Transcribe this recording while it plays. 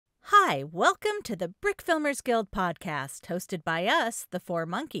Hi, welcome to the Brick Filmers Guild podcast, hosted by us, the Four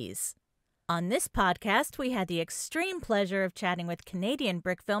Monkeys. On this podcast, we had the extreme pleasure of chatting with Canadian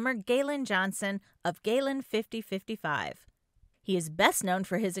brick filmer Galen Johnson of Galen5055. He is best known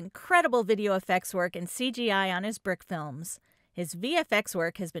for his incredible video effects work and CGI on his brick films. His VFX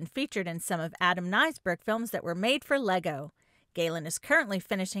work has been featured in some of Adam Nye's brick films that were made for Lego. Galen is currently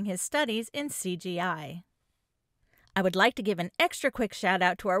finishing his studies in CGI. I would like to give an extra quick shout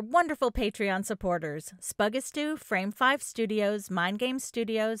out to our wonderful Patreon supporters, Spuggastu, Frame 5 Studios, Mind Game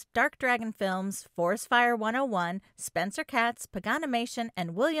Studios, Dark Dragon Films, Forest Fire 101, Spencer Katz, Paganimation,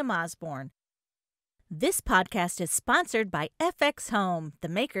 and William Osborne. This podcast is sponsored by FX Home, the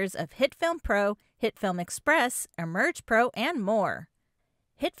makers of HitFilm Pro, HitFilm Express, Emerge Pro, and more.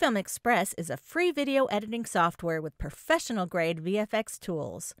 HitFilm Express is a free video editing software with professional-grade VFX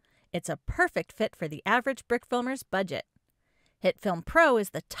tools. It's a perfect fit for the average brick filmer's budget. HitFilm Pro is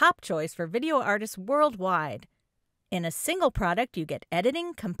the top choice for video artists worldwide. In a single product, you get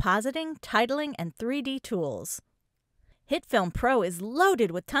editing, compositing, titling, and 3D tools. HitFilm Pro is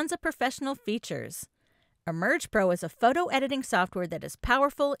loaded with tons of professional features. Emerge Pro is a photo editing software that is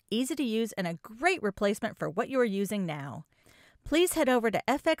powerful, easy to use, and a great replacement for what you are using now. Please head over to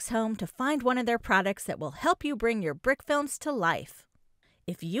FX Home to find one of their products that will help you bring your brick films to life.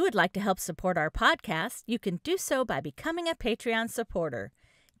 If you would like to help support our podcast, you can do so by becoming a Patreon supporter.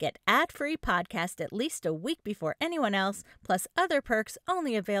 Get ad-free podcast at least a week before anyone else, plus other perks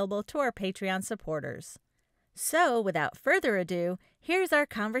only available to our Patreon supporters. So, without further ado, here's our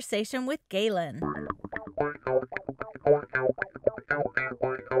conversation with Galen.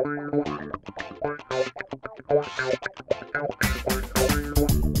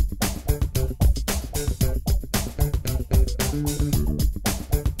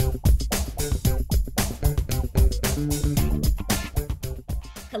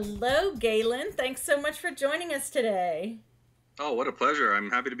 Hello, Galen. Thanks so much for joining us today. Oh, what a pleasure.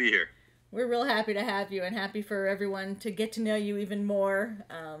 I'm happy to be here. We're real happy to have you and happy for everyone to get to know you even more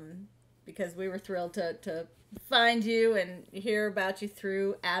because we were thrilled to find you and hear about you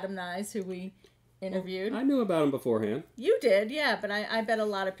through Adam Nye's, who we interviewed. Well, I knew about him beforehand. You did, yeah, but I bet a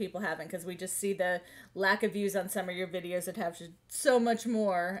lot of people haven't because we just see the lack of views on some of your videos that have so much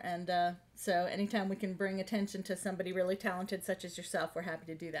more. And so anytime we can bring attention to somebody really talented such as yourself, we're happy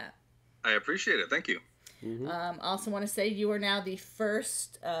to do that. I appreciate it. Thank you. Mm-hmm. Also want to say you are now the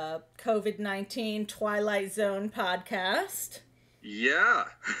first COVID-19 Twilight Zone podcast. Yeah,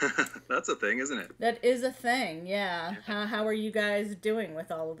 that's a thing, isn't it? That is a thing, yeah. How are you guys doing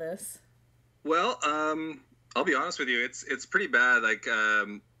with all of this? Well, I'll be honest with you. It's pretty bad. Like,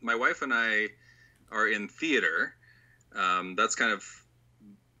 my wife and I are in theater. That's kind of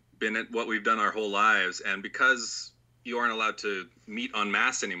been what we've done our whole lives. And because you aren't allowed to meet en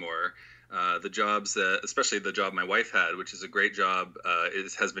masse anymore, the jobs, especially the job my wife had, which is a great job,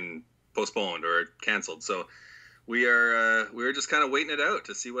 has been postponed or canceled. So we're just kind of waiting it out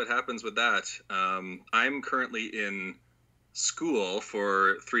to see what happens with that. I'm currently in school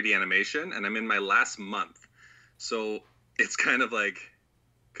for 3D animation, and I'm in my last month. So it's kind of like,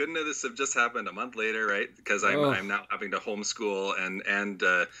 couldn't this have just happened a month later, right? Because I'm now having to homeschool, and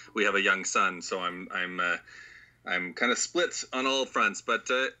we have a young son, so I'm kind of split on all fronts. But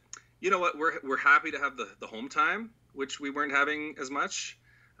you know what? We're happy to have the home time, which we weren't having as much.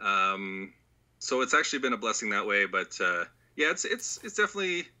 So it's actually been a blessing that way. But yeah, it's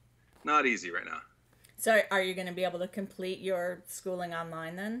definitely not easy right now. So are you going to be able to complete your schooling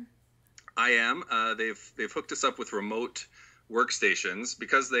online then? I am. They've hooked us up with remote workstations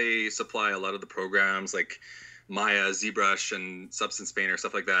because they supply a lot of the programs like Maya, ZBrush, and Substance Painter,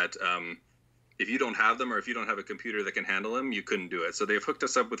 stuff like that. If you don't have them or if you don't have a computer that can handle them, you couldn't do it. So they've hooked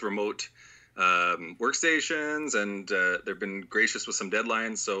us up with remote workstations, and they've been gracious with some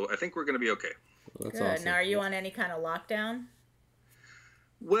deadlines. So I think we're going to be okay. Well, that's good. awesome. Now, are you on any kind of lockdown?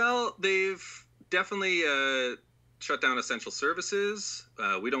 Well, they've definitely shut down essential services.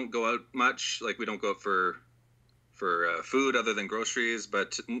 We don't go out much. Like, we don't go out for food other than groceries,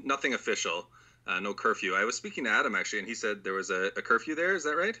 but nothing official. No curfew. I was speaking to Adam, actually, and he said there was a curfew there. Is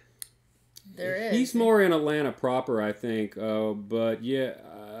that right? There is. He's more in Atlanta proper, I think. But yeah,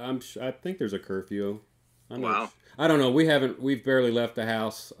 I think there's a curfew. Wow. I don't know. We've barely left the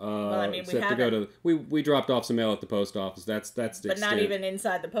house. Well, I mean, except to go to. We dropped off some mail at the post office. That's the But extent. not even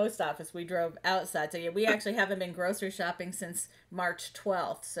inside the post office. We drove outside. So yeah, we actually haven't been grocery shopping since March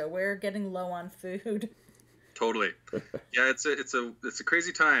 12th. So we're getting low on food. Totally. Yeah, it's a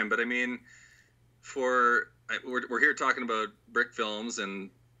crazy time. But I mean, we're here talking about brick films and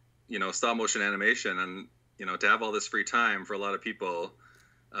stop motion animation, and to have all this free time for a lot of people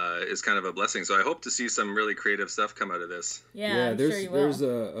is kind of a blessing. So I hope to see some really creative stuff come out of this. Yeah, I'm sure you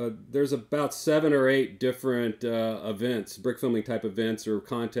will. There's about 7 or 8 different events, brick filming type events or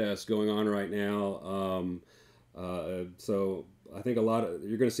contests going on right now. So I think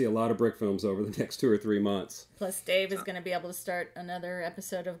you're going to see a lot of brick films over the next 2 or 3 months. Plus, Dave is going to be able to start another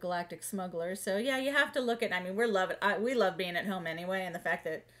episode of Galactic Smuggler. So yeah, you have to look at. I mean, we love being at home anyway, and the fact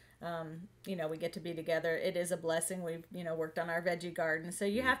that we get to be together, it is a blessing. We've worked on our veggie garden, so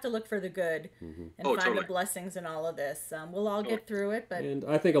you have to look for the good and find the blessings in all of this. We'll all get through it, but and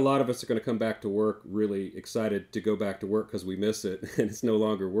I think a lot of us are going to come back to work really excited to go back to work because we miss it, and it's no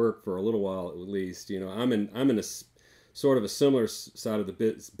longer work for a little while at least. I'm in a sort of a similar side of the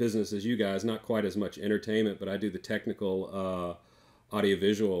business as you guys, not quite as much entertainment, but I do the technical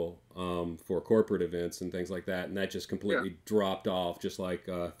audiovisual for corporate events and things like that, and that just completely dropped off, just like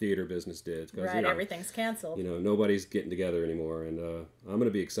theater business did. Right, everything's canceled. Nobody's getting together anymore, and I'm going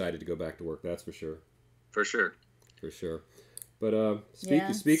to be excited to go back to work. That's for sure. For sure. But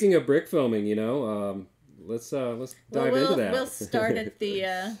speaking of brick filming, let's dive into that. We'll start at the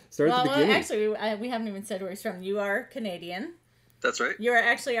at the beginning. Actually, we haven't even said where he's from. You are Canadian. That's right. You are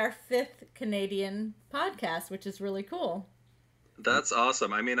actually our 5th Canadian podcast, which is really cool. That's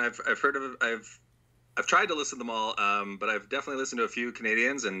awesome. I mean, I've heard of I've tried to listen to them all, but I've definitely listened to a few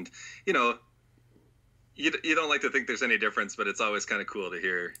Canadians, and you don't like to think there's any difference, but it's always kind of cool to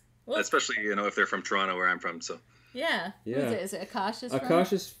hear, especially if they're from Toronto, where I'm from. So. Yeah. Is it Akasha's from?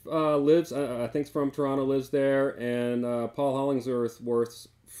 Akasha's lives, I think, from Toronto, lives there, and Paul Hollingsworth's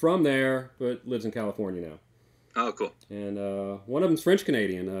from there, but lives in California now. Oh, cool. And one of them's French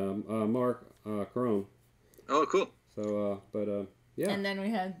Canadian, Mark Caron. Oh, cool. So, yeah. And then we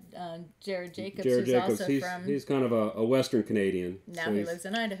had Jared Jacobs, he's kind of a Western Canadian. Now he lives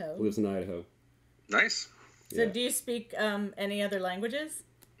in Idaho. Nice. So do you speak any other languages?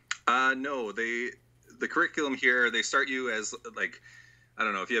 No, the curriculum here, they start you as, I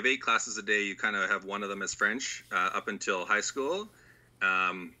don't know, if you have 8 classes a day, you kind of have one of them as French up until high school.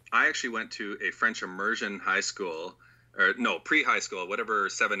 I actually went to a French immersion high school, or no, pre-high school, whatever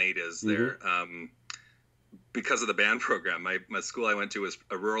 7-8 is there, because of the band program. My school I went to was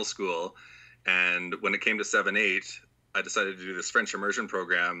a rural school, and when it came to 7-8, I decided to do this French immersion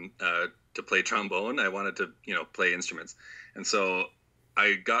program to play trombone. I wanted to, play instruments. And so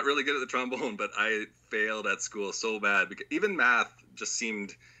I got really good at the trombone, but I failed at school so bad because even math just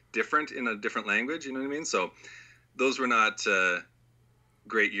seemed different in a different language. You know what I mean? So those were not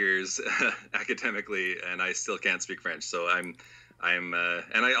great years academically, and I still can't speak French. So and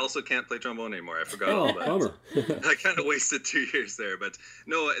I also can't play trombone anymore. I forgot all that. Bummer. I kind of wasted 2 years there, but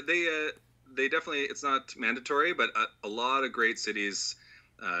no, they definitely, it's not mandatory, but a lot of great cities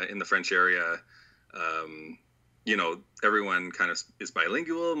in the French area, everyone kind of is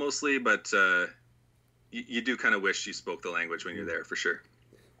bilingual mostly, but you do kind of wish you spoke the language when you're there, for sure.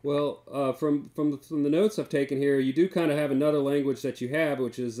 Well, from the notes I've taken here, you do kind of have another language that you have,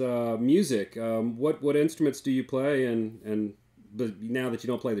 which is music. What instruments do you play? But now that you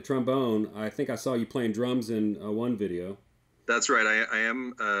don't play the trombone, I think I saw you playing drums in one video. That's right. I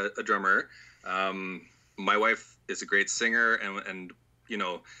am a drummer. My wife is a great singer, and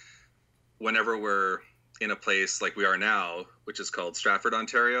whenever we're in a place like we are now, which is called Stratford,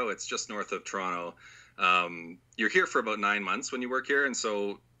 Ontario, it's just north of Toronto. You're here for about 9 months when you work here, and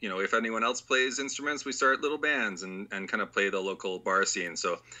so if anyone else plays instruments, we start little bands and kind of play the local bar scene.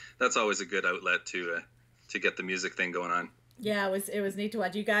 So that's always a good outlet to get the music thing going on. Yeah, it was neat to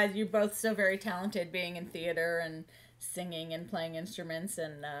watch. You're both so very talented, being in theater and singing and playing instruments,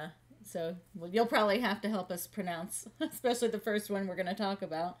 and so you'll probably have to help us pronounce, especially the first one we're going to talk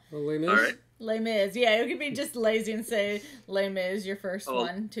about. Les Mis? All right. Les Mis. Yeah, it could be just lazy and say Les Mis, your first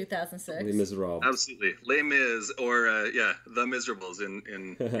one, 2006. Les Miserables. Absolutely. Les Mis, or The Miserables in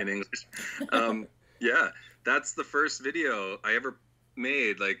English. Yeah, that's the first video I ever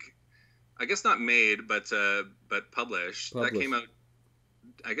made. I guess not made, but published. That came out.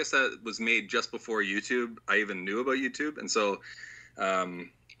 I guess that was made just before YouTube. I even knew about YouTube, and so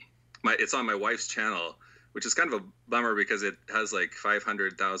it's on my wife's channel, which is kind of a bummer because it has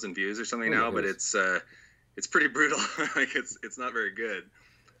 500,000 views or something now. But it's pretty brutal. It's not very good.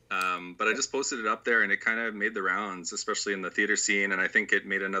 But I just posted it up there, and it kind of made the rounds, especially in the theater scene. And I think it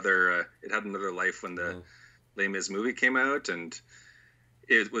made it had another life when the Les Mis movie came out, and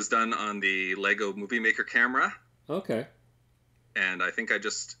it was done on the Lego Movie Maker camera. Okay. And I think I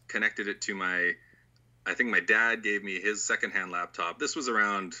just connected it to I think my dad gave me his secondhand laptop. This was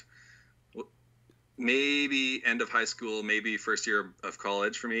around maybe end of high school, maybe first year of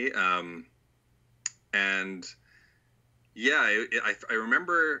college for me. And yeah, I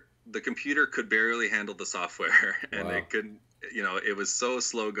remember the computer could barely handle the software, and Wow. it couldn't, it was so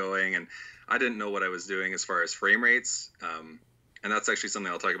slow going, and I didn't know what I was doing as far as frame rates. And that's actually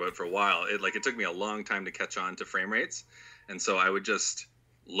something I'll talk about for a while. It took me a long time to catch on to frame rates. And so I would just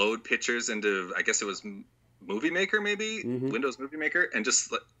load pictures into, I guess it was Movie Maker, maybe Windows Movie Maker, and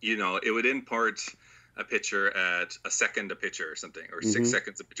just, it would import a picture at a second a picture or something, or 6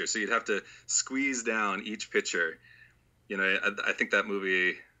 seconds a picture. So you'd have to squeeze down each picture. I think that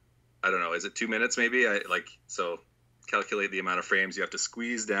movie, I don't know, is it 2 minutes maybe? So calculate the amount of frames you have to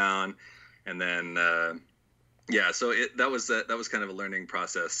squeeze down, and then so that was kind of a learning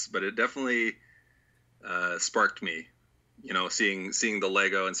process, but it definitely sparked me, seeing the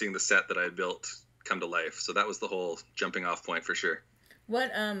Lego and seeing the set that I had built come to life. So that was the whole jumping off point for sure.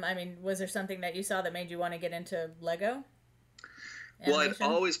 What was there something that you saw that made you want to get into Lego animation? Well, I'd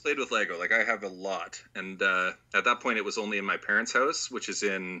always played with Lego. Like, I have a lot, and at that point it was only in my parents' house, which is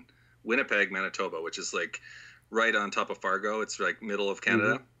in Winnipeg, Manitoba, which is like right on top of Fargo. It's like middle of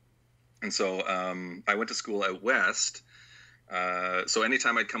Canada. And so I went to school out west. So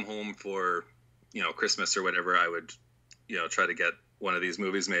anytime I'd come home for, Christmas or whatever, I would, try to get one of these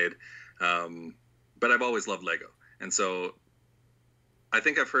movies made. But I've always loved Lego. And so I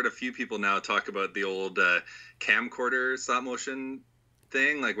think I've heard a few people now talk about the old camcorder stop motion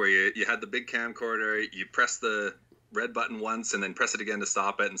thing, like where you had the big camcorder, you press the red button once and then press it again to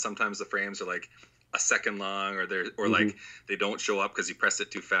stop it. And sometimes the frames are like a second long, or like they don't show up because you press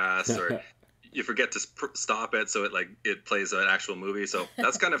it too fast, or you forget to stop it, so it plays an actual movie. So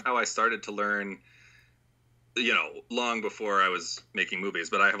that's kind of how I started to learn, long before I was making movies.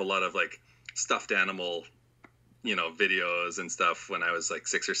 But I have a lot of like stuffed animal, videos and stuff when I was like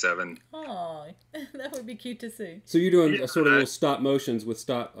 6 or 7. Oh, that would be cute to see. So you're doing sort of little stop motions with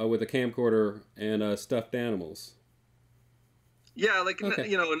a camcorder and stuffed animals. Yeah, like,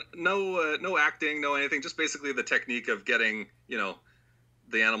 okay. No acting, no anything, just basically the technique of getting,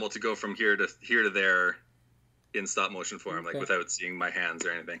 the animal to go from here to there in stop motion form, like without seeing my hands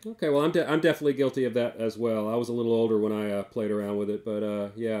or anything. Okay, well, I'm definitely guilty of that as well. I was a little older when I played around with it,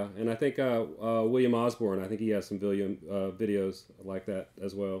 but yeah, and I think William Osborne, I think he has some videos like that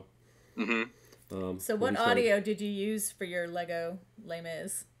as well. So what audio did you use for your Lego Les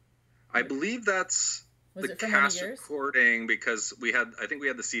Mis? I believe that's Was the it from cast yours? recording, because I think we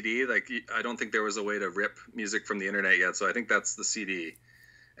had the CD. Like, I don't think there was a way to rip music from the internet yet, so I think that's the CD.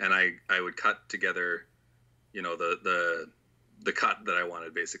 And I would cut together, the cut that I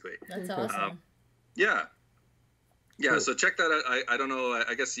wanted, basically. That's awesome. Yeah. Cool. So check that out. I don't know.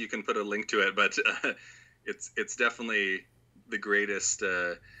 I guess you can put a link to it, but it's definitely the greatest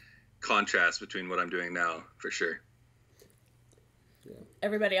contrast between what I'm doing now, for sure.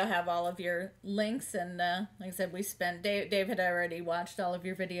 Everybody will have all of your links, and like I said, Dave had already watched all of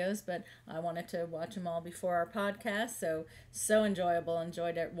your videos, but I wanted to watch them all before our podcast. So enjoyable.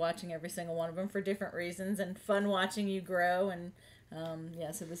 Enjoyed watching every single one of them for different reasons, and fun watching you grow. And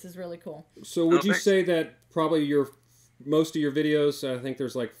so this is really cool. So would you say that probably most of your videos, I think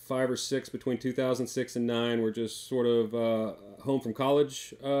there's like 5 or 6 between 2006 and 2009, were just sort of home from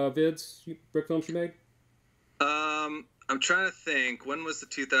college brick films you made? I'm trying to think. When was the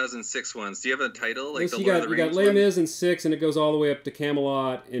 2006 ones? Do you have a title? Like, you got Les Mis in 6, and it goes all the way up to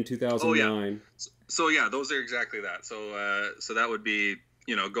Camelot in 2009. Oh, yeah. So yeah, those are exactly that. So that would be,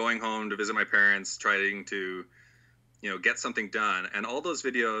 going home to visit my parents, trying to, get something done. And all those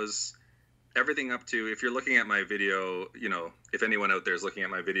videos, everything up to, if you're looking at my video, if anyone out there is looking at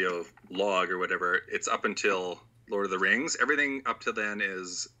my video log or whatever, it's up until Lord of the Rings. Everything up to then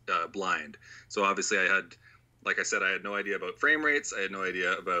is blind. So obviously like I said, I had no idea about frame rates. I had no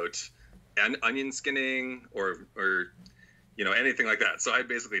idea about onion skinning or anything like that. So I'd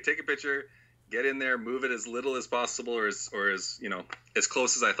basically take a picture, get in there, move it as little as possible, or as as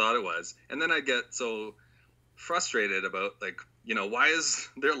close as I thought it was. And then I'd get so frustrated about, like, why is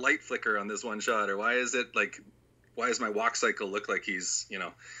there light flicker on this one shot? Or why is my walk cycle look like he's,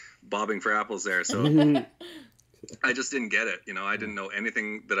 bobbing for apples there? So I just didn't get it. I didn't know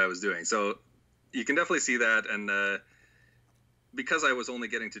anything that I was doing. So you can definitely see that, and because I was only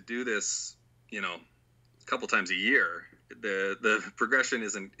getting to do this, a couple times a year, the progression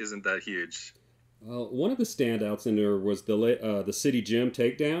isn't that huge. One of the standouts in there was the City Gym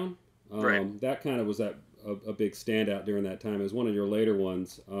takedown. Right. That kind of was a big standout during that time. It was one of your later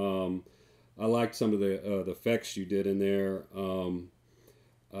ones. I liked some of the effects you did in there.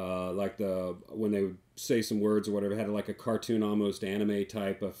 Like when they would say some words or whatever, had like a cartoon, almost anime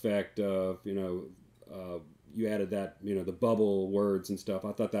type effect of, you added that, the bubble words and stuff.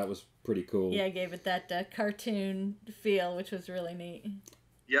 I thought that was pretty cool. Yeah, I gave it that cartoon feel, which was really neat.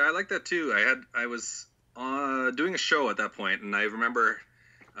 Yeah, I like that too. I was doing a show at that point, and I remember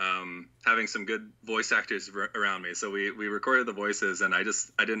having some good voice actors around me. So we recorded the voices, and I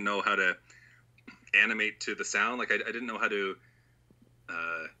didn't know how to animate to the sound. Like I didn't know how to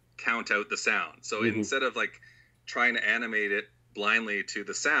count out the sound. So instead of like trying to animate it blindly to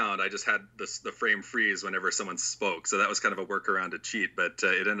the sound, I just had the frame freeze whenever someone spoke. So that was kind of a workaround to cheat, but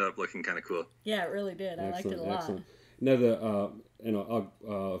it ended up looking kind of cool. Yeah, it really did. I liked it a lot. Excellent. Another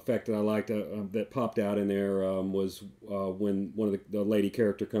effect that I liked that popped out in there was when one of the lady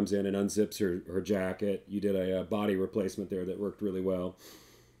character comes in and unzips her jacket. You did a body replacement there that worked really well.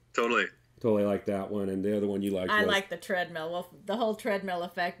 Totally like that one. And the other one you liked I like the treadmill. Well, the whole treadmill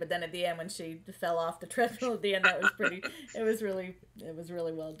effect, but then at the end when she fell off the treadmill at the end, that was pretty. it was really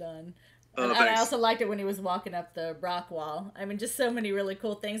well done. And I also liked it when he was walking up the rock wall. I mean, just so many really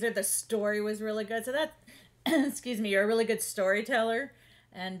cool things there. The story was really good. So that, excuse me, you're a really good storyteller,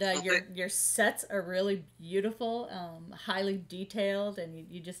 and your sets are really beautiful, highly detailed, and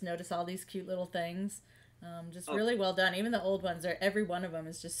you just notice all these cute little things. Really well done. Even the old ones, every one of them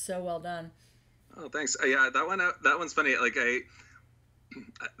is just so well done. Oh, thanks. Yeah, that one's funny. Like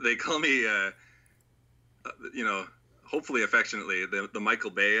they call me, hopefully affectionately, the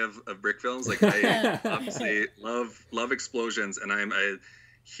Michael Bay of brick films. Like I obviously love explosions, and I'm a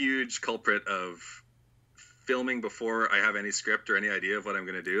huge culprit of filming before I have any script or any idea of what I'm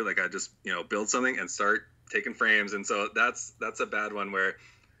going to do. Like I just build something and start taking frames, and so that's a bad one where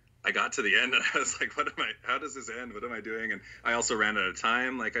I got to the end and I was like, how does this end? What am I doing? And I also ran out of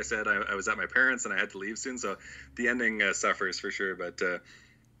time. Like I said, I was at my parents and I had to leave soon. So the ending suffers for sure, but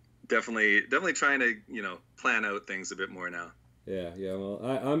definitely trying to, plan out things a bit more now. Yeah. Well,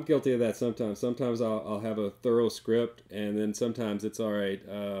 I'm guilty of that sometimes. Sometimes I'll have a thorough script, and then sometimes it's all right.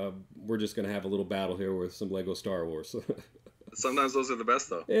 We're just going to have a little battle here with some Lego Star Wars. Sometimes those are the best,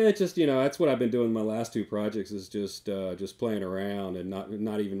 though. Yeah, it's just that's what I've been doing. My last two projects is just playing around and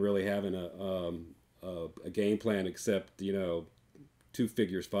not even really having a game plan except two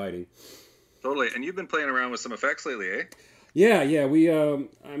figures fighting. Totally, and you've been playing around with some effects lately, eh? Yeah. We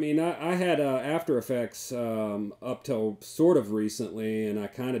I had After Effects up till sort of recently, and I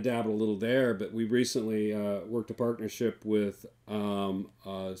kind of dabbled a little there. But we recently worked a partnership with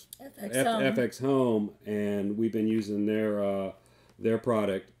FX Home, and we've been using their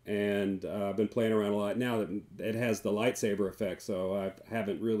product, and I've been playing around a lot. Now that it has the lightsaber effect, so I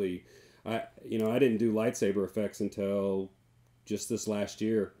haven't really, I didn't do lightsaber effects until just this last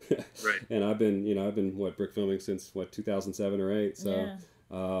year. Right. And I've been brick filming since 2007 or 8. So yeah.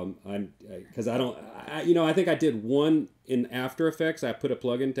 I think I did one in After Effects. I put a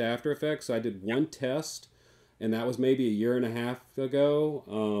plug into After Effects. So I did one test, and that was maybe a year and a half ago.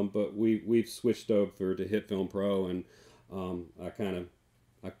 But we've switched over to Hit Film Pro, and the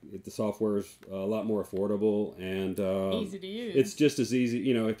software is a lot more affordable and easy to use. It's just as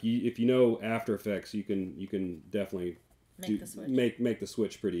easy. If you know After Effects, you can definitely make the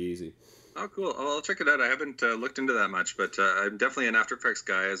switch pretty easy. Oh, cool. Oh, I'll check it out. I haven't looked into that much, but I'm definitely an After Effects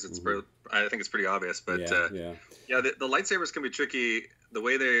guy, as it's I think it's pretty obvious. But the lightsabers can be tricky. The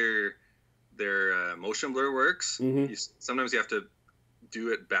way their motion blur works, sometimes you have to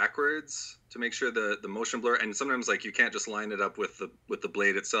do it backwards to make sure the motion blur, and sometimes you can't just line it up with the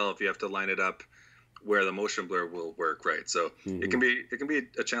blade itself. You have to line it up where the motion blur will work, right? So it can be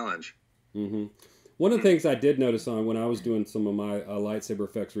a challenge. One of the things I did notice when I was doing some of my lightsaber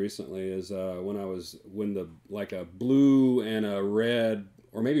effects recently is when a blue and a red,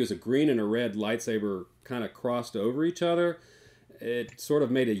 or maybe it was a green and a red lightsaber kind of crossed over each other, it sort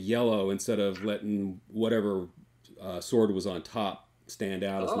of made a yellow instead of letting whatever sword was on top stand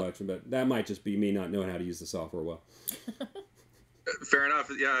out as much. But that might just be me not knowing how to use the software well. Fair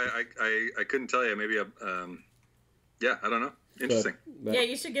enough. Yeah, I couldn't tell you. Maybe I don't know. Interesting. Yeah,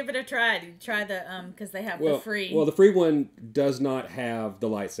 you should give it a try. Try the because they have the free. Well, the free one does not have the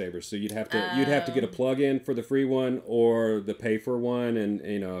lightsabers, so you'd have to get a plug-in for the free one or the pay for one. And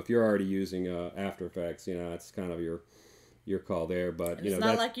if you're already using After Effects, it's kind of your call there. But it's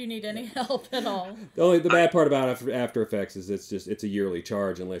not like you need any help at all. The bad part about After Effects is it's a yearly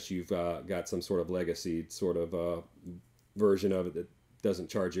charge unless you've got some sort of legacy sort of version of it that doesn't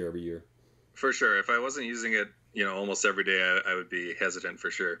charge you every year. For sure. If I wasn't using it, almost every day, I would be hesitant for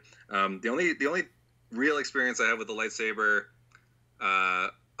sure. The only real experience I have with the lightsaber,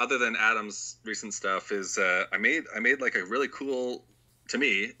 other than Adam's recent stuff, is I made like a really cool, to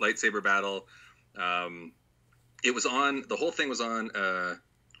me, lightsaber battle. The whole thing was on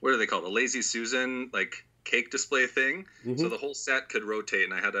what are they called? A Lazy Susan cake display thing. So the whole set could rotate,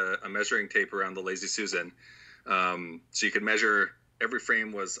 and I had a measuring tape around the Lazy Susan, so you could measure every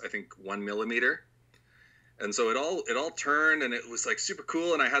frame was, I think, 1 millimeter. And so it all turned, and it was like super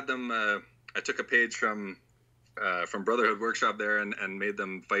cool. And I had them, I took a page from Brotherhood Workshop there and made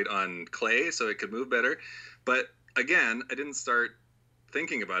them fight on clay so it could move better. But again, I didn't start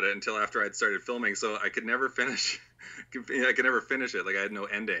thinking about it until after I'd started filming, so I could never finish. I could never finish it. Like, I had no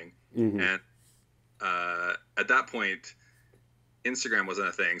ending. Mm-hmm. And at that point, Instagram wasn't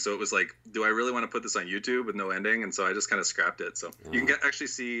a thing. So it was like, do I really want to put this on YouTube with no ending? And so I just kind of scrapped it. So you can actually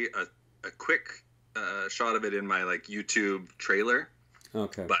see a quick shot of it in my like YouTube trailer.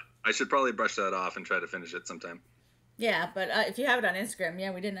 Okay. But I should probably brush that off and try to finish it sometime. Yeah, but if you have it on Instagram,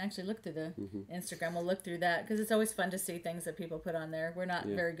 we didn't actually look through the Instagram. We'll look through that because it's always fun to see things that people put on there. We're not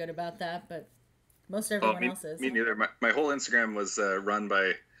very good about that, but most everyone else is. Me neither. My whole Instagram was run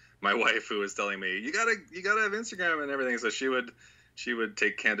by my wife, who was telling me, you gotta have Instagram and everything. So she would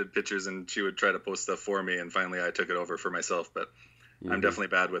take candid pictures and she would try to post stuff for me. And finally I took it over for myself, but I'm definitely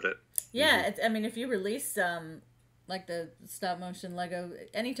bad with it. Yeah. I mean, if you release like the stop motion Lego,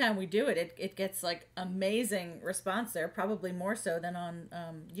 anytime we do it, it gets like amazing response there, probably more so than on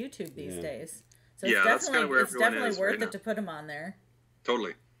YouTube these days. So that's kind of where everyone definitely is worth right it now. To put them on there.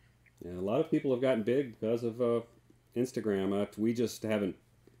 Totally. Yeah, a lot of people have gotten big because of Instagram. We just haven't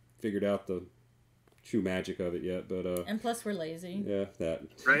figured out the true magic of it yet, but and plus we're lazy. Yeah, that.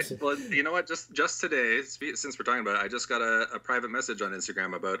 Right. Well, you know what? Just today, since we're talking about it, I just got a private message on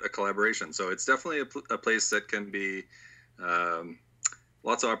Instagram about a collaboration. So it's definitely a place that can be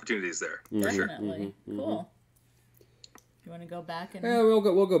lots of opportunities there. Definitely. Cool. You want to go back and? Yeah, we'll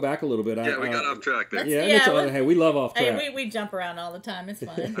go back a little bit. Yeah, we got off track there. Hey, we love off track. Hey, we jump around all the time. It's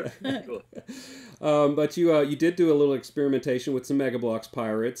fine. Cool. But you did do a little experimentation with some Mega Bloks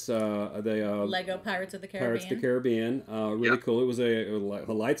pirates. Lego Pirates of the Caribbean. Pirates of the Caribbean. Really cool. It was a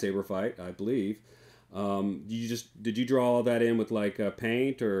lightsaber fight, I believe. Did you draw all that in with like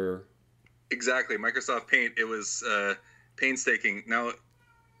paint or? Exactly, Microsoft Paint. It was painstaking. Now,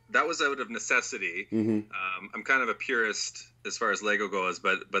 that was out of necessity. I'm kind of a purist as far as Lego goes,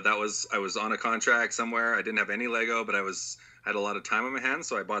 but I was on a contract somewhere. I didn't have any Lego, but I had a lot of time on my hands,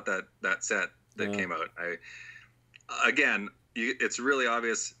 so I bought that set that came out. It's really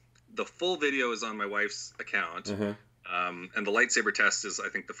obvious. The full video is on my wife's account, and the lightsaber test is, I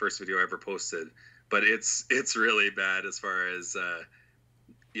think, the first video I ever posted. But it's really bad as far as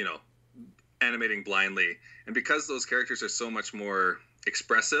animating blindly, and because those characters are so much more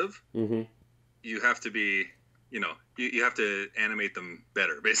expressive, you have to be, you have to animate them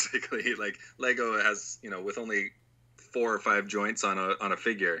better, basically. Like Lego has, with only 4 or 5 joints on a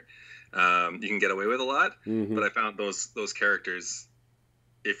figure, you can get away with a lot. But I found those characters,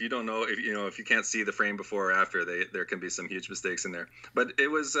 if you can't see the frame before or after, there can be some huge mistakes in there. But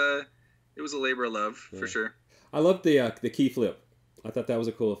it was a labor of love for sure. I loved the key flip. I thought that was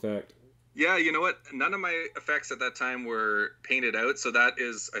a cool effect. Yeah, you know what? None of my effects at that time were painted out, so that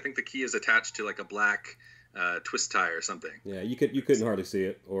is, I think the key is attached to like a black twist tie or something. Yeah, you couldn't hardly see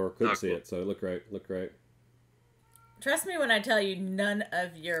it or couldn't see it, so it looked great. Trust me when I tell you, none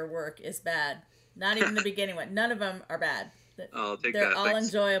of your work is bad. Not even the beginning one. None of them are bad. I'll take They're that. all Thanks.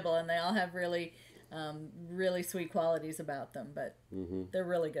 Enjoyable, and they all have really, really sweet qualities about them. But they're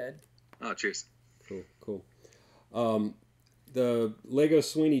really good. Oh, cheers. Cool. The Lego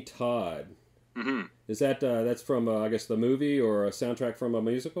Sweeney Todd. Is that's from I guess the movie or a soundtrack from a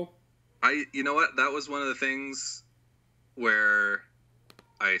musical? You know what? That was one of the things where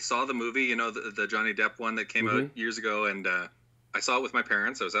I saw the movie. The Johnny Depp one that came out years ago, and I saw it with my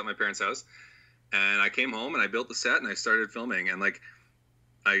parents. I was at my parents' house, and I came home and I built the set and I started filming, and like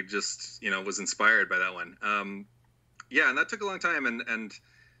I just was inspired by that one. And that took a long time, and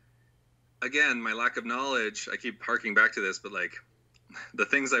again, my lack of knowledge, I keep harking back to this, but like the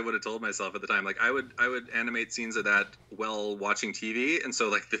things I would have told myself at the time, like I would animate scenes of that while watching TV. And so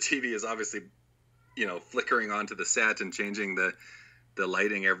like the TV is obviously, flickering onto the set and changing the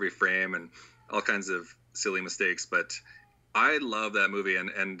lighting every frame and all kinds of silly mistakes. But I love that movie. And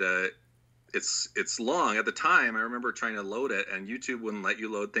it's long. At the time, I remember trying to load it and YouTube wouldn't let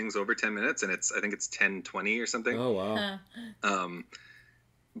you load things over 10 minutes. And I think it's 10:20 or something. Oh, wow.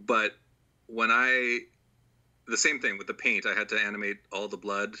 But the same thing with the paint, I had to animate all the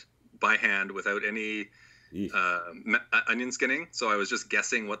blood by hand without any onion skinning. So I was just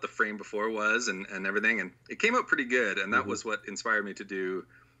guessing what the frame before was and everything. And it came out pretty good. And that was what inspired me to do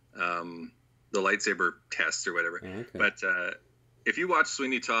the lightsaber test or whatever. Okay. But if you watch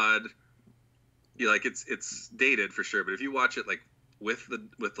Sweeney Todd, it's dated for sure. But if you watch it like with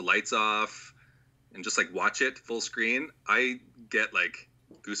the lights off and just like watch it full screen, I get like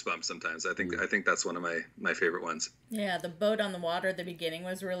goosebumps sometimes. I think that's one of my favorite ones. Yeah, the boat on the water at the beginning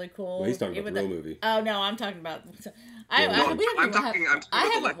was really cool. Well, he's talking about the real movie. Oh no, I'm talking about. I'm talking about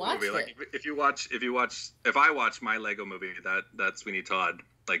the Lego movie. It. Like if I watch my Lego movie, that's Sweeney Todd,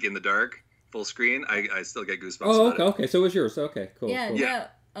 like in the dark, full screen, I still get goosebumps. Oh, okay. So it was yours. Okay, cool. Yeah, cool. yeah.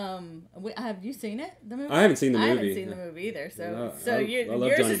 Have you seen it? The movie? I haven't seen the movie. I haven't seen the movie either. So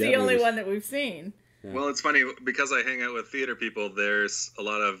yours is the only one that we've seen. Yeah. Well, it's funny because I hang out with theater people. There's a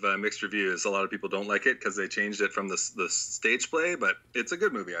lot of mixed reviews. A lot of people don't like it because they changed it from the stage play, but it's a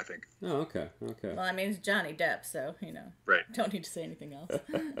good movie, I think. Oh, okay. Well, I mean, it's Johnny Depp, so right. Don't need to say anything else.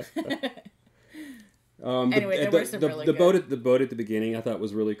 Anyway, there were some really good. The boat at the beginning I thought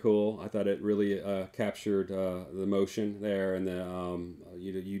was really cool. I thought it really captured the motion there, and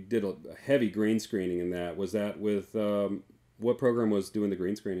you did a heavy green screening in that. Was that with what program was doing the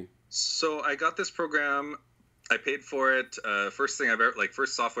green screening? So I got this program. I paid for it. First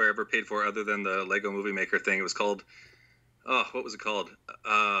software I ever paid for, other than the Lego Movie Maker thing. It was called. Oh, what was it called?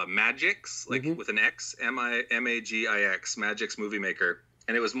 Magix, with an X, Magix, Magix Movie Maker,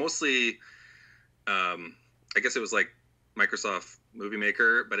 and it was mostly. I guess it was like Microsoft Movie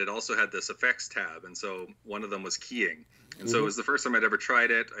Maker, but it also had this effects tab, and so one of them was keying. And so it was the first time I'd ever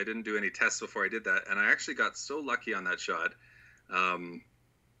tried it. I didn't do any tests before I did that, and I actually got so lucky on that shot.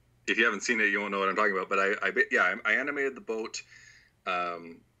 If you haven't seen it, you won't know what I'm talking about. But I animated the boat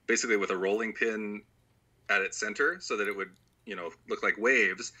basically with a rolling pin at its center so that it would, look like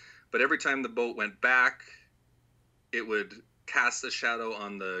waves. But every time the boat went back, it would cast a shadow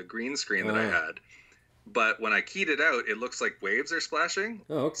on the green screen that I had. But when I keyed it out, it looks like waves are splashing.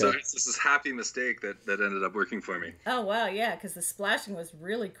 Oh, okay. So it's just this happy mistake that ended up working for me. Oh, wow, yeah, because the splashing was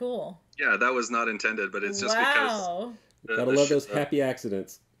really cool. Yeah, that was not intended, but it's just because... Gotta love those happy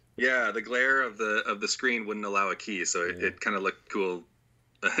accidents. Yeah, the glare of the screen wouldn't allow a key, so it kind of looked cool,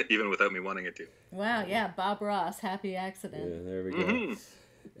 even without me wanting it to. Wow, yeah, Bob Ross, happy accident. Yeah, there we go.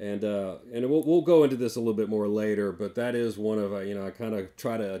 Mm-hmm. And we'll go into this a little bit more later, but that is one of I kind of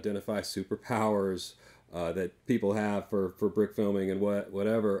try to identify superpowers that people have for brick filming and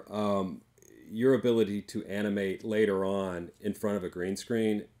whatever. Your ability to animate later on in front of a green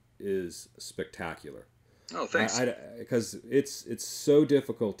screen is spectacular. Oh, thanks. Because it's so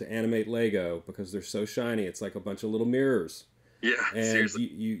difficult to animate Lego because they're so shiny. It's like a bunch of little mirrors. Yeah, and seriously.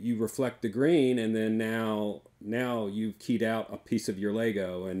 You reflect the green, and then now you've keyed out a piece of your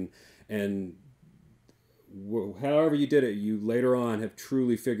Lego, and however you did it, you later on have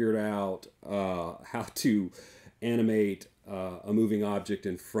truly figured out how to animate a moving object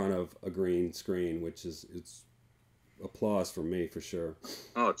in front of a green screen, which it's applause from me for sure.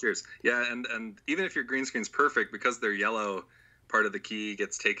 Oh, cheers. Yeah, and even if your green screen's perfect, because they're yellow, part of the key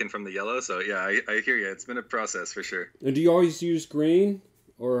gets taken from the yellow. So yeah, I hear you. It's been a process for sure. And do you always use green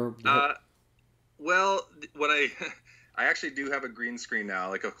or? Well, what I actually do have a green screen now,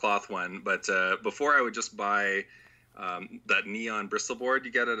 like a cloth one. But before I would just buy that neon Bristol board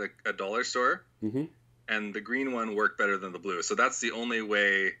you get at a dollar store, and the green one worked better than the blue. So that's the only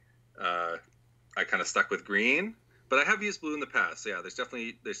way I kind of stuck with green. But I have used blue in the past. So yeah, there's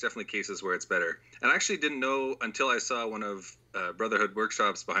definitely cases where it's better. And I actually didn't know until I saw one of Brotherhood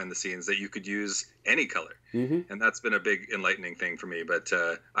workshops behind the scenes that you could use any color. And that's been a big enlightening thing for me. But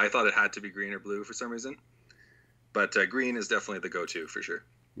I thought it had to be green or blue for some reason. But green is definitely the go-to for sure.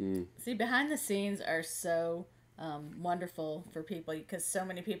 See, behind the scenes are so wonderful for people because so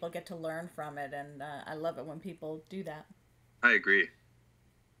many people get to learn from it. And I love it when people do that. I agree.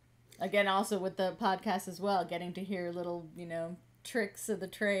 Again, also with the podcast as well, getting to hear little, tricks of the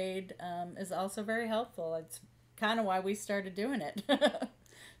trade is also very helpful. It's kind of why we started doing it.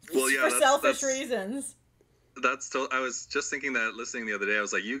 Well, yeah, for selfish reasons. I was just thinking that listening the other day. I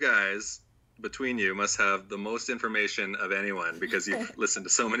was like, you guys, between you, must have the most information of anyone because you've listened to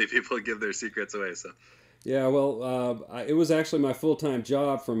so many people give their secrets away. So. Yeah, well, it was actually my full-time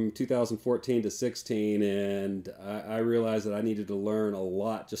job from 2014 to 16, and I realized that I needed to learn a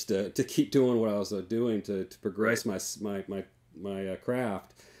lot just to keep doing what I was doing to progress my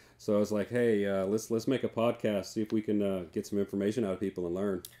craft. So I was like, hey, let's make a podcast, see if we can get some information out of people and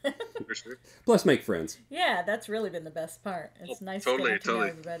learn. For sure. Plus, make friends. Yeah, that's really been the best part. It's nice to get to know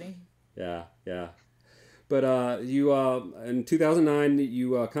everybody. Yeah. But you in 2009,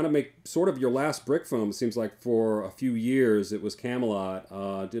 you kind of make sort of your last brick film. It seems like for a few years it was Camelot.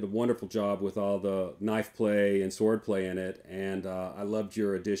 Did a wonderful job with all the knife play and sword play in it, and I loved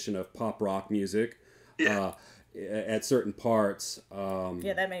your addition of pop rock music. Yeah. at certain parts.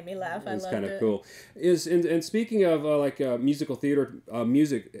 Yeah, that made me laugh. I loved it. It's kind of cool. And speaking of musical theater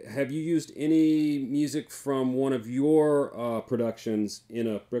music, have you used any music from one of your productions in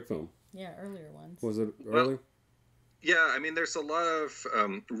a brick film? Yeah, earlier ones. Was it early? Yeah, I mean, there's a lot of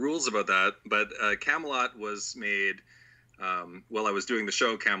rules about that, but Camelot was made while I was doing the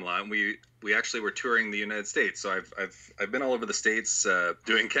show Camelot, and we actually were touring the United States. So I've been all over the States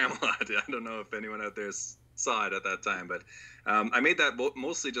doing Camelot. I don't know if anyone out there saw it at that time, but I made that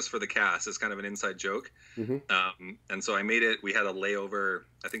mostly just for the cast. It's kind of an inside joke. Mm-hmm. And so I made it. We had a layover.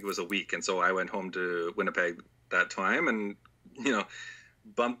 I think it was a week, and so I went home to Winnipeg that time, and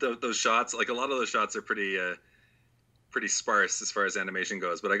bumped those shots. Like a lot of those shots are pretty sparse as far as animation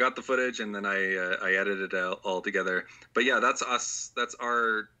goes, but I got the footage and then I edited it all together. But yeah, that's us. That's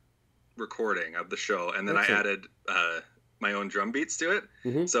our recording of the show, and then I added my own drum beats to it.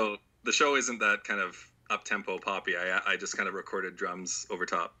 Mm-hmm. So the show isn't that kind of up tempo poppy. I just kind of recorded drums over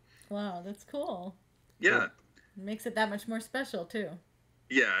top. Wow, that's cool. Yeah, it makes it that much more special too.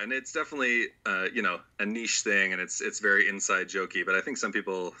 Yeah, and it's definitely a niche thing, and it's very inside jokey, but I think some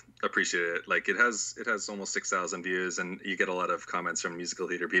people appreciate it. Like it has almost 6,000 views, and you get a lot of comments from musical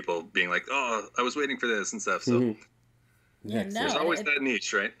theater people being like, "Oh, I was waiting for this" and stuff. So mm-hmm. there's always that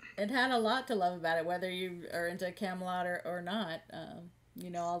niche, right? It had a lot to love about it, whether you are into Camelot or not.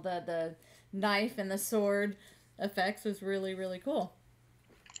 All the knife and the sword effects was really, really cool.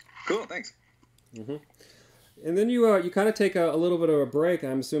 Cool, thanks. Mm-hmm. And then you kind of take a little bit of a break.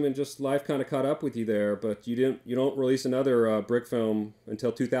 I'm assuming just life kind of caught up with you there, but you don't release another brick film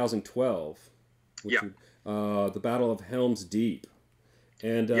until 2012. Yeah. The Battle of Helm's Deep.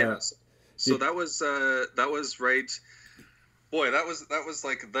 And yes. So that was right. Boy, that was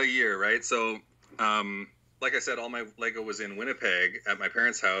like the year, right? So like I said, all my Lego was in Winnipeg at my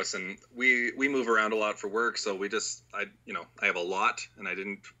parents' house, and we move around a lot for work, so I have a lot, and I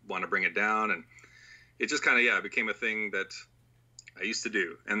didn't want to bring it down, and it just kind of, became a thing that I used to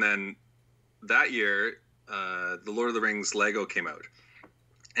do. And then that year, the Lord of the Rings Lego came out.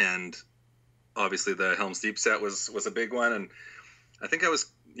 And obviously the Helm's Deep set was a big one. And I think I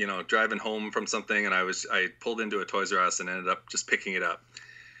was, driving home from something, and I pulled into a Toys R Us and ended up just picking it up.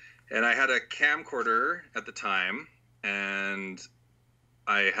 And I had a camcorder at the time, and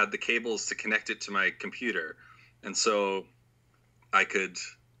I had the cables to connect it to my computer. And so I could...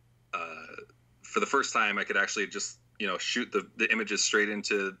 for the first time, I could actually just, shoot the images straight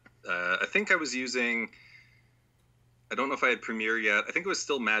into, I think I was using, I don't know if I had Premiere yet. I think it was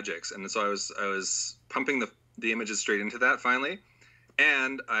still Magix. And so I was pumping the images straight into that finally.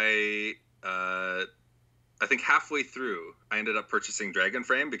 And I think halfway through, I ended up purchasing Dragon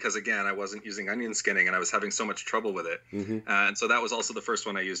Frame because, again, I wasn't using onion skinning and I was having so much trouble with it. Mm-hmm. And so that was also the first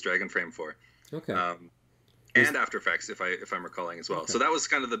one I used Dragon Frame for. Okay. And After Effects, if I'm recalling as well. Okay. So that was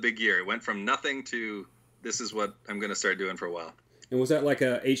kind of the big year. It went from nothing to this is what I'm going to start doing for a while. And was that like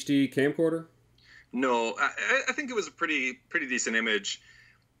a HD camcorder? No, I think it was a pretty decent image.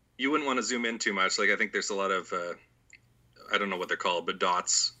 You wouldn't want to zoom in too much. Like I think there's a lot of I don't know what they're called, but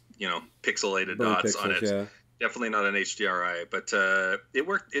dots, pixelated dots pixels, on it. Yeah. Definitely not an HDRI, but it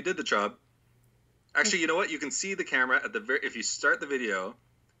worked. It did the job. Actually, you know what? You can see the camera at if you start the video.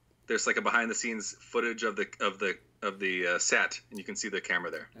 There's like a behind the scenes footage of the set, and you can see the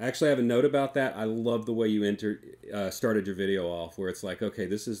camera there. I actually have a note about that. I love the way you started your video off, where it's like, okay,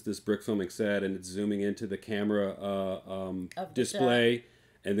 this is this brick filming set, and it's zooming into the camera display,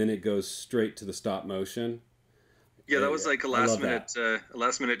 and then it goes straight to the stop motion. Yeah, that was like a last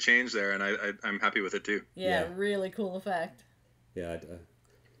minute change there, and I'm happy with it too. Yeah, really cool effect. Yeah,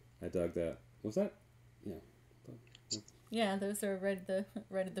 I dug that. Was that? Yeah. Yeah, those are right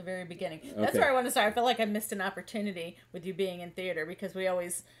at the very beginning. That's where I want to start. I feel like I missed an opportunity with you being in theater because we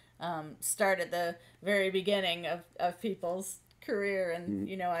always start at the very beginning of people's career. And,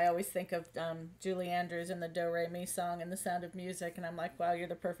 I always think of Julie Andrews and the Do Re Mi song and The Sound of Music. And I'm like, wow, you're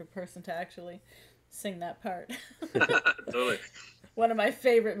the perfect person to actually sing that part. Totally. One of my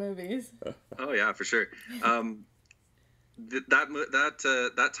favorite movies. Oh, yeah, for sure.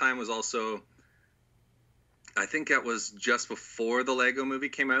 That time was also... I think that was just before the Lego movie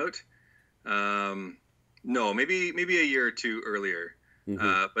came out. No, maybe a year or two earlier.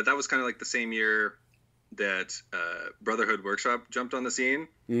 Mm-hmm. But that was kind of like the same year that Brotherhood Workshop jumped on the scene.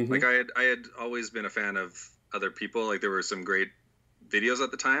 Mm-hmm. Like I had always been a fan of other people. Like there were some great videos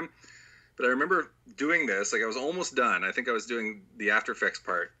at the time. But I remember doing this. Like I was almost done. I think I was doing the After Effects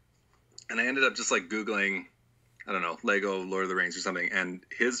part, and I ended up just like Googling, I don't know, Lego Lord of the Rings or something. And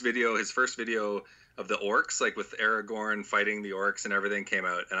his first video of the orcs, like with Aragorn fighting the orcs and everything, came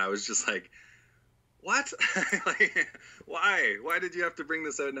out, and I was just like, what? Like, why did you have to bring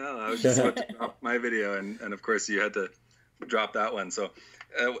this out now? I was just about to drop my video, and of course you had to drop that one. So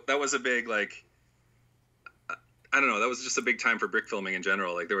that was a big, like, I don't know, that was just a big time for brick filming in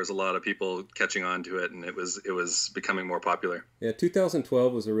general. Like, there was a lot of people catching on to it, and it was becoming more popular. Yeah,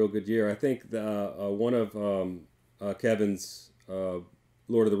 2012 was a real good year. I think one of Kevin's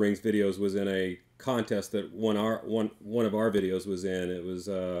Lord of the Rings videos was in a contest that one of our videos was in. It was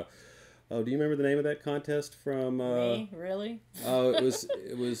do you remember the name of that contest from Me? Really? Oh, it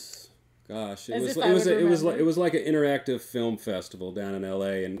was gosh, it was like an interactive film festival down in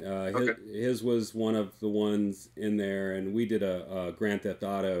LA, and his was one of the ones in there, and we did a Grand Theft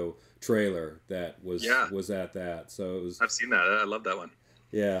Auto trailer that was at that. So it was, I've seen that. I love that one.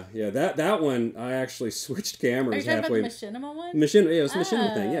 Yeah, that one I actually switched cameras. Are you talking halfway. About the Machinima one? Machinima, yeah, it was the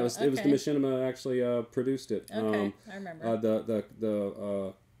Machinima thing. Yeah, it was the Machinima actually produced it. Okay, I remember.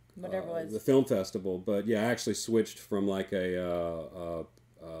 The whatever it was. The film festival, but yeah, I actually switched from like a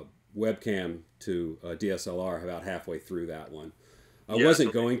webcam to a DSLR about halfway through that one. I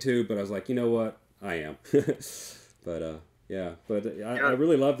wasn't going to, but I was like, you know what, I am. But I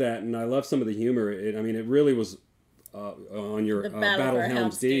really love that, and I love some of the humor. It really was. On your Battle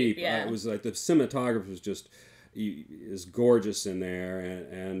Helm's Deep, it was like the cinematography was just is gorgeous in there,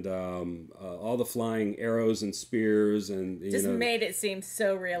 and all the flying arrows and spears, and just made it seem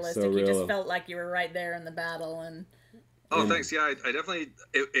so realistic. You just felt like you were right there in the battle. And thanks. Yeah, I definitely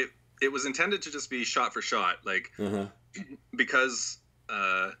it was intended to just be shot for shot, like because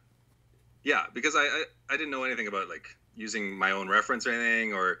I didn't know anything about like using my own reference or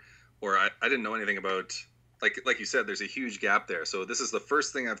anything, or I didn't know anything about. Like you said, there's a huge gap there. So this is the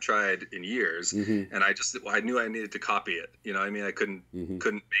first thing I've tried in years, and I knew I needed to copy it. You know, I couldn't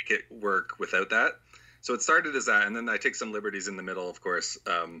make it work without that. So it started as that, and then I take some liberties in the middle, of course.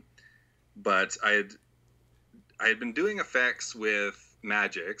 But I had been doing effects with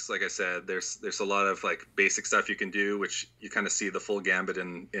Magics. Like I said, there's a lot of like basic stuff you can do, which you kind of see the full gambit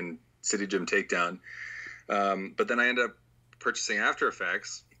in City Gym Takedown. But then I ended up purchasing After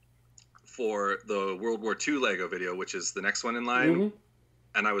Effects for the World War II Lego video, which is the next one in line.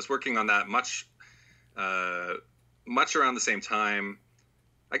 And I was working on that much around the same time.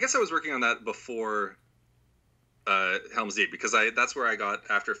 I guess I was working on that before Helm's Deep, because that's where I got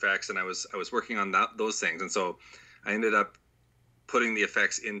After Effects, and I was working on those things. And so I ended up putting the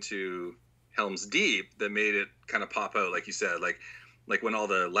effects into Helm's Deep that made it kind of pop out, like you said, like when all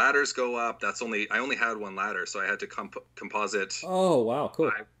the ladders go up. I only had one ladder, so I had to composite. Oh wow, cool.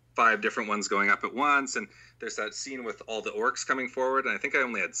 Five different ones going up at once, and there's that scene with all the orcs coming forward, and I think I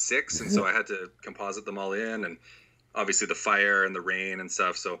only had 6, and so I had to composite them all in, and obviously the fire and the rain and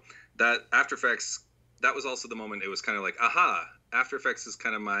stuff. So that After Effects, that was also the moment it was kind of like, aha, After Effects is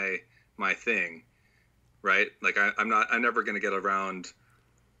kind of my thing, right? Like I'm never going to get around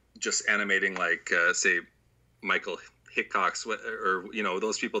just animating like say Michael Hickok's or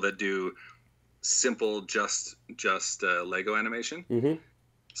those people that do simple just Lego animation.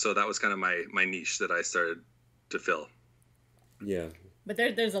 So that was kind of my niche that I started to fill. Yeah. But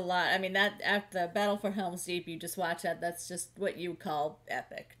there's a lot. I mean, that after the Battle for Helm's Deep, you just watch that. That's just what you call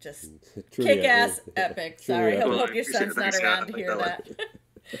epic. Just kick-ass epic. Sorry, I hope your son's not around to hear that.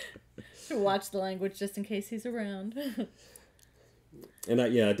 To watch the language just in case he's around. And I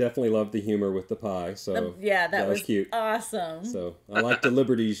definitely loved the humor with the pie. So that was cute. Awesome. So I like the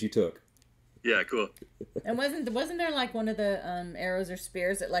liberties you took. Yeah, cool. And wasn't there like one of the arrows or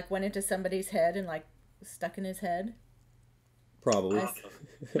spears that like went into somebody's head and like stuck in his head? Probably.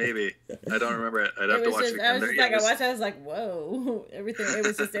 Maybe. I don't remember it. I'd have to watch it again. I was like, whoa. Everything.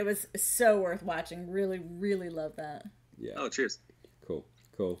 It was so worth watching. Really, really love that. Yeah. Oh, cheers. Cool.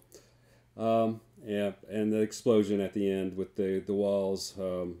 Yeah, and the explosion at the end with the walls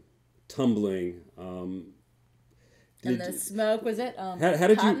tumbling. And the smoke, was it how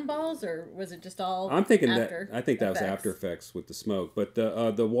did cotton balls, or was it just all I'm thinking after that I think that was After Effects with the smoke, but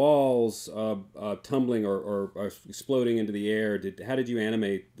the walls tumbling or exploding into the air. How did you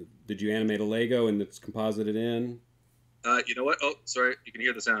animate? Did you animate a Lego and it's composited in? You know what? Oh, sorry, you can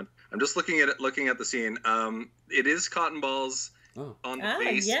hear the sound. I'm just looking at the scene. It is cotton balls on the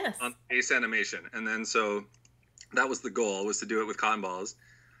base, on base animation, and then so that was the goal, was to do it with cotton balls,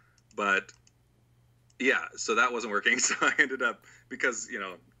 but. Yeah, so that wasn't working. So I ended up, because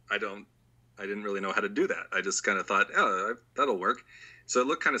I didn't really know how to do that. I just kind of thought, that'll work. So it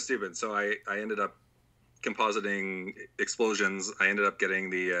looked kind of stupid. So I ended up compositing explosions. I ended up getting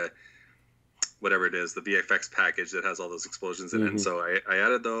the whatever it is, the VFX package that has all those explosions in it. And so I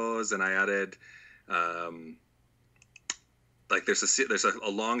added those, and I added like there's a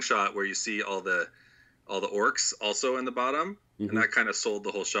long shot where you see all the all the orcs also in the bottom, and that kind of sold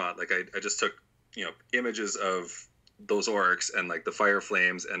the whole shot. Like I just took, you know, images of those orcs and like the fire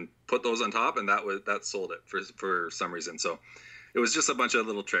flames and put those on top, and that sold it for some reason. So it was just a bunch of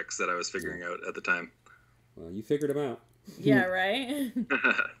little tricks that I was figuring out at the time. Well, you figured them out. Yeah, right.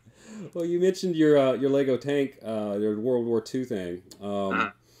 Well, you mentioned your Lego tank, your World War II thing.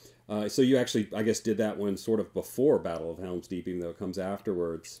 So you actually, I guess, did that one sort of before Battle of Helm's Deep, even though it comes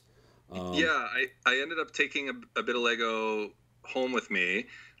afterwards. Yeah, I ended up taking a bit of Lego home with me,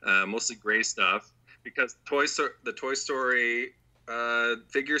 mostly gray stuff, because the Toy Story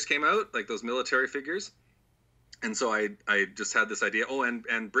figures came out, like those military figures. And so I just had this idea. Oh,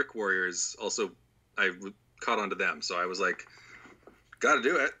 and Brick Warriors also, I caught onto them. So I was like, got to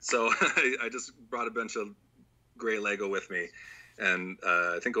do it. So I just brought a bunch of gray Lego with me. And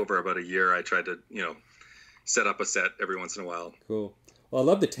I think over about a year, I tried to, you know, set up a set every once in a while. Cool. Well, I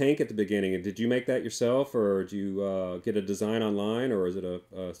love the tank at the beginning. And did you make that yourself, or did you get a design online, or is it a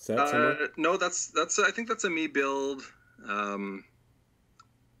set somewhere? No, that's I think that's a me build,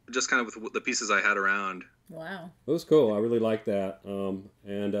 just kind of with the pieces I had around. Wow. It was cool. I really liked that. And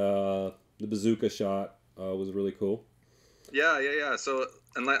the bazooka shot was really cool. Yeah. So,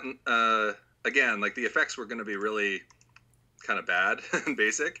 and again, like the effects were going to be really kind of bad and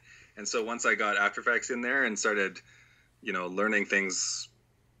basic. And so once I got After Effects in there and started, you know, learning things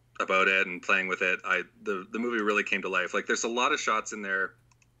about it and playing with it, the movie really came to life. Like there's a lot of shots in there.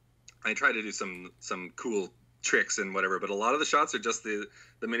 I try to do some cool tricks and whatever, but a lot of the shots are just the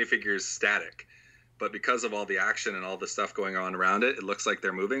minifigures static. But because of all the action and all the stuff going on around it, it looks like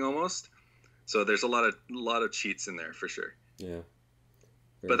they're moving almost. So there's a lot of cheats in there for sure. Yeah.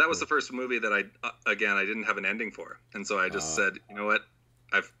 But that was the first movie that I didn't have an ending for. And so I just said, you know what?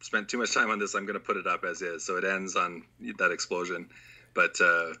 I've spent too much time on this. I'm going to put it up as is. So it ends on that explosion. But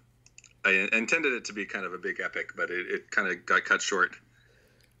I intended it to be kind of a big epic, but it kind of got cut short.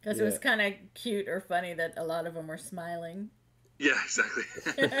 Because it was kind of cute or funny that a lot of them were smiling. Yeah, exactly.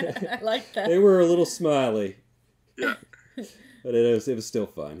 I like that. They were a little smiley. Yeah. But it was still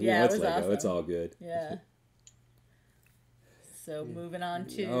fun. Yeah, you know, it was Lego. awesome. It's all good. Yeah. So moving on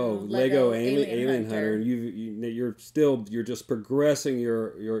to Lego Alien Hunter. You're just progressing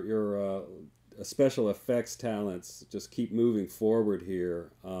your special effects talents. Just keep moving forward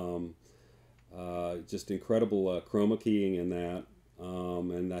here. Just incredible chroma keying in that.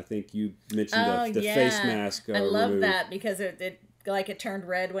 And I think you mentioned the face mask. I love removed. that because it turned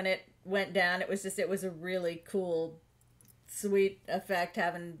red when it went down. It was a really cool, sweet effect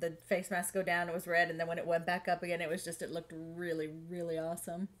having the face mask go down. It was red, and then when it went back up again, it looked really, really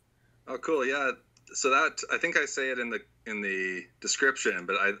awesome. Oh, cool! Yeah. So that, I think I say it in the description,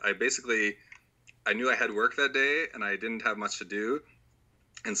 but I basically, I knew I had work that day and I didn't have much to do,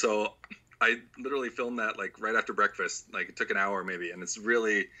 and so I literally filmed that like right after breakfast. Like it took an hour maybe, and it's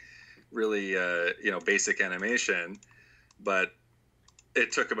really, really basic animation, but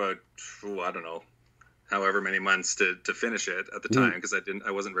it took about I don't know, however many months to finish it at the time because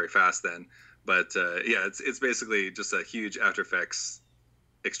I wasn't very fast then. But it's basically just a huge After Effects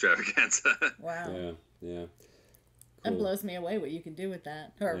extravaganza. Wow. Yeah. That Cool. blows me away what you can do with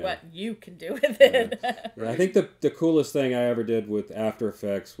that, or Yeah. what you can do with it. Yeah, I think the coolest thing I ever did with After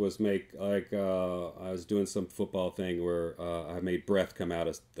Effects was make I was doing some football thing where I made breath come out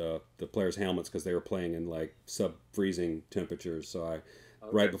of the players' helmets because they were playing in like sub-freezing temperatures. So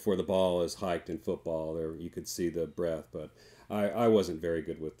right before the ball is hiked in football, there you could see the breath, but I wasn't very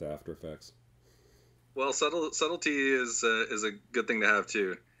good with the After Effects. Well, subtlety is a good thing to have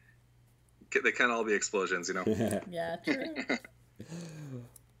too. They can't all be explosions, you know. Yeah, true.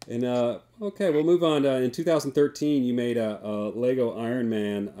 And okay, we'll move on. In 2013, you made a Lego Iron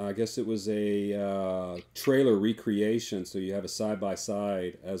Man. I guess it was a trailer recreation, so you have a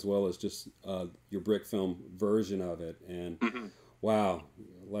side-by-side as well as just your brick film version of it. And wow,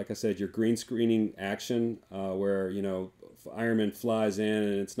 like I said, your green screening action where, Iron Man flies in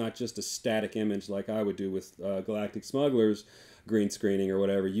and it's not just a static image like I would do with Galactic Smugglers green screening or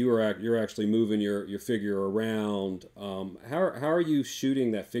whatever. You're actually moving your figure around. How are you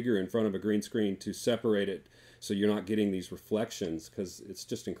shooting that figure in front of a green screen to separate it so you're not getting these reflections? Because it's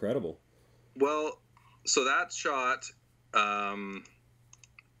just incredible. Well, so that shot,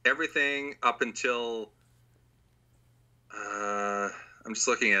 everything up until I'm just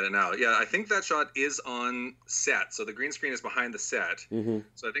looking at it now. Yeah, I think that shot is on set. So the green screen is behind the set. Mm-hmm.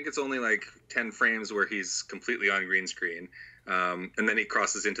 So I think it's only like 10 frames where he's completely on green screen. And then he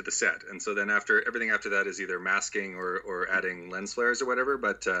crosses into the set. And so then everything after that is either masking or adding lens flares or whatever.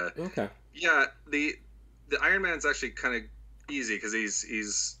 But okay. Yeah, the Iron Man's actually kind of easy because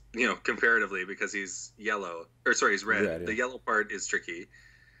he's comparatively, because he's yellow, or sorry, he's red. Red, yeah. The yellow part is tricky.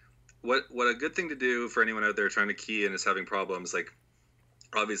 What a good thing to do for anyone out there trying to key and is having problems, like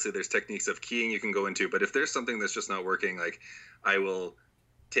obviously there's techniques of keying you can go into, but if there's something that's just not working, like I will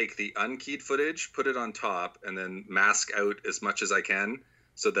take the unkeyed footage, put it on top, and then mask out as much as I can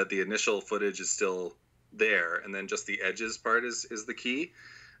so that the initial footage is still there, and then just the edges part is the key.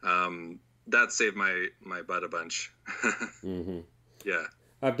 That saved my butt a bunch. Mm-hmm. Yeah.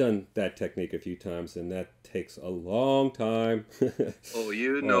 I've done that technique a few times, and that takes a long time. Oh,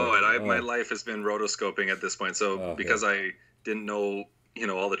 you know it. My life has been rotoscoping at this point. So because I didn't know,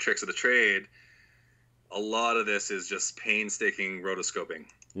 all the tricks of the trade, a lot of this is just painstaking rotoscoping.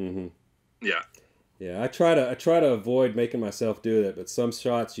 Mm-hmm. Yeah. Yeah, I try to avoid making myself do that, but some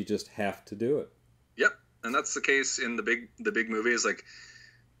shots you just have to do it. Yep, and that's the case in the big movies. Like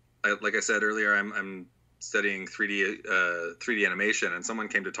I said earlier, I'm studying 3D animation, and someone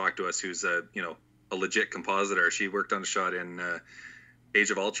came to talk to us who's a legit compositor. She worked on a shot in Age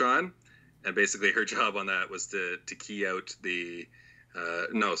of Ultron, and basically her job on that was to key out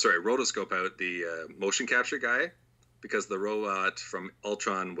rotoscope out the motion capture guy, because the robot from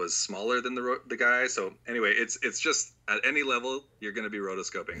Ultron was smaller than the guy. So anyway, it's just at any level you're going to be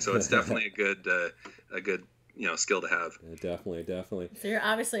rotoscoping. So it's definitely a good skill to have. Yeah, definitely. So you're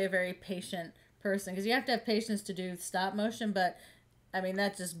obviously a very patient person, because you have to have patience to do stop motion, but I mean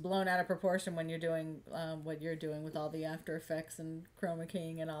that's just blown out of proportion when you're doing what you're doing with all the After Effects and chroma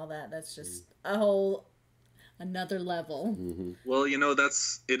keying and all that. That's just a whole another level. Mm-hmm. Well,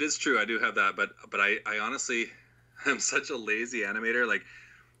 it is true. I do have that, but I honestly, I'm such a lazy animator. Like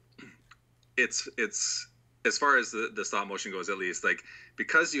it's as far as the stop motion goes, at least, like,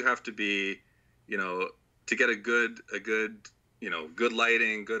 because you have to be, to get a good good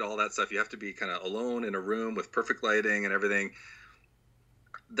lighting, good all that stuff, you have to be kind of alone in a room with perfect lighting and everything.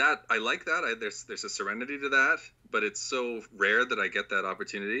 That I like that. There's a serenity to that, but it's so rare that I get that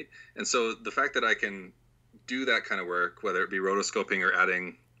opportunity. And so the fact that I can do that kind of work, whether it be rotoscoping or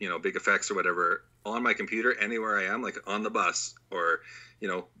adding, big effects or whatever, on my computer, anywhere I am, like on the bus or,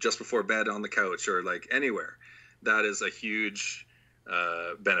 just before bed on the couch or like anywhere, that is a huge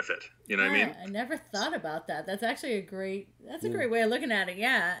benefit. You know what I mean? I never thought about that. That's actually a great way of looking at it.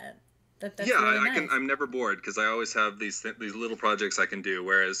 Yeah. That's really nice. I'm never bored because I always have these little projects I can do.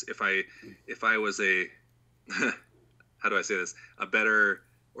 Whereas if I was a, how do I say this, a better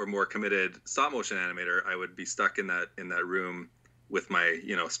or more committed stop motion animator, I would be stuck in that room with my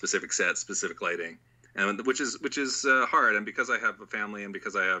specific set, specific lighting, and which is hard. And because I have a family and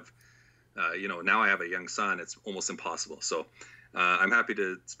because I have now I have a young son, it's almost impossible. So I'm happy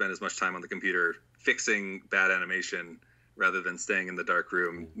to spend as much time on the computer fixing bad animation rather than staying in the dark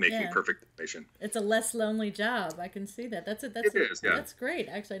room making perfect animation. It's a less lonely job. I can see that. That's great.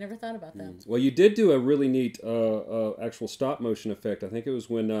 Actually, I never thought about that. Well, you did do a really neat actual stop motion effect. I think it was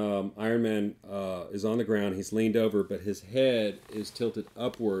when Iron Man is on the ground, he's leaned over, but his head is tilted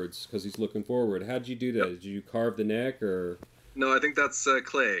upwards because he's looking forward. How did you do that? Did you carve the neck or? No, I think that's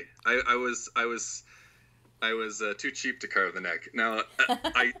clay. I was too cheap to carve the neck. Now,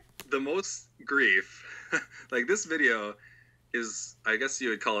 the most grief, like this video is, I guess you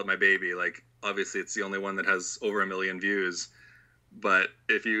would call it my baby. Like, obviously it's the only one that has over 1 million views. But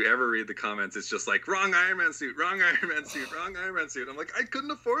if you ever read the comments, it's just like, wrong Iron Man suit, wrong Iron Man suit, wrong Iron Man suit. I'm like, I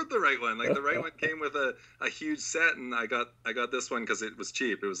couldn't afford the right one. Like the right one came with a huge set, and I got this one because it was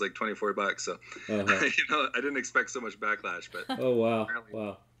cheap. It was like $24. So, I didn't expect so much backlash. But oh wow,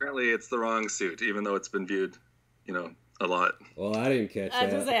 apparently it's the wrong suit, even though it's been viewed, a lot. Well, I didn't catch that. I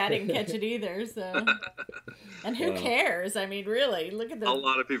was gonna say I didn't catch it either. So, and who cares? I mean, really, look at the. A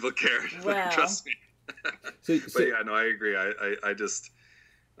lot of people care. Wow. Trust me. But yeah, no, I agree. I just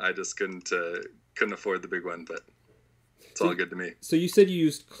couldn't afford the big one, but it's all good to me. So you said you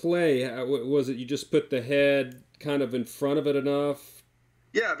used clay. Was it you just put the head kind of in front of it enough?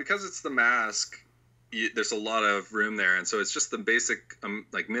 Yeah, because it's the mask. There's a lot of room there, and so it's just the basic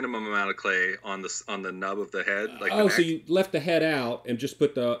like minimum amount of clay on the nub of the head. Like so you left the head out and just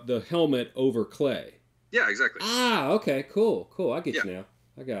put the helmet over clay. Yeah, exactly. Ah, okay, cool. I get you now.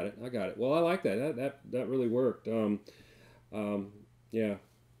 I got it. Well, I like that. That really worked. Yeah,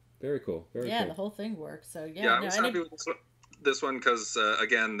 very cool. Very cool. The whole thing worked. So I was happy with this one because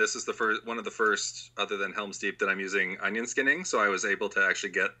again, this is one of the first, other than Helm's Deep, that I'm using onion skinning. So I was able to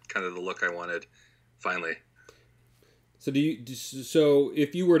actually get kind of the look I wanted finally. So so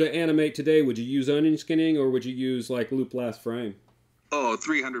if you were to animate today, would you use onion skinning or would you use like loop last frame? Oh,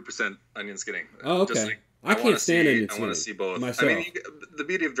 300% onion skinning. Oh, okay. Just like, I can't stand onion skinning. I want to see both. Myself. I mean, the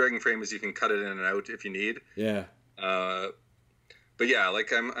beauty of Dragon Frame is you can cut it in and out if you need. Yeah. but yeah,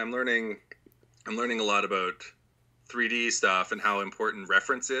 like I'm learning a lot about 3D stuff and how important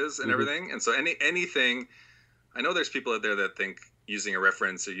reference is and everything. And so anything, I know there's people out there that think using a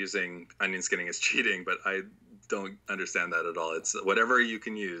reference or using onion skinning is cheating, but I don't understand that at all. It's whatever you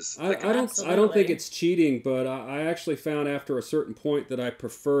can use. I don't think it's cheating, but I actually found after a certain point that I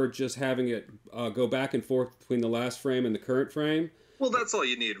prefer just having it go back and forth between the last frame and the current frame. Well, that's all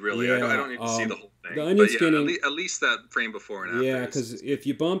you need, really. Yeah, I don't need to see the whole thing. The onion skinning, at least that frame before and after. Yeah, because if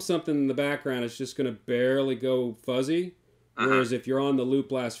you bump something in the background, it's just going to barely go fuzzy. Whereas if you're on the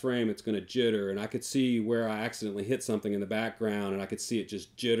loop last frame, it's going to jitter. And I could see where I accidentally hit something in the background, and I could see it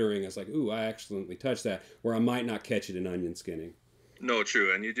just jittering. It's like, ooh, I accidentally touched that, where I might not catch it in onion skinning. No,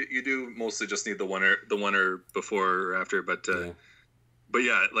 true. And you do mostly just need the one before or after. But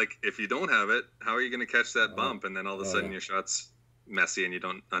yeah, like if you don't have it, how are you going to catch that bump? And then all of a sudden your shot's messy and you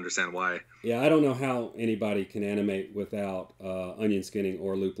don't understand why. Yeah, I don't know how anybody can animate without onion skinning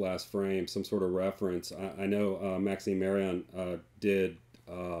or loop last frame, some sort of reference. I know Maxime Marion did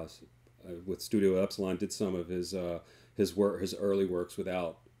with Studio Epsilon, did some of his early works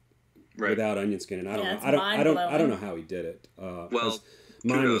without onion skinning. I don't know how he did it. Well,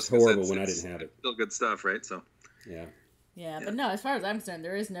 mine was horrible when I didn't have it. Still good stuff, right? So yeah, but no, as far as I'm concerned,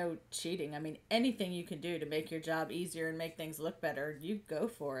 there is no cheating. I mean, anything you can do to make your job easier and make things look better, you go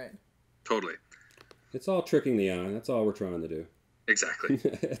for it. Totally. It's all tricking the eye. That's all we're trying to do. Exactly.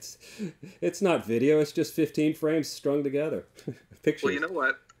 It's not video. It's just 15 frames strung together. Pictures. Well, you know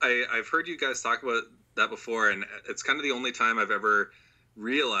what? I've heard you guys talk about that before, and it's kind of the only time I've ever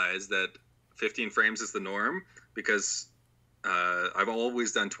realized that 15 frames is the norm, because I've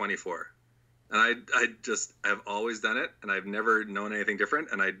always done 24. And I've always done it, and I've never known anything different.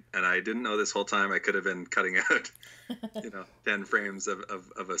 And I didn't know this whole time I could have been cutting out, 10 frames of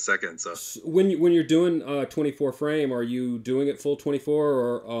a second. So when you're doing 24 frame, are you doing it full 24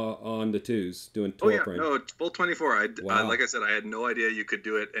 or on the twos doing 12 frame? No, full 24. Wow. Like I said, I had no idea you could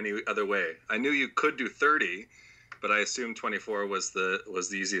do it any other way. I knew you could do 30, but I assumed 24 was the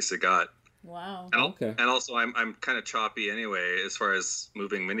easiest it got. Wow. And also, I'm kind of choppy anyway as far as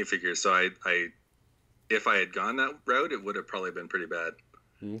moving minifigures. So I if I had gone that route, it would have probably been pretty bad.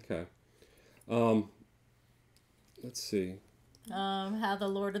 Okay. Let's see. How the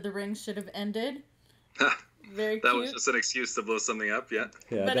Lord of the Rings should have ended. Very cute. That was just an excuse to blow something up. Yeah.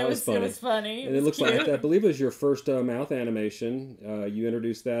 Yeah, but that was funny. It was funny. And it looks like, I believe it was your first mouth animation. You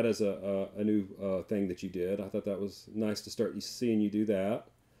introduced that as a new thing that you did. I thought that was nice to start seeing you do that.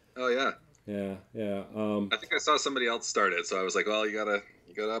 Oh yeah. Yeah. I think I saw somebody else start it, so I was like, well, you gotta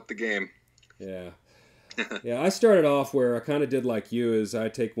up the game. Yeah. Yeah, I started off where I kind of did like you, is I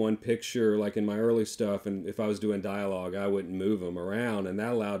take one picture, like in my early stuff, and if I was doing dialogue, I wouldn't move them around, and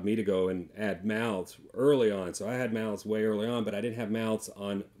that allowed me to go and add mouths early on. So I had mouths way early on, but I didn't have mouths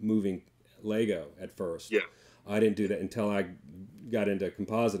on moving Lego at first. Yeah. I didn't do that until I got into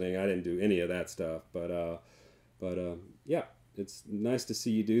compositing. I didn't do any of that stuff, but yeah. It's nice to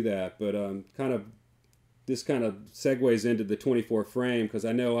see you do that, but this kind of segues into the 24 frame, because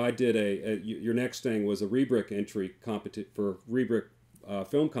I know I did your next thing was a Rebrick entry for Rebrick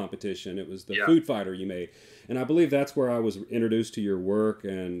film competition. It was the food fighter you made, and I believe that's where I was introduced to your work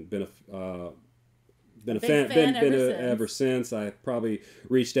and been a fan ever since. I probably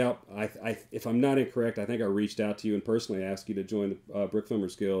reached out. If I'm not incorrect, I think I reached out to you and personally asked you to join the Brick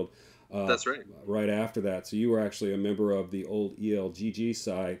Filmers Guild. That's right. Right after that, so you were actually a member of the old ELGG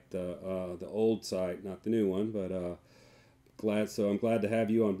site, the old site, not the new one. But I'm glad to have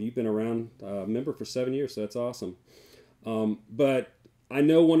you on. You've been around, member for 7 years, so that's awesome. But I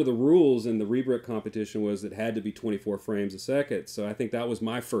know one of the rules in the Rebrick competition was it had to be 24 frames a second. So I think that was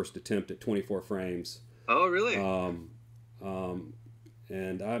my first attempt at 24 frames. Oh, really?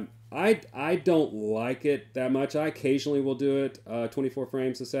 And I don't like it that much. I occasionally will do it 24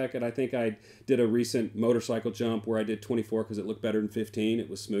 frames a second. I think I did a recent motorcycle jump where I did 24 because it looked better than 15. It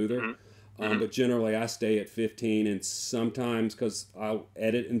was smoother. Mm-hmm. But generally I stay at 15, and sometimes, because I'll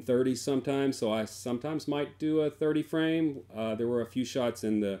edit in 30 sometimes, so I sometimes might do a 30 frame. There were a few shots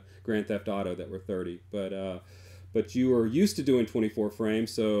in the Grand Theft Auto that were 30, but you were used to doing 24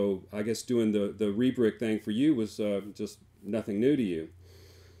 frames, so I guess doing the Rebrick thing for you was just nothing new to you.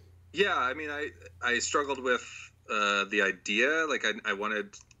 Yeah, I mean, I struggled with the idea. Like I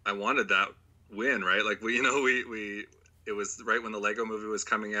wanted that win, right? Like we it was right when the Lego movie was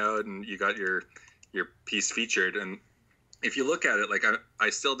coming out, and you got your piece featured. And if you look at it, like I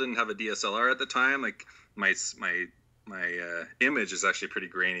still didn't have a DSLR at the time. Like my image is actually pretty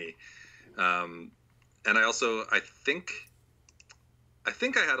grainy. And I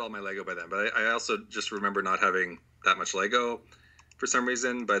think I had all my Lego by then, but I also just remember not having that much Lego. for some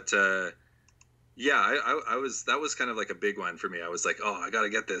reason. But yeah, I was, that was kind of like a big one for me. I was like, oh, I got to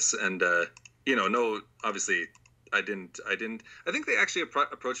get this. And, no, obviously I didn't, I think they actually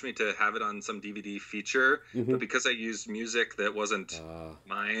approached me to have it on some DVD feature, but because I used music that wasn't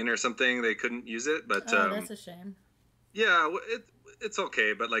mine or something, they couldn't use it. But, that's a shame. Yeah, it's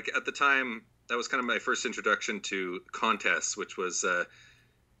okay. But like at the time, that was kind of my first introduction to contests, which was,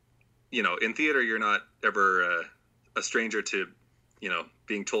 in theater, you're not ever a stranger to,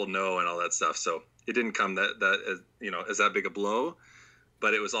 being told no and all that stuff. So it didn't come as that big a blow,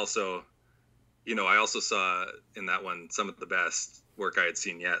 but it was also, I also saw in that one some of the best work I had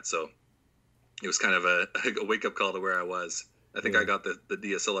seen yet. So it was kind of a wake up call to where I was. I think I got the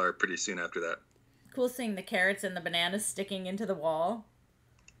DSLR pretty soon after that. Cool seeing the carrots and the bananas sticking into the wall.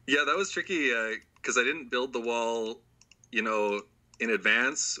 Yeah, that was tricky because I didn't build the wall, in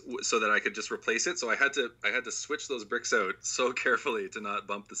advance so that I could just replace it. So I had to switch those bricks out so carefully to not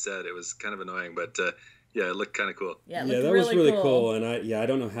bump the set. It was kind of annoying, but yeah, it looked kind of cool. Yeah, that was really cool. And I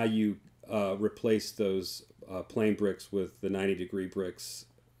don't know how you replaced those plain bricks with the 90-degree bricks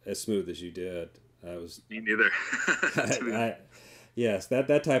as smooth as you did. Was me neither. Yes,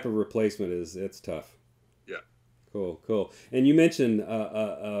 that type of replacement it's tough. Yeah. Cool. And you mentioned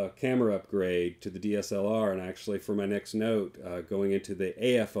a camera upgrade to the DSLR, and actually for my next note, going into the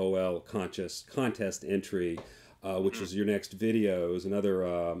AFOL contest entry, which is your next video, is another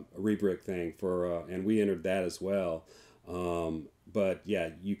rebrick thing and we entered that as well. But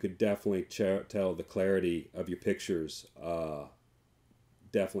yeah, you could definitely tell the clarity of your pictures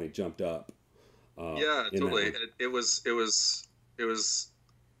definitely jumped up. Yeah, totally. It was there was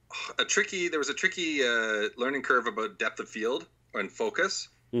a tricky learning curve about depth of field and focus,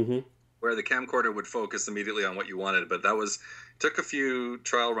 where the camcorder would focus immediately on what you wanted, but took a few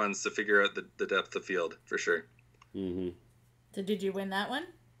trial runs to figure out the depth of field for sure. So did you win that one?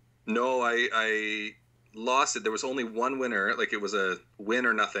 No, I lost it. There was only one winner, like it was a win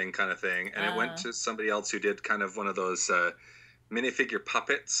or nothing kind of thing, and it went to somebody else who did kind of one of those minifigure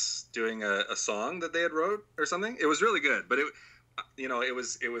puppets doing a song that they had wrote or something. It was really good, but it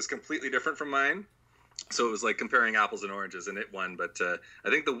was completely different from mine. So it was like comparing apples and oranges, and it won. But I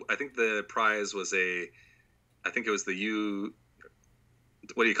think the prize was it was the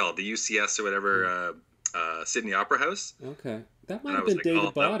what do you call it? The UCS or whatever, Sydney Opera House. Okay. That might have been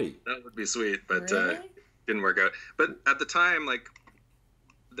David Body. That would be sweet, but really? Didn't work out. But at the time, like,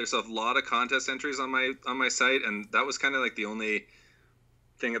 there's a lot of contest entries on my site, and that was kind of like the only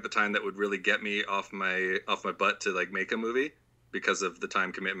thing at the time that would really get me off my butt to like make a movie, because of the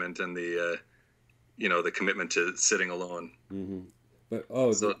time commitment and the the commitment to sitting alone. But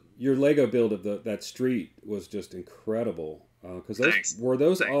your Lego build of that street was just incredible. Because were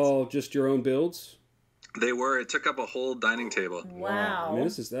those all just your own builds? They were. It took up a whole dining table. Wow. I mean, it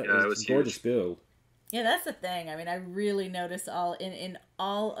was a gorgeous build. Yeah, that's the thing. I mean, I really notice in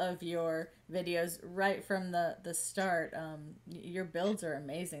all of your videos right from the start. Your builds are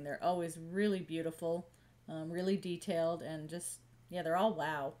amazing. They're always really beautiful, really detailed, and just they're all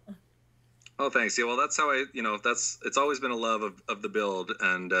wow. Oh, thanks. Yeah, well, that's how it's always been a love of the build,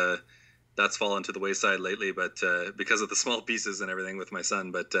 and that's fallen to the wayside lately. But because of the small pieces and everything with my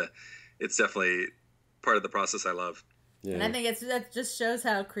son, but it's definitely part of the process I love. Yeah. And I think that just shows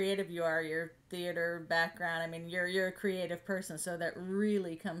how creative you are, your theater background. I mean, you're a creative person, so that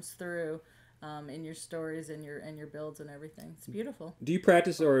really comes through in your stories and your builds and everything. It's beautiful. Do you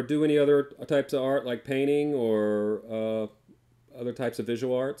practice or do any other types of art, like painting or other types of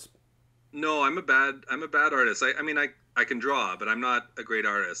visual arts? No, I'm a bad artist. I can draw, but I'm not a great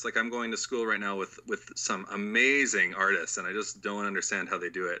artist. Like, I'm going to school right now with some amazing artists, and I just don't understand how they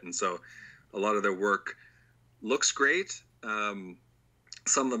do it. And so a lot of their work looks great. Some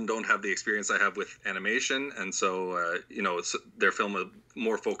of them don't have the experience I have with animation, and so their film is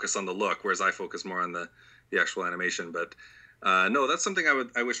more focused on the look, whereas I focus more on the actual animation. But no, that's something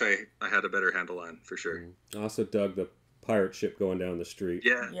I wish I had a better handle on, for sure. I also dug the pirate ship going down the street.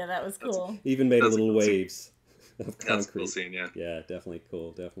 Yeah, that was cool. Even made little waves of concrete. That's a cool scene, yeah. Yeah, definitely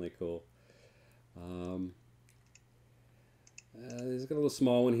cool. There's got a little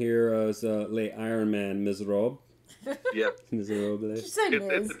small one here. It's Les Iron Man Miserable. Yep. Miserable. It's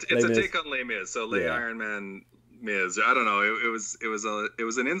a take on Les Mis. So Les Iron Man Miz. I don't know. It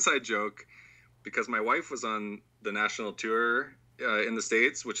was an inside joke because my wife was on the national tour in the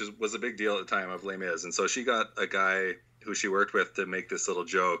States, which was a big deal at the time of Les Mis, and so she got a guy who she worked with to make this little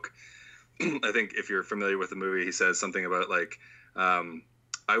joke. I think if you're familiar with the movie, he says something about like,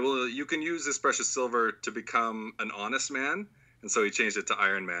 you can use this precious silver to become an honest man. and so he changed it to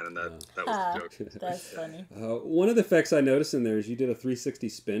Iron Man, and that was the joke. That's funny. One of the effects I noticed in there is you did a 360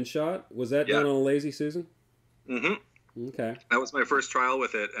 spin shot. Was that done on a Lazy Susan? Mm-hmm. Okay. That was my first trial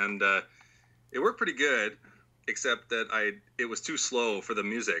with it, and it worked pretty good, except that it was too slow for the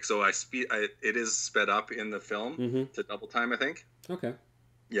music, so it is sped up in the film to double time, I think. Okay.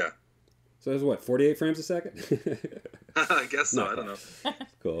 Yeah. So that's what, 48 frames a second? I guess so. I don't know.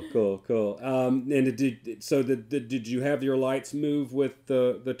 Cool. And did you have your lights move with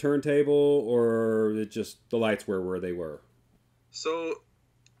the turntable, or the lights were where they were? So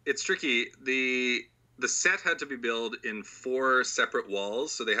it's tricky. The set had to be built in 4 separate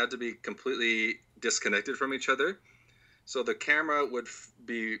walls, so they had to be completely disconnected from each other. So the camera would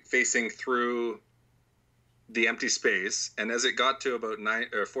be facing through the empty space, and as it got to about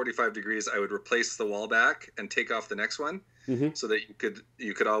 45 degrees, I would replace the wall back and take off the next one, so that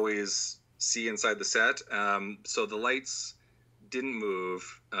you could always see inside the set. So the lights didn't move,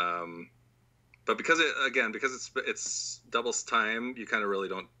 but because it's double time, you kind of really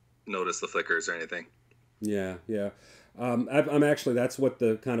don't notice the flickers or anything. Yeah. I'm actually, that's what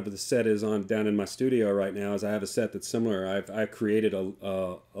the set is on down in my studio right now. Is I have a set that's similar. I've created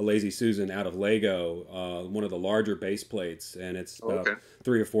a Lazy Susan out of Lego, one of the larger base plates, and it's about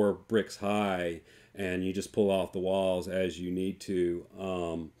 3 or 4 bricks high, and you just pull off the walls as you need to.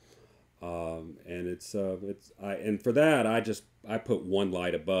 And for that I put one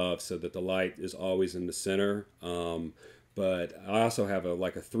light above so that the light is always in the center. But I also have a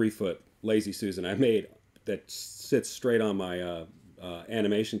 3-foot Lazy Susan I made that sits straight on my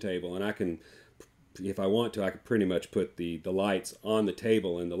animation table, and I can, if I want to, I can pretty much put the lights on the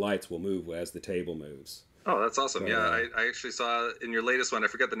table, and the lights will move as the table moves. Oh, that's awesome! So, I actually saw in your latest one, I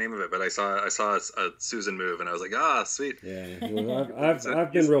forget the name of it, but I saw a Susan move, and I was like, sweet. Yeah, well,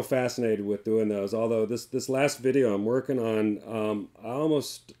 I've been real fascinated with doing those. Although this last video I'm working on, I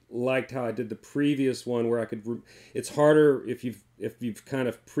almost liked how I did the previous one, where I could. It's harder if you've kind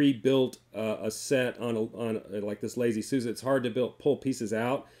of pre-built a set on like this Lazy Susan. It's hard to pull pieces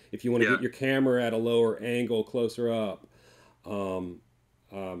out if you want to get your camera at a lower angle, closer up.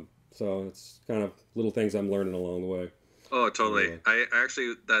 So it's kind of little things I'm learning along the way. Oh, totally. I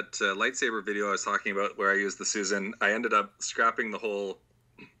actually, that lightsaber video I was talking about where I used the Susan, I ended up scrapping the whole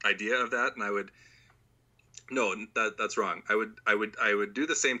idea of that, and that's wrong. I would do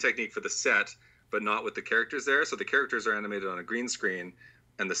the same technique for the set, but not with the characters there. So the characters are animated on a green screen,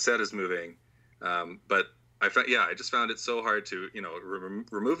 and the set is moving. But I just found it so hard to,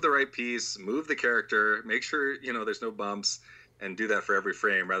 remove the right piece, move the character, make sure, there's no bumps, and do that for every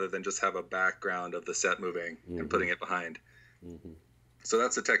frame rather than just have a background of the set moving and putting it behind. So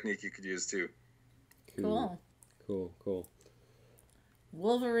that's a technique you could use too. Cool.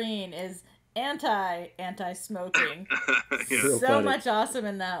 Wolverine is anti-smoking. So much awesome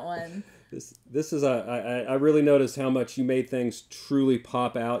in that one. This is I really noticed how much you made things truly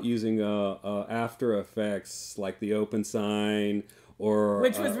pop out using After Effects, like the open sign.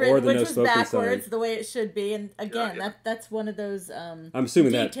 Which was backwards, sign. The way it should be, and again, that's one of those. I'm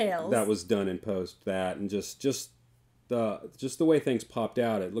assuming details. that was done in post. That and just the way things popped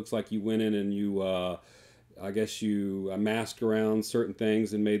out. It looks like you went in and you, I guess you masked around certain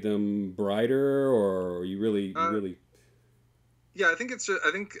things and made them brighter, or you really. Yeah, I think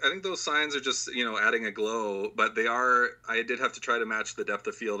I think those signs are just adding a glow, but they are. I did have to try to match the depth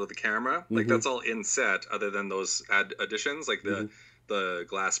of field of the camera. Like that's all in set, other than those additions, like the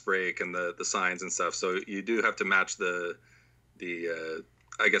glass break and the signs and stuff. So you do have to match the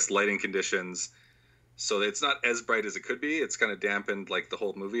I guess lighting conditions, so it's not as bright as it could be. It's kind of dampened like the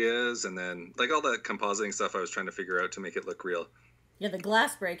whole movie is, and then like all the compositing stuff I was trying to figure out to make it look real. Yeah, the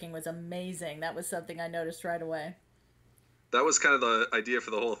glass breaking was amazing. That was something I noticed right away. That was kind of the idea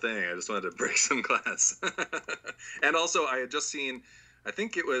for the whole thing. I just wanted to break some glass. And also, I had just seen, I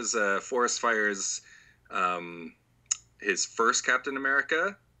think it was Forrest Fire's, his first Captain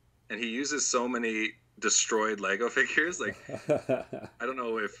America, and he uses so many destroyed Lego figures. Like, I don't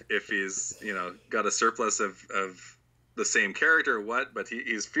know if he's, got a surplus of the same character or what, but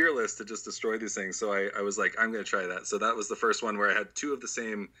he's fearless to just destroy these things. So I was like, I'm going to try that. So that was the first one where I had 2 of the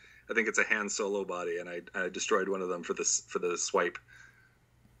same. I think it's a Han Solo body, and I destroyed one of them for the swipe.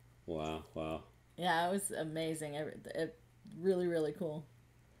 Wow. Yeah, it was amazing. It really, really cool.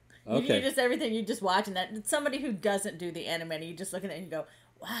 Okay. You just everything you just watch, and that somebody who doesn't do the animating, you just look at it and you go,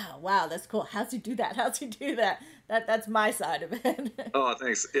 wow, that's cool. How's he do that? That's my side of it. Oh,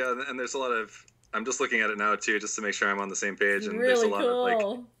 thanks. Yeah, and there's a lot of. I'm just looking at it now too, just to make sure I'm on the same page. And really there's a lot cool.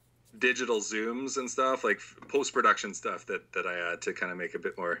 of like digital zooms and stuff, like post-production stuff that I add to kind of make a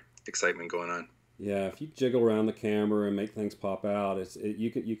bit more excitement going on. Yeah, if you jiggle around the camera and make things pop out,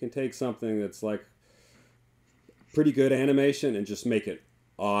 you can take something that's like pretty good animation and just make it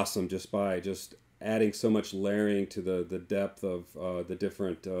awesome just by just adding so much layering to the depth of the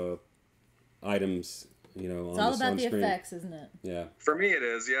different items. It's all about the effects, isn't it? Yeah. For me, it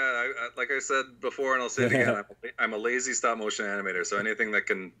is. Yeah, like I said before, and I'll say it again. I'm a lazy stop motion animator, so anything that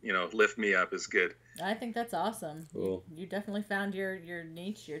can lift me up is good. I think that's awesome. Cool. You definitely found your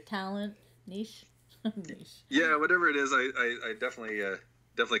niche, your talent niche. Niche. Yeah, whatever it is, I definitely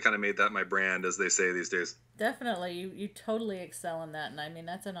kind of made that my brand, as they say these days. Definitely, you totally excel in that, and I mean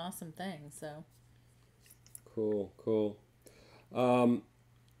that's an awesome thing. So. Cool.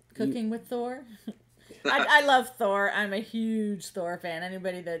 Cooking with Thor. I love Thor. I'm a huge Thor fan.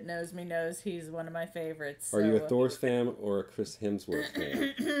 Anybody that knows me knows he's one of my favorites. So. Are you a Thor's fan or a Chris Hemsworth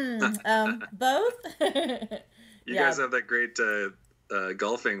fan? Both. You guys have that great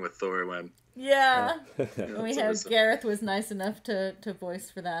golfing with Thor one. Yeah. Gareth was nice enough to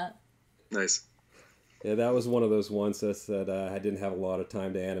voice for that. Nice. Yeah, that was one of those ones that I didn't have a lot of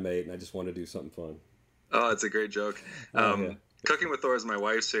time to animate, and I just wanted to do something fun. Oh, it's a great joke. Cooking with Thor is my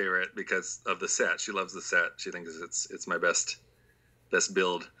wife's favorite because of the set. She loves the set. She thinks it's my best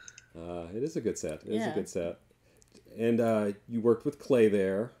build. It is a good set. It is a good set. And you worked with clay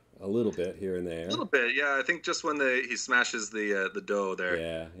there a little bit here and there. A little bit, yeah. I think just when he smashes the dough there.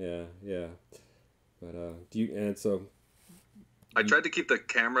 Yeah. But I tried to keep the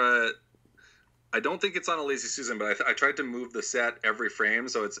camera. I don't think it's on a lazy Susan, but I tried to move the set every frame,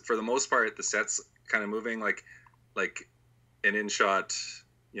 so it's for the most part the set's kind of moving like an in-shot,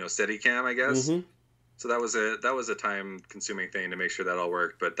 steady cam, I guess. Mm-hmm. So that was a time-consuming thing to make sure that all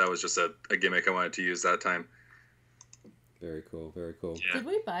worked, but that was just a gimmick I wanted to use that time. Very cool. Yeah. Did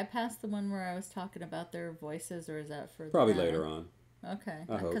we bypass the one where I was talking about their voices, or is that further Probably down? later on. Okay,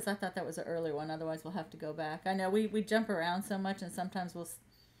 because I thought that was an early one. Otherwise, we'll have to go back. I know we jump around so much, and sometimes we'll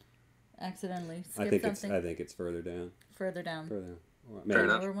accidentally skip something. I think it's further down. Further down. Maybe.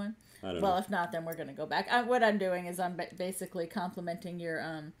 Lower one. I don't know. Well, if not, then we're going to go back. What I'm doing is I'm basically complimenting your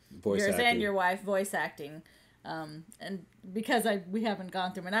voice yours acting. and your wife voice acting, and because we haven't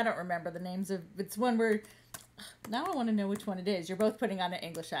gone through, and I don't remember the names of. It's one where now I want to know which one it is. You're both putting on an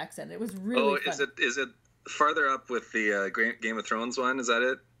English accent. It was really fun. Is it farther up with the Game of Thrones one? Is that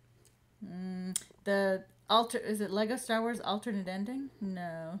it? Is it Lego Star Wars alternate ending?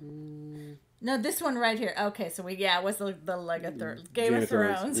 No. No, this one right here. Okay, so it was the Lego Game of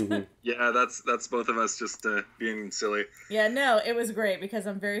Thrones. Mm-hmm. Yeah, that's both of us just being silly. Yeah, no, it was great because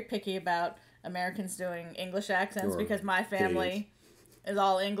I'm very picky about Americans doing English accents because my family is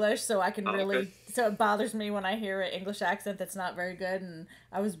all English, so I can so it bothers me when I hear an English accent that's not very good, and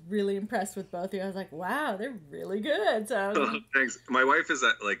I was really impressed with both of you. I was like, wow, they're really good. So thanks. My wife is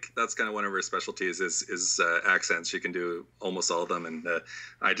that's kind of one of her specialties is accents. She can do almost all of them, and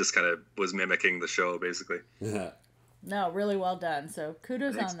I just kind of was mimicking the show basically. No, really well done. So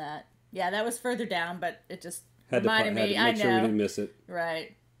kudos on that. Yeah, that was further down, but it just had reminded me. Had to make sure we didn't miss it.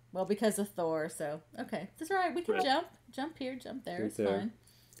 Right. Well, because of Thor, so okay, that's all right. We can jump here, jump there. It's fine.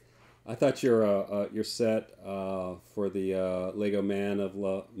 I thought your set for the Lego Man of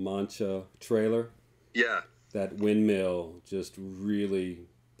La Mancha trailer. Yeah. That windmill just really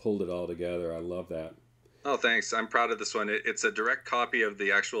pulled it all together. I love that. Oh, thanks. I'm proud of this one. It's a direct copy of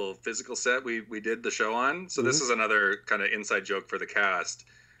the actual physical set we did the show on. So this is another kind of inside joke for the cast.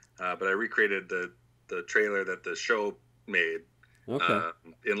 But I recreated the trailer that the show made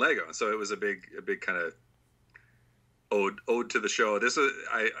in Lego. So it was a big kind of ode to the show. This was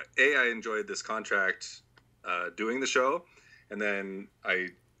I enjoyed this contract doing the show, and then I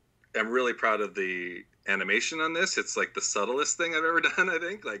am really proud of the animation on this. It's like the subtlest thing I've ever done. I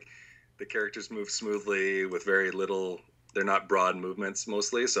think like the characters move smoothly with very little. They're not broad movements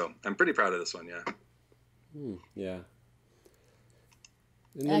mostly, so I'm pretty proud of this one. Yeah. Yeah.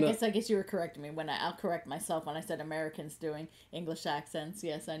 I guess you were correcting me I'll correct myself when I said Americans doing English accents.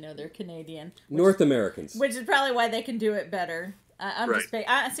 Yes, I know they're Canadian. North Americans. Which is probably why they can do it better. I'm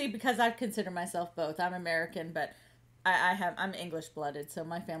right. see, because I consider myself both. I'm American, but I'm English blooded, so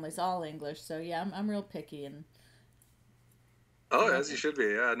my family's all English. So yeah, I'm real picky and. Oh, as you should be.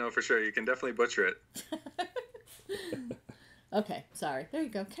 Yeah, no, for sure. You can definitely butcher it. Okay, sorry. There you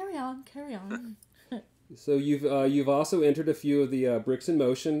go. Carry on. So you've also entered a few of the Bricks in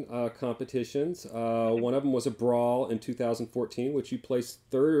Motion competitions. One of them was a brawl in 2014, which you placed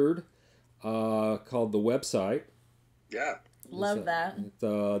third, called The Website. Yeah. Love that.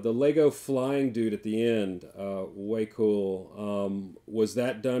 The Lego flying dude at the end, way cool. Was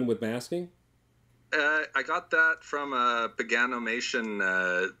that done with masking? I got that from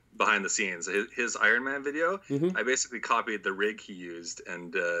Paganimation behind the scenes. His Iron Man video. Mm-hmm. I basically copied the rig he used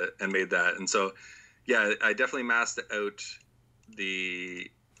and made that. And so, yeah, I definitely masked out the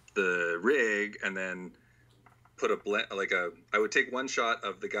rig and then put a blend, I would take one shot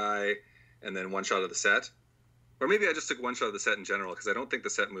of the guy and then one shot of the set. Or maybe I just took one shot of the set in general because I don't think the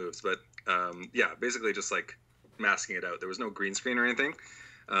set moves. But yeah, basically just like masking it out. There was no green screen or anything.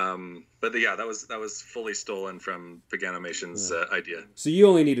 But yeah, that was fully stolen from Paganimation's idea. So you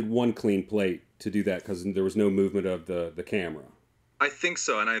only needed one clean plate to do that because there was no movement of the camera. I think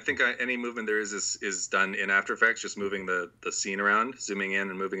so, and I think any movement there is done in After Effects, just moving the scene around, zooming in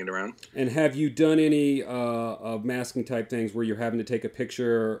and moving it around. And have you done any of masking type things where you're having to take a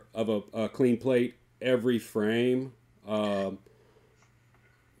picture of a clean plate every frame?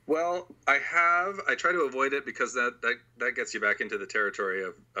 Well, I have. I try to avoid it because that gets you back into the territory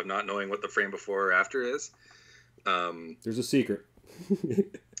of not knowing what the frame before or after is. There's a secret.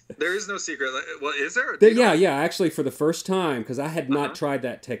 There is no secret. Well, is there? Yeah. Actually, for the first time, because I had not tried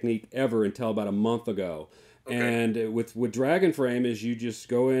that technique ever until about a month ago. Okay. And with Dragon Frame, is you just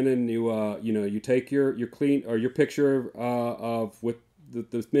go in and you take your clean or your picture of with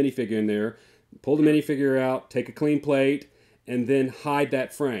the minifigure in there, pull the minifigure out, take a clean plate, and then hide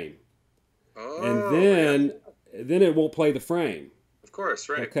that frame. Oh. And then it won't play the frame. Of course,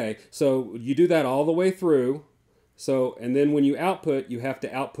 right. Okay, so you do that all the way through. So, and then when you output, you have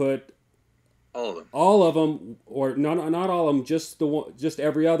to output all of them, or not all of them, just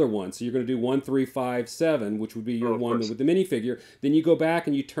every other one. So you're going to do 1, 3, 5, 7, which would be your one with the minifigure. Then you go back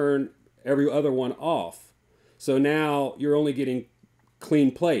and you turn every other one off. So now you're only getting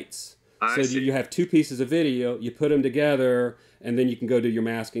clean plates. So you have two pieces of video, you put them together, and then you can go do your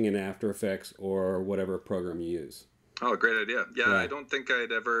masking in After Effects or whatever program you use. Oh, great idea. Yeah. I don't think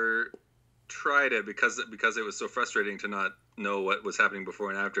I'd ever tried it because it was so frustrating to not know what was happening before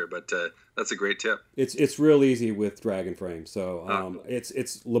and after, but that's a great tip. It's real easy with Dragon Frame. So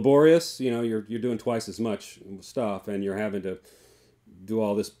it's laborious, you're doing twice as much stuff and you're having to do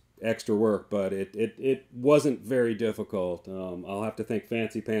all this extra work, but it wasn't very difficult. I'll have to thank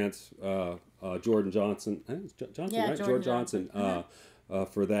Fancy Pants Jordan Johnson. I think it's Johnson, right? George Johnson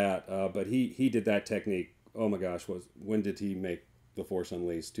for that. But he did that technique. Oh my gosh, when did he make The Force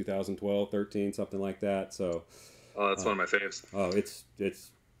Unleashed? 2012, 13, something like that. So that's one of my faves. Oh,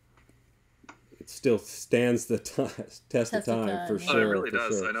 it still stands the test of time for sure. Oh, it really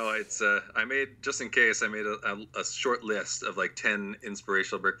does. Sure. I know. It's I made, just in case, I made a short list of like 10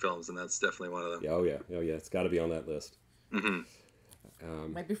 inspirational brick films, and that's definitely one of them. Oh yeah, it's got to be on that list.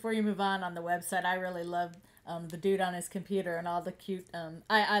 Mm-hmm. Right, before you move on the website, I really love the dude on his computer and all the cute.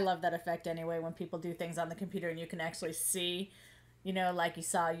 I love that effect anyway when people do things on the computer and you can actually see, like you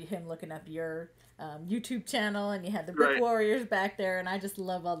saw him looking up your YouTube channel and you had the Brick Warriors back there, and I just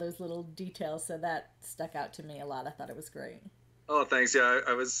love all those little details, so that stuck out to me a lot. I thought it was great. Oh, thanks. Yeah,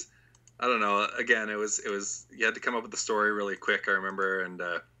 I don't know, again, it was you had to come up with the story really quick, I remember, and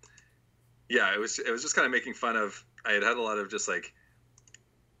yeah, it was just kind of making fun of, I had a lot of just like,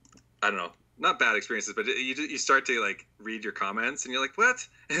 I don't know, not bad experiences, but you start to like read your comments and you're like, what?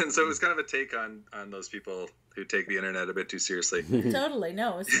 And so it was kind of a take on those people who take the internet a bit too seriously. Totally.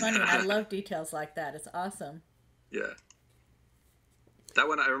 No, it's funny. I love details like that. It's awesome. Yeah. That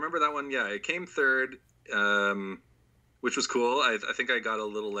one, I remember that one. Yeah, it came third, which was cool. I think I got a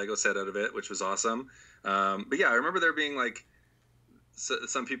little Lego set out of it, which was awesome. But yeah, I remember there being like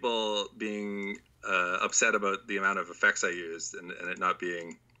some people being upset about the amount of effects I used and it not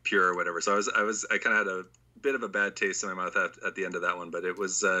being pure or whatever. So I kind of had a bit of a bad taste in my mouth at the end of that one, but it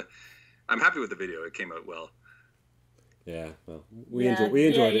was, I'm happy with the video. It came out well. Yeah, well, we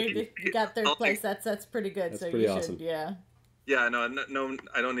enjoyed it. You got third place. That's pretty good. That's so pretty you awesome. should, yeah. Yeah, no,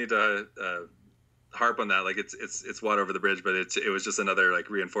 I don't need to harp on that. Like it's water over the bridge, but it was just another like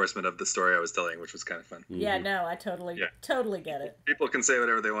reinforcement of the story I was telling, which was kind of fun. Mm-hmm. Yeah, no, I totally get it. People can say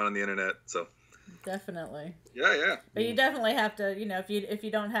whatever they want on the internet, so. Definitely. Yeah. But you definitely have to, if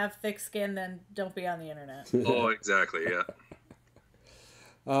you don't have thick skin, then don't be on the internet. Oh, exactly. Yeah.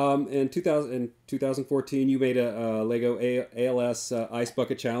 In 2014, you made a Lego ALS Ice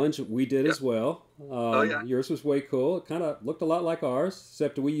Bucket Challenge. We did as well. Yours was way cool. It kind of looked a lot like ours,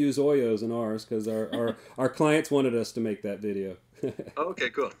 except we use Oyos in ours because our clients wanted us to make that video. Oh, okay,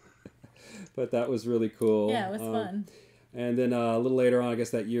 cool. But that was really cool. Yeah, it was fun. And then a little later on, I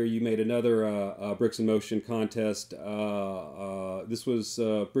guess that year, you made another Bricks in Motion contest. This was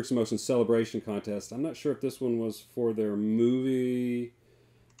Bricks in Motion Celebration Contest. I'm not sure if this one was for their movie.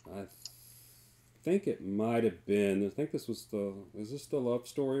 I think it might have been. I think this was is this the love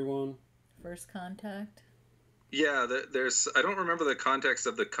story one? First contact. Yeah, there's. I don't remember the context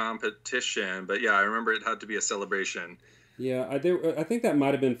of the competition, but yeah, I remember it had to be a celebration. Yeah, I think that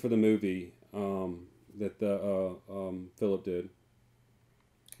might have been for the movie that Philip did.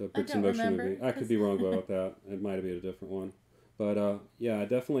 The Bricks in Motion movie. I could be wrong about that. It might have been a different one, but yeah, I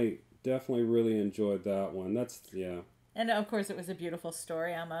definitely really enjoyed that one. And of course, it was a beautiful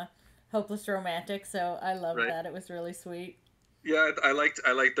story. I'm a hopeless romantic, so I loved that. It was really sweet. Yeah, I liked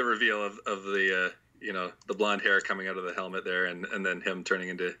the reveal of the the blonde hair coming out of the helmet there, and then him turning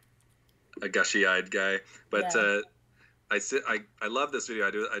into a gushy-eyed guy. But I love this video.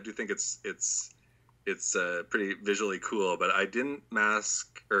 I do think it's pretty visually cool. But I didn't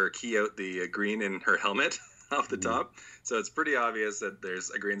mask or key out the green in her helmet off the top, so it's pretty obvious that there's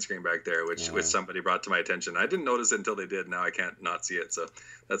a green screen back there, which somebody brought to my attention. I didn't notice it until they did. Now I can't not see it, so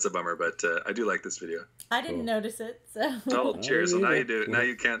that's a bummer. But I do like this video. I didn't notice it, so. Oh, cheers! Well, now you do. Now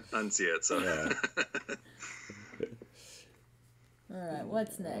you can't unsee it. So. Yeah. All right,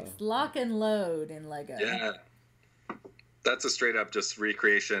 what's next? Lock and load in Lego. Yeah, that's a straight up just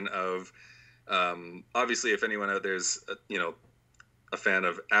recreation of. Obviously, if anyone out there's a fan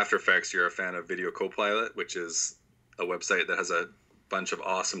of After Effects, you're a fan of Video Copilot, which is a website that has a bunch of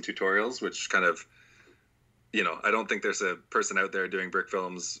awesome tutorials, which kind of, I don't think there's a person out there doing brick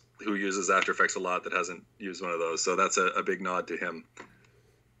films who uses After Effects a lot that hasn't used one of those. So that's a big nod to him.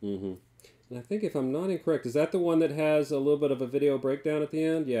 Mm-hmm. And I think if I'm not incorrect, is that the one that has a little bit of a video breakdown at the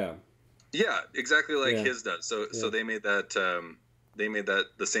end? Yeah. Yeah, exactly like his does. So they made that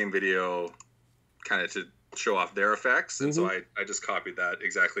the same video kind of to show off their effects, and so I just copied that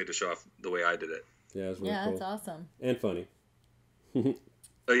exactly to show off the way I did it. Yeah, it's really cool. That's awesome and funny. Oh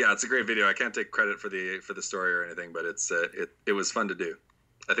yeah, it's a great video. I can't take credit for the story or anything, but it was fun to do.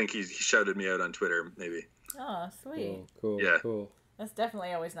 I think he shouted me out on Twitter, maybe. Oh, sweet. Cool. Yeah. Cool. That's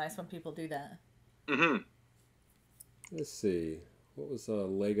definitely always nice when people do that. Mm-hmm. Let's see. What was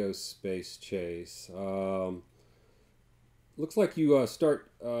Lego Space Chase? Looks like you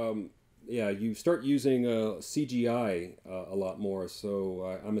start using CGI a lot more.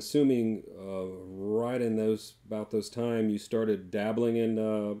 So I'm assuming right in about those time you started dabbling in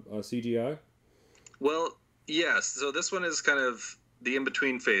CGI. Well, yes. So this one is kind of the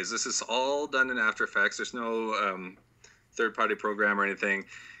in-between phase. This is all done in After Effects. There's no third-party program or anything,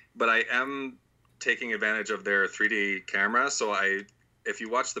 but I am taking advantage of their 3D camera. So if you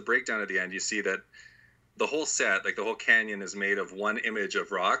watch the breakdown at the end, you see that the whole set, like the whole canyon, is made of one image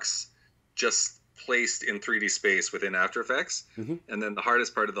of rocks just placed in 3D space within After Effects. Mm-hmm. And then the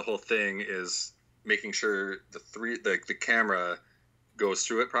hardest part of the whole thing is making sure the camera goes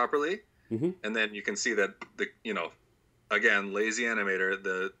through it properly. Mm-hmm. And then you can see that again, lazy animator,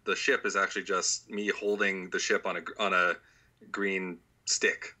 the ship is actually just me holding the ship on a green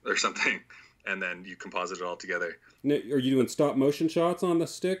stick or something, and then you composite it all together. Now, are you doing stop motion shots on the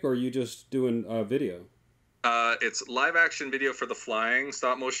stick, or are you just doing video? It's live action video for the flying,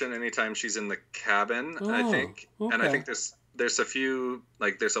 stop motion anytime she's in the cabin, I think. Okay. And I think there's a few,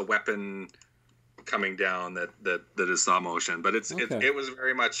 like there's a weapon coming down that is stop motion, but it was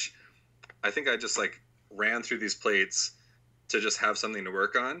very much, I think I just like ran through these plates to just have something to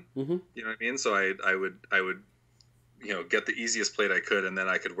work on. Mm-hmm. You know what I mean? So I would get the easiest plate I could, and then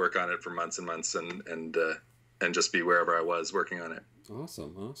I could work on it for months and months and just be wherever I was working on it.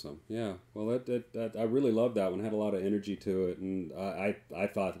 Awesome. Yeah. Well, that I really loved that one. It had a lot of energy to it, and I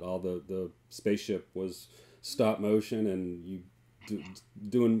thought all the spaceship was stop motion, and you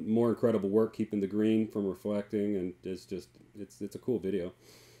doing more incredible work keeping the green from reflecting, and it's a cool video.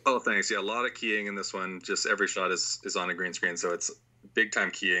 Oh, thanks. Yeah, a lot of keying in this one. Just every shot is on a green screen, so it's big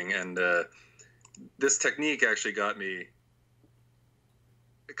time keying. And this technique actually got me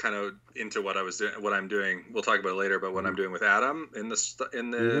kind of into what I'm doing. We'll talk about it later, but what I'm doing with Adam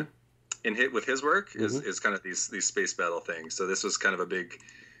with his work is kind of these space battle things. So this was kind of a big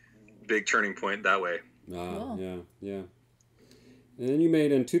turning point that way. Cool. Yeah. And then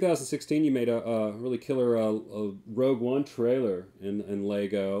in 2016, you made a really killer Rogue One trailer in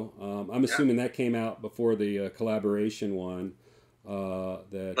Lego. I'm assuming that came out before the collaboration one.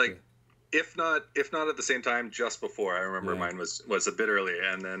 If not at the same time, just before. I remember mine was a bit early,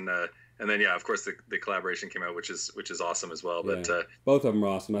 and then of course the collaboration came out, which is awesome as well. But both of them are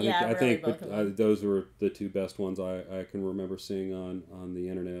awesome. I think those were the two best ones I can remember seeing on the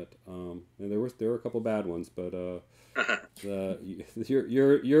internet. And there were a couple bad ones, but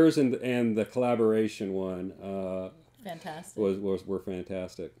yours and the collaboration one fantastic were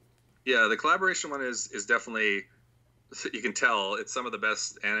fantastic. Yeah, the collaboration one is definitely you can tell it's some of the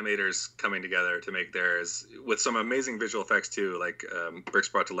best animators coming together to make theirs with some amazing visual effects too. Like Bricks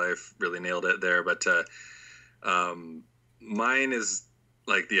Brought to Life really nailed it there, but mine is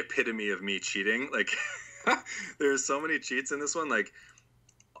like the epitome of me cheating. Like there's so many cheats in this one. Like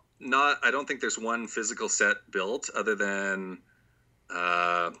I don't think there's one physical set built other than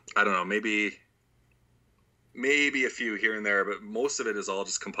I don't know, maybe a few here and there, but most of it is all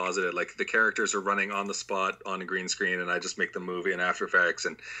just composited. Like the characters are running on the spot on a green screen, and I just make them move in After Effects,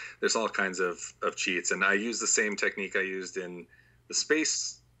 and there's all kinds of cheats. And I use the same technique I used in the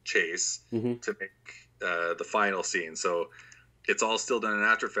space chase to make the final scene. So it's all still done in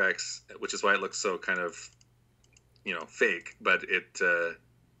After Effects, which is why it looks so kind of, fake. But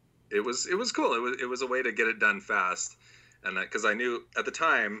it was cool. It was a way to get it done fast, and because I knew at the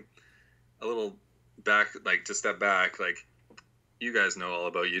time, a little back, like to step back, like you guys know all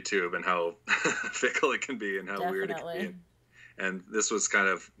about YouTube and how fickle it can be and how weird it can be. And this was kind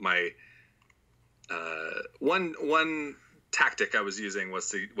of my one tactic I was using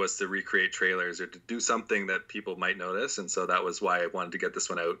was to recreate trailers or to do something that people might notice, and so that was why I wanted to get this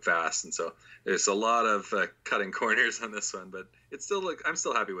one out fast. And so there's a lot of cutting corners on this one, but it's still I'm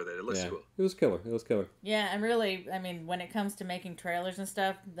still happy with it. It looks cool. It was killer. Yeah, and really, I mean, when it comes to making trailers and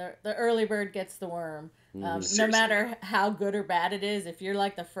stuff, the early bird gets the worm. No matter how good or bad it is, if you're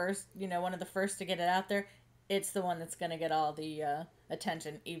like the first, one of the first to get it out there, it's the one that's going to get all the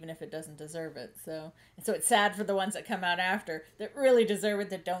attention, even if it doesn't deserve it. So it's sad for the ones that come out after that really deserve it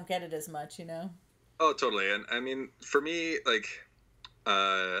that don't get it as much, Oh, totally. And I mean, for me, like,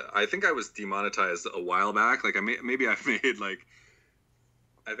 I think I was demonetized a while back. Like, maybe I've made like,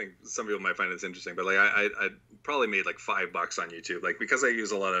 I think some people might find this interesting, but like, I probably made like $5 on YouTube, like because I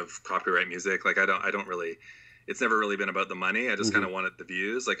use a lot of copyright music. Like, I don't really. It's never really been about the money. I just kind of wanted the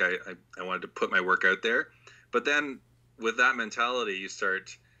views. Like I wanted to put my work out there. But then with that mentality, you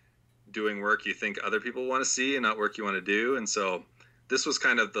start doing work you think other people want to see and not work you want to do. And so this was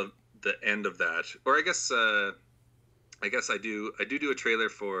kind of the end of that. Or I guess I do a trailer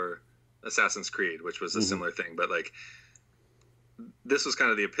for Assassin's Creed, which was a similar thing. But like this was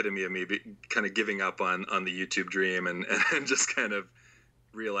kind of the epitome of me kind of giving up on the YouTube dream and just kind of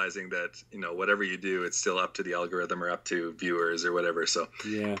realizing that whatever you do, it's still up to the algorithm or up to viewers or whatever. So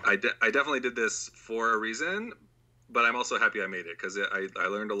yeah, I definitely did this for a reason, but I'm also happy I made it because I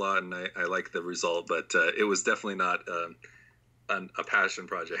learned a lot and I like the result. But it was definitely not a passion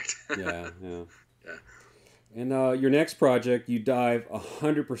project. yeah. And your next project, you dive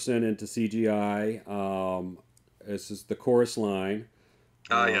 100% into CGI. This is the chorus line.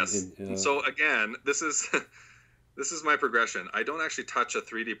 Yes. So again, this is. This is my progression. I don't actually touch a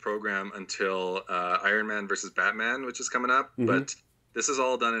 3D program until Iron Man versus Batman, which is coming up. But this is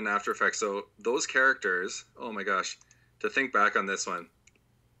all done in After Effects. So those characters, oh my gosh, to think back on this one,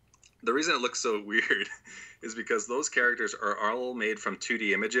 the reason it looks so weird is because those characters are all made from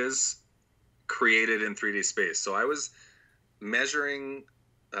 2D images created in 3D space. So I was measuring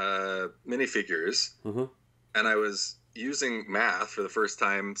minifigures, and I was using math for the first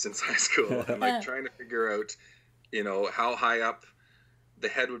time since high school and like trying to figure out how high up the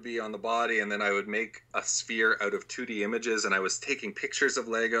head would be on the body, and then I would make a sphere out of 2D images, and I was taking pictures of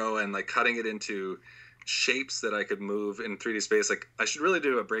Lego and like cutting it into shapes that I could move in 3D space. Like I should really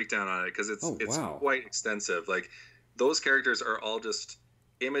do a breakdown on it because it's quite extensive. Like those characters are all just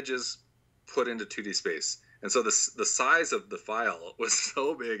images put into 2D space, and so the size of the file was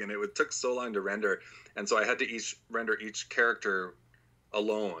so big and it took so long to render, and so I had to render each character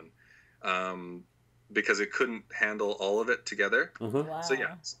alone. Because it couldn't handle all of it together. Wow. So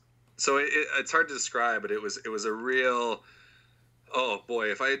yeah, so it's hard to describe, but it was a real. Oh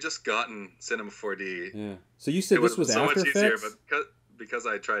boy, if I had just gotten Cinema 4D. Yeah. So you said this was so After Effects? Easier, but because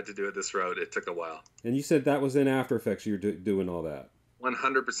I tried to do it this route, it took a while. And you said that was in After Effects. You're doing all that. 100%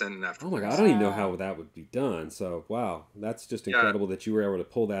 in After Effects. Oh my god, I don't even know how that would be done. So wow, that's just incredible that you were able to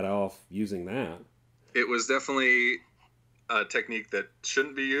pull that off using that. It was definitely a technique that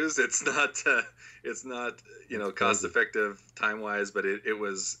shouldn't be used. It's not cost effective time wise, but it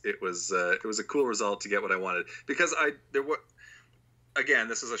was a cool result to get what I wanted, because again,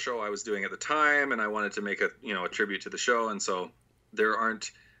 this is a show I was doing at the time and I wanted to make a tribute to the show, and so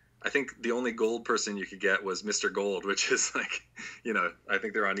I think the only gold person you could get was Mr. Gold, which is like, I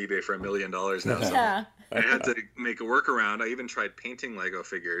think they're on eBay for $1 million now. So I had to make a workaround. I even tried painting Lego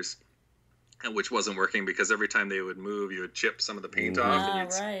figures, which wasn't working because every time they would move, you would chip some of the paint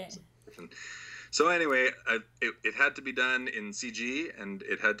off. So anyway, it had to be done in CG, and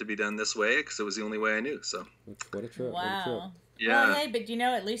it had to be done this way because it was the only way I knew. So what a trip! Wow. What a trip. Yeah. Well, hey, but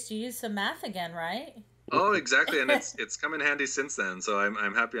at least you used some math again, right? Oh, exactly, and it's come in handy since then. So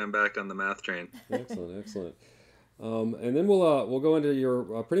I'm happy I'm back on the math train. Excellent. And then we'll go into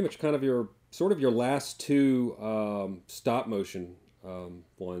your pretty much kind of your last two stop motion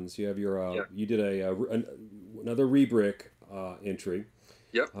ones. You have your you did another Rebrick entry.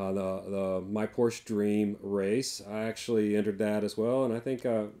 Yep. The My Porsche Dream race. I actually entered that as well, and I think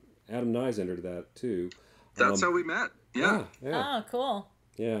Adam Nyes entered that too. That's how we met. Yeah. Oh, cool.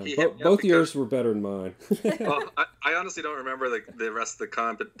 Yeah. Both yours were better than mine. Well, I honestly don't remember the rest of the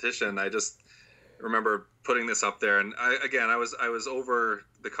competition. I just remember putting this up there, and I was over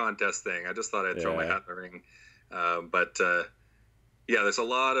the contest thing. I just thought I'd throw my hat in the ring. But there's a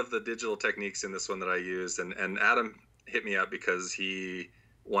lot of the digital techniques in this one that I used, and Adam hit me up because he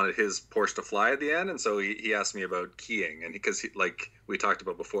wanted his Porsche to fly at the end, and so he asked me about keying, and because like we talked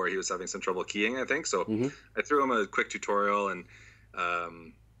about before, he was having some trouble keying, I think. So I threw him a quick tutorial, and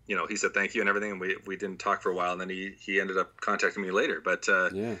he said thank you and everything, and we didn't talk for a while, and then he ended up contacting me later. But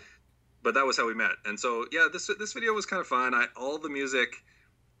but that was how we met. And so this video was kind of fun. All the music,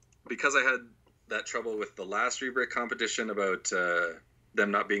 because I had that trouble with the last Rebrick competition about them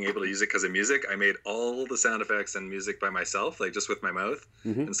not being able to use it because of music, I made all the sound effects and music by myself, like just with my mouth.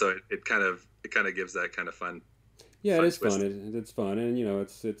 And so it kind of gives that kind of fun. Yeah, it is fun. It's fun, and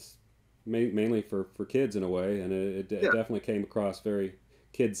it's mainly for kids in a way, and it definitely came across very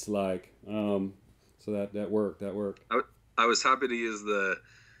kids-like. So that worked. I was happy to use the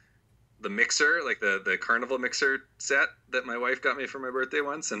mixer, like the carnival mixer set that my wife got me for my birthday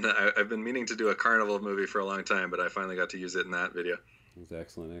once, and I've been meaning to do a carnival movie for a long time, but I finally got to use it in that video. It was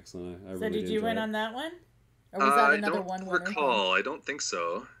excellent. I so really did you win on that one? Or was that another one? I don't recall. I don't think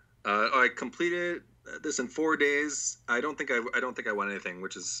so. I completed this in 4 days. I don't think I won anything,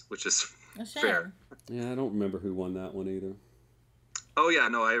 which is fair. Yeah, I don't remember who won that one either. Oh yeah,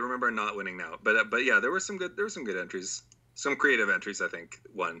 no, I remember not winning now. But yeah, there were some good entries, some creative entries. I think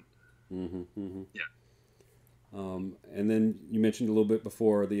won. Yeah. And then you mentioned a little bit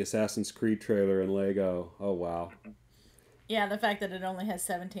before the Assassin's Creed trailer in Lego. Oh wow. Yeah, the fact that it only has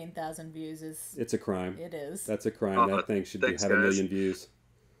 17,000 views it's a crime. It is. That's a crime. That thing should have 1 million views.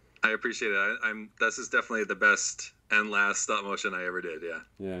 I appreciate it. This is definitely the best and last stop motion I ever did. Yeah.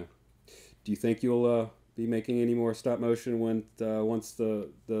 Yeah. Do you think you'll be making any more stop motion once the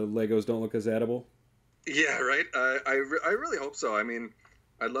Legos don't look as edible? Yeah, right. I really hope so. I mean,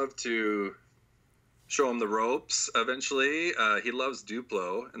 I'd love to show him the ropes eventually. He loves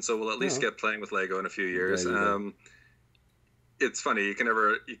Duplo, and so we'll at least get playing with Lego in a few years. It's funny.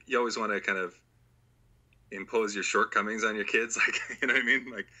 You always want to kind of impose your shortcomings on your kids. Like, you know what I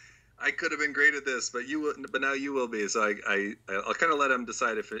mean? Like, I could have been great at this, but now you will be. So I'll kind of let him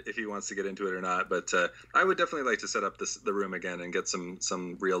decide if he wants to get into it or not. But I would definitely like to set up the room again and get some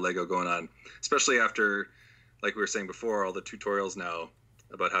real Lego going on, especially after, like we were saying before, all the tutorials now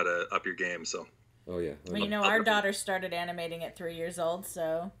about how to up your game. So. Oh yeah. Well, our daughter started animating at 3 years old,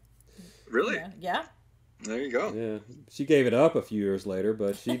 so. Really? Yeah. There you go. Yeah, she gave it up a few years later,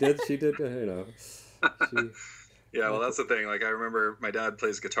 but she did. Yeah, well, that's the thing. Like, I remember my dad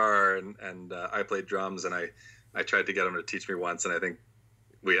plays guitar, and I played drums, and I tried to get him to teach me once, and I think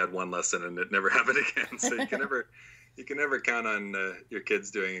we had one lesson, and it never happened again. So you can never count on your kids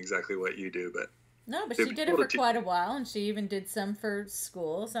doing exactly what you do. But no, but she did it for quite a while, and she even did some for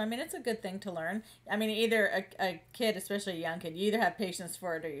school. So I mean, it's a good thing to learn. I mean, either a kid, especially a young kid, you either have patience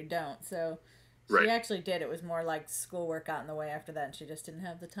for it or you don't. So. She actually did. It was more like schoolwork got in the way after that, and she just didn't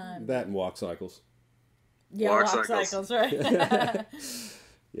have the time. That and walk cycles. Yeah, walk cycles, right?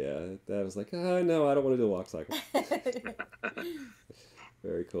 Yeah, that was like, no, I don't want to do a walk cycle.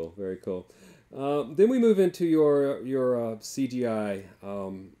 Very cool. Then we move into your CGI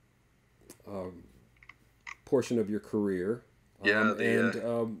portion of your career. You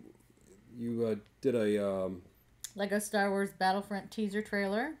did a Lego Star Wars Battlefront teaser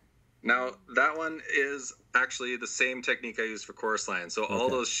trailer. Now, that one is actually the same technique I used for Chorus Line. So all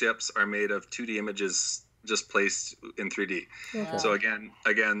those ships are made of 2D images just placed in 3D. Okay. So again,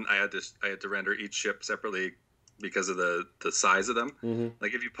 I had to render each ship separately because of the size of them. Mm-hmm.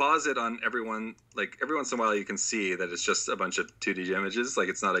 Like, if you pause it on everyone, like every once in a while you can see that it's just a bunch of 2D images. Like,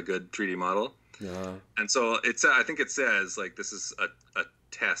 it's not a good 3D model. Yeah. And so I think it says like this is a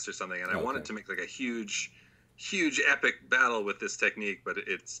test or something. And I wanted to make like a huge epic battle with this technique, but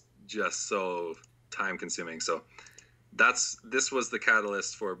it's just so time consuming. So this was the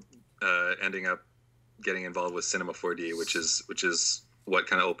catalyst for ending up getting involved with Cinema 4D, which is what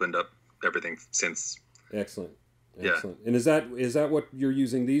kind of opened up everything since. Excellent. Excellent. And is that what you're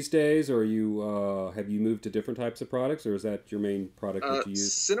using these days, or have you moved to different types of products, or is that your main product that you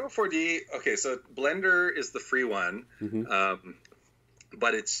use? Cinema 4D. Okay, so Blender is the free one,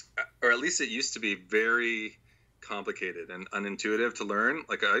 but or at least it used to be very complicated and unintuitive to learn.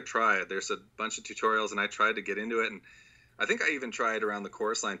 Like I tried. There's a bunch of tutorials, and I tried to get into it, and I think I even tried around the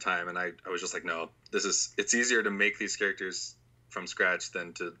chorus line time, and I was just like, no, it's easier to make these characters from scratch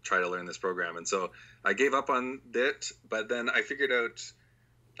than to try to learn this program. And so I gave up on it, but then I figured out,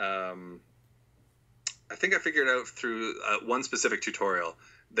 I think I figured out through one specific tutorial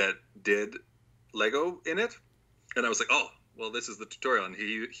that did Lego in it. And I was like, oh, well, this is the tutorial. And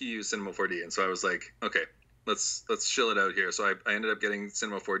he used Cinema 4D. And so I was like, okay, let's chill it out here. So I ended up getting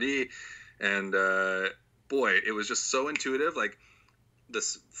Cinema 4D, and boy, it was just so intuitive. Like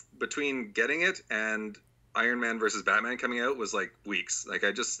this, between getting it and Iron Man versus Batman coming out was like weeks. Like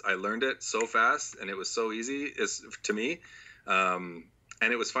I learned it so fast, and it was so easy to me. And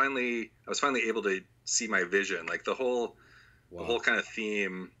I was finally able to see my vision. Like the whole kind of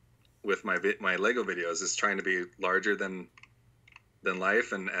theme with my Lego videos is trying to be larger than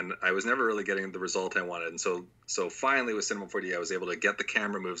life, and I was never really getting the result I wanted. And so finally with Cinema 4D, I was able to get the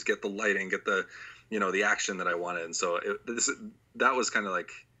camera moves, get the lighting, get the the action that I wanted. And so that was kind of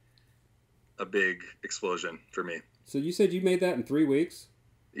like a big explosion for me. So you said you made that in 3 weeks?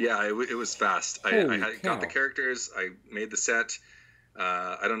 Yeah, it was fast. I got the characters. I made the set.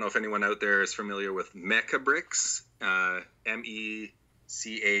 I don't know if anyone out there is familiar with Mecha Bricks, MECA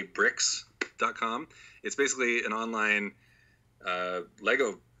bricks.com. It's basically an online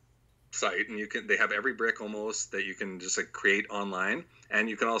Lego site, and they have every brick almost that you can just like create online, and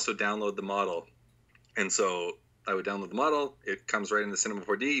you can also download the model. And so I would download the model. It comes right into Cinema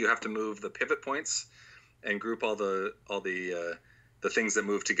 4D. You have to move the pivot points and group all the things that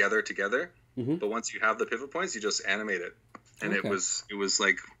move together. Mm-hmm. But once you have the pivot points, you just animate it, and it was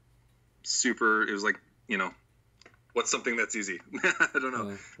like super. It was like what's something that's easy? I don't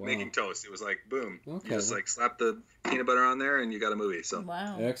know. Wow. Making toast. It was like boom. Okay. You just like slap the peanut butter on there, and you got a movie. So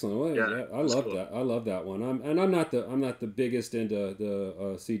wow, excellent. Well, yeah, I love that. I love that one. I'm not the biggest into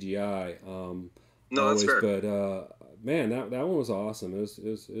the CGI. No, that's fair. But man, that one was awesome. It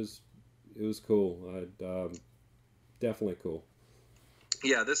was cool. Definitely cool.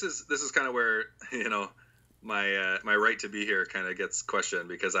 Yeah, this is kind of where my right to be here kind of gets questioned,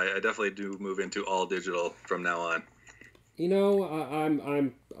 because I definitely do move into all digital from now on.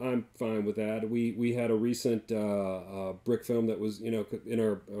 I'm fine with that. We had a recent brick film that was in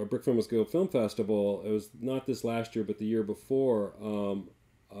our Brick Filmers Guild Film Festival. It was not this last year, but the year before.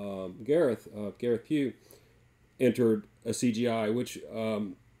 Gareth Pugh entered a CGI, which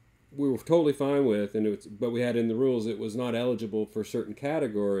we were totally fine with, but we had in the rules it was not eligible for certain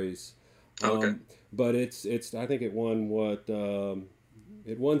categories. Okay. But it's I think it won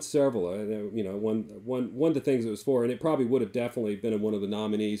it won several. One of the things it was for, and it probably would have definitely been one of the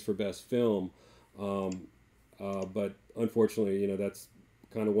nominees for best film. But unfortunately, that's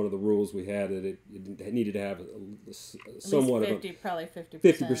kind of one of the rules we had, that it needed to have somewhat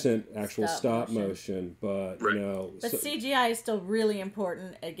 50% actual stop motion. But right. But CGI is still really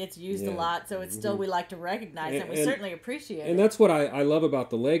important. It gets used a lot, so it's still, we like to recognize it. We certainly appreciate it. And that's what I love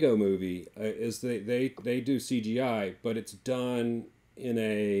about the Lego movie, is they do CGI, but it's done in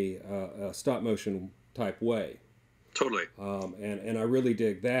a stop motion type way. Totally. And I really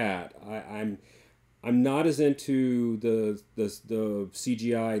dig that. I'm not as into the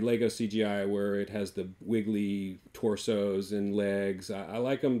CGI, Lego CGI, where it has the wiggly torsos and legs. I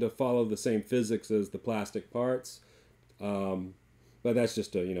like them to follow the same physics as the plastic parts, but that's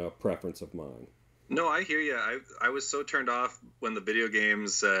just a preference of mine. No, I hear you. I was so turned off when the video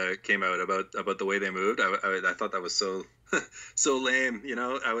games came out about the way they moved. I thought that was so so lame.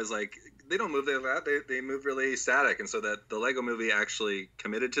 I was like, they don't move like that. They move really static, and so that the Lego movie actually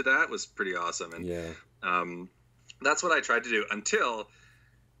committed to that was pretty awesome. And that's what I tried to do until,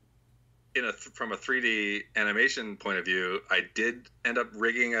 from a 3D animation point of view, I did end up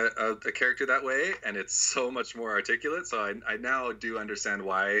rigging a character that way, and it's so much more articulate. So I now do understand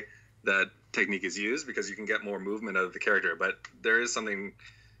why that technique is used, because you can get more movement out of the character. But there is something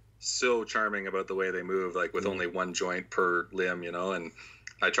so charming about the way they move, like with only one joint per limb, and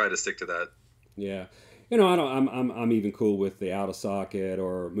I try to stick to that. Yeah. I'm even cool with the out of socket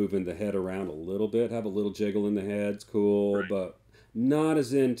or moving the head around a little bit, have a little jiggle in the head. It's cool, right. But not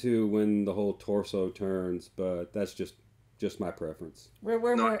as into when the whole torso turns, but that's just my preference.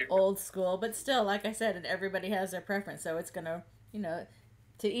 We're more old school, but still, like I said, and everybody has their preference, so it's going to,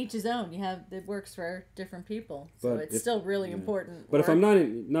 to each his own. It works for different people, so But it's still really important. But if I'm not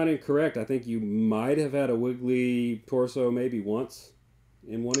incorrect, I think you might have had a wiggly torso maybe once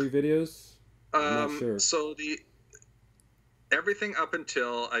in one of your videos. I'm not sure. So everything up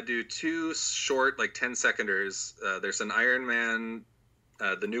until I do 2 short, like 10-seconders. There's an Iron Man,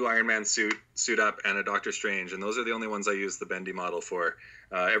 the new Iron Man suit up, and a Doctor Strange, and those are the only ones I use the bendy model for.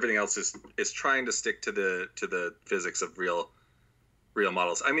 Everything else is trying to stick to the physics of real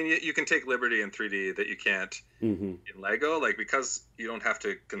models. I mean, you can take liberty in 3D that you can't in Lego, like, because you don't have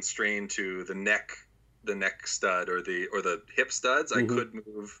to constrain to the neck stud or the hip studs. I could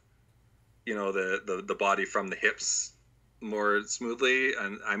move, the body from the hips more smoothly,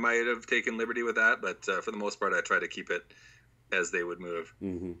 and I might have taken liberty with that, but for the most part, I try to keep it as they would move.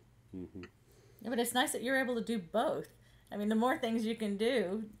 Yeah, but it's nice that you're able to do both. I mean, the more things you can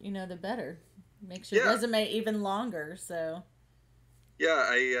do, the better. Makes your resume even longer. So. Yeah,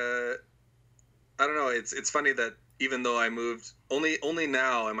 I don't know. It's funny that even though I moved, only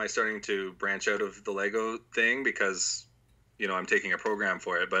now am I starting to branch out of the Lego thing because, I'm taking a program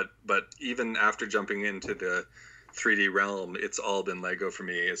for it. But even after jumping into the 3D realm, it's all been Lego for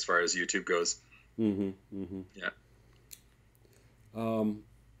me as far as YouTube goes. Yeah.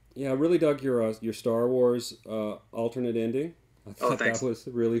 Yeah, I really dug your Star Wars alternate ending. I thought that was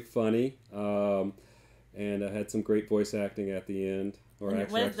really funny, and I had some great voice acting at the end.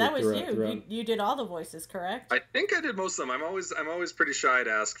 That was you. You did all the voices, correct? I think I did most of them. I'm always pretty shy to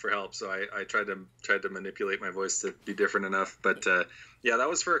ask for help, so I tried to manipulate my voice to be different enough. But yeah, that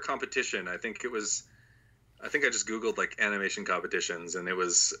was for a competition. I think I just Googled like animation competitions, and it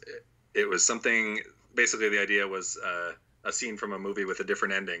was something. Basically, the idea was a scene from a movie with a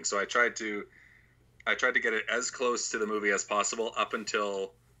different ending. So I tried to get it as close to the movie as possible up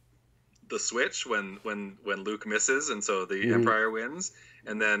until the switch when Luke misses, and so the Empire wins,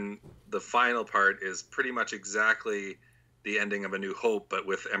 and then the final part is pretty much exactly the ending of A New Hope, but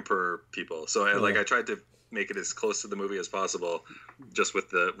with Emperor people. So I tried to make it as close to the movie as possible, just with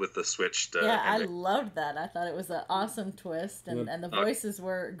the switched. Yeah, ending. I loved that. I thought it was an awesome twist, and the voices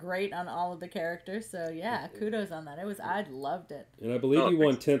were great on all of the characters. So yeah, kudos on that. I loved it. And I believe you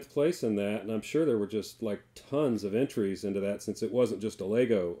won 10th place in that, and I'm sure there were just like tons of entries into that since it wasn't just a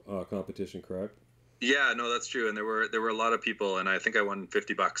Lego competition, correct? Yeah, no, that's true. And there were a lot of people, and I think I won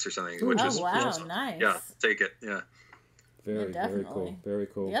 $50 or something, which is awesome. Nice. Yeah, take it. Yeah. Very cool. Very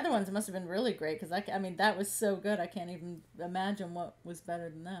cool. The other ones must have been really great because I mean that was so good. I can't even imagine what was better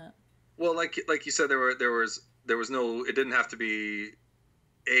than that. Well, like you said, there was no. It didn't have to be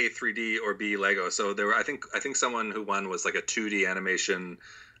A 3D or B Lego. So there were. I think someone who won was like a 2D animation,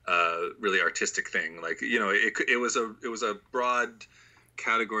 really artistic thing. Like it was a broad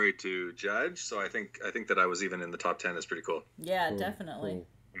category to judge. So I think that I was even in the top 10 is pretty cool. Yeah, cool, definitely.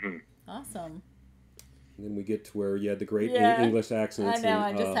 Cool. Awesome. And then we get to where you had the great English accents. I know.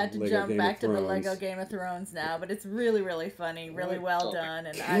 I just had to jump back to the Lego Game of Thrones now, but it's really, really funny, really well done,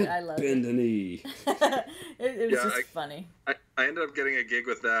 and I love it. Bend the knee. it was just funny. I ended up getting a gig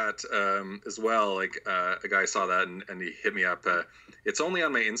with that as well. Like a guy saw that and he hit me up. It's only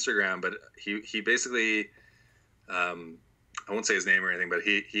on my Instagram, but he basically, I won't say his name or anything, but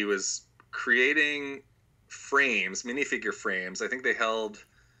he was creating frames, minifigure frames. I think they held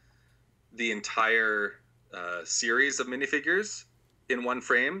the entire series of minifigures in one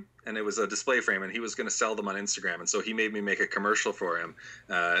frame, and it was a display frame, and he was going to sell them on Instagram, and so he made me make a commercial for him,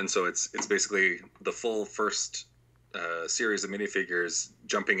 and so it's basically the full first series of minifigures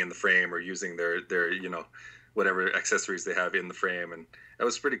jumping in the frame or using their whatever accessories they have in the frame, and that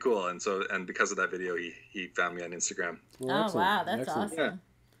was pretty cool. And because of that video, he found me on Instagram. Well, oh wow, that's awesome. Yeah.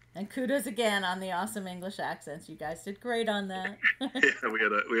 And kudos again on the awesome English accents. You guys did great on that. Yeah,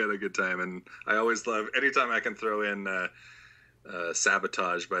 we had a good time, and I always love anytime I can throw in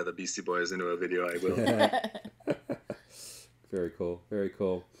 "Sabotage" by the Beastie Boys into a video. I will. Very cool. Very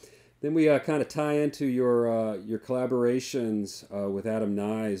cool. Then we kind of tie into your collaborations with Adam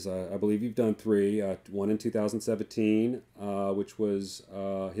Nyes. I believe you've done 3. One in 2017, which was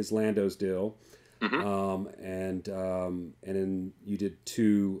his Lando's deal. Mm-hmm. And then you did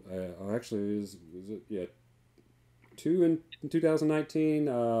 2. Actually, was it? Yeah, 2 in 2019.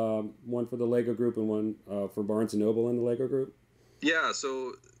 One for the Lego Group and one for Barnes and Noble in the Lego Group. Yeah.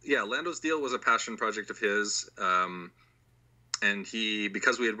 So yeah, Lando's deal was a passion project of his. And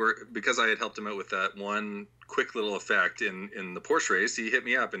because I had helped him out with that one quick little effect in the Porsche race, he hit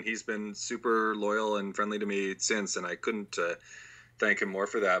me up, and he's been super loyal and friendly to me since. And I couldn't thank him more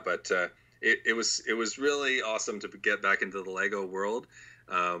for that. But it was really awesome to get back into the Lego world,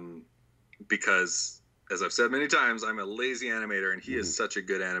 because as I've said many times, I'm a lazy animator, and he is such a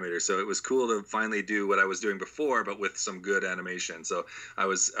good animator. So it was cool to finally do what I was doing before, but with some good animation. So I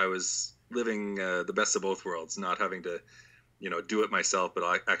was living the best of both worlds, not having to, do it myself, but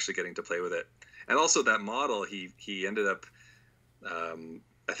actually getting to play with it. And also that model, he ended up,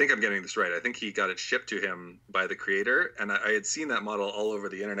 I think I'm getting this right. I think he got it shipped to him by the creator, and I had seen that model all over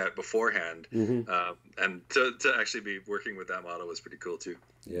the internet beforehand. And to actually be working with that model was pretty cool too.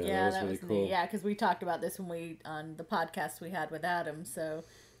 Yeah, that was really cool. Neat. Yeah, because we talked about this on the podcast we had with Adam. So,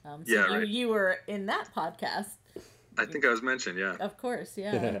 right. you were in that podcast. I think I was mentioned. Yeah, of course.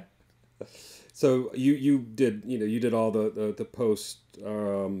 Yeah. So you did all the post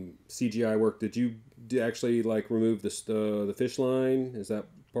CGI work. Did you actually like remove the fish line? Is that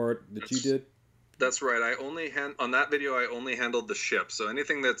part that you did? That's right. On that video I only handled the ship. So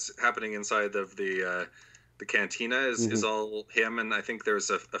anything that's happening inside of the cantina is all him, and I think there's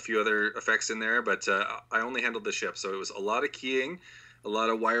a few other effects in there, but I only handled the ship. So it was a lot of keying, a lot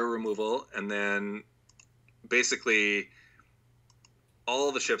of wire removal, and then basically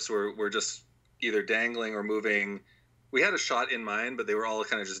all the ships were just either dangling or moving. We had a shot in mind, but they were all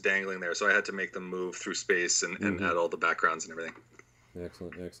kind of just dangling there, so I had to make them move through space and add all the backgrounds and everything.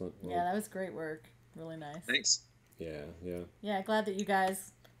 Excellent. Well, yeah, that was great work. Really nice. Thanks. Yeah, glad that you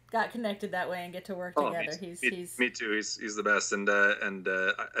guys got connected that way and get to work together. Me too. He's the best. And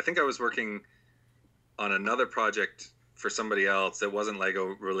I think I was working on another project for somebody else that wasn't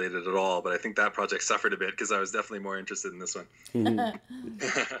Lego related at all, but I think that project suffered a bit because I was definitely more interested in this one.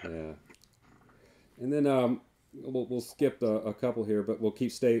 Yeah. And then we'll skip a couple here, but we'll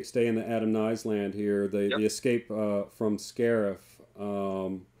stay in the Adam Nye's land here. The escape from Scarif.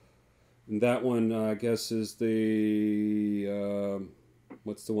 And that one, I guess, is the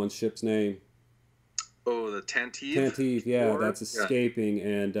what's the one ship's name? Oh, the Tantive. Tantive, yeah, that's escaping.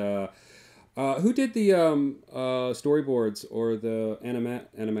 And who did the storyboards or the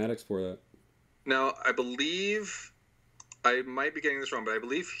animatics for that? Now, I believe, I might be getting this wrong, but I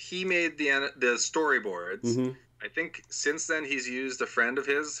believe he made the storyboards. I think since then he's used a friend of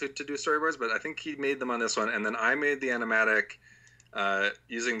his to do storyboards, but I think he made them on this one, and then I made the animatic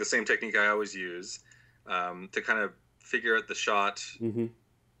using the same technique I always use to kind of figure out the shot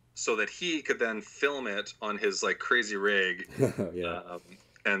so that he could then film it on his like crazy rig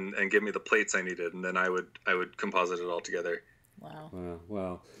and give me the plates I needed, and then I would composite it all together.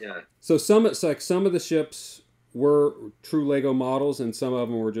 Wow. Yeah. So some of the ships were true Lego models, and some of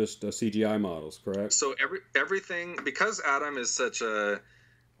them were just CGI models, correct? So everything, because Adam is such a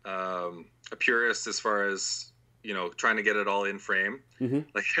purist as far as trying to get it all in frame.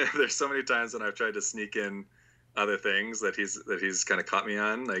 Like there's so many times when I've tried to sneak in other things that he's kind of caught me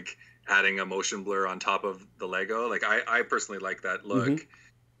on, like adding a motion blur on top of the Lego. Like I personally like that look,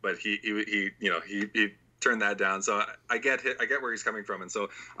 but he turned that down. So I get where he's coming from, and so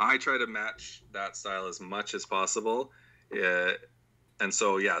I try to match that style as much as possible. And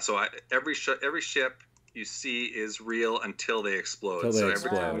so every ship you see is real until they explode. Every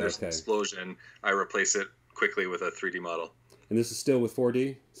time there's an explosion, I replace it quickly with a 3D model. And this is still with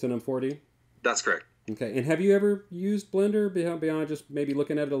 4D, Cinema 4D? That's correct. Okay. And have you ever used Blender beyond just maybe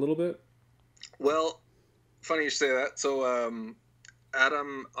looking at it a little bit? Well, funny you say that. So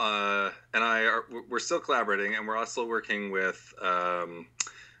Adam and I we're still collaborating, and we're also working with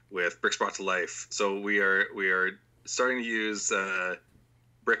Bricks Brought to Life. So we are starting to use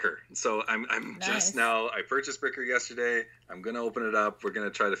Bricker. So I'm nice. Just now, I purchased Bricker yesterday. I'm going to open it up. We're going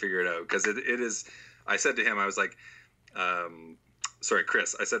to try to figure it out, because it is, I said to him, I was like,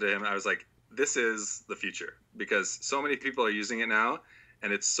 Chris, I said to him, I was like, this is the future, because so many people are using it now,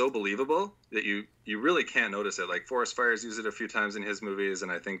 and it's so believable that you really can't notice it. Like Forest Fires used it a few times in his movies,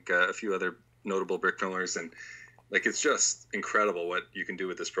 and I think a few other notable brick filmers, and like it's just incredible what you can do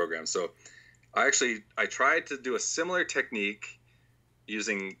with this program. So I tried to do a similar technique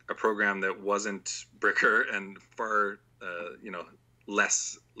using a program that wasn't Bricker and far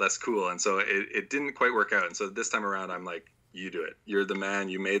less cool, and so it didn't quite work out. And so this time around, I'm like, you do it. You're the man.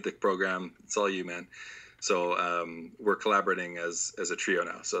 You made the program. It's all you, man. So we're collaborating as a trio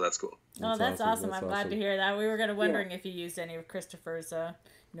now. So that's cool. Oh, that's awesome. I'm glad to hear that. We were wondering if you used any of Christopher's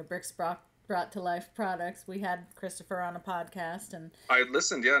Bricks Brought to Life products. We had Christopher on a podcast, and I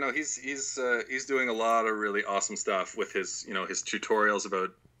listened. Yeah, no, he's doing a lot of really awesome stuff with his his tutorials about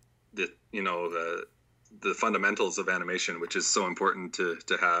the fundamentals of animation, which is so important to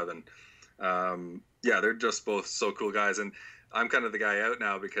have. And they're just both so cool guys. And I'm kind of the guy out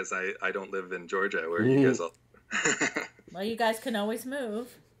now because I don't live in Georgia, where you guys all. Well, you guys can always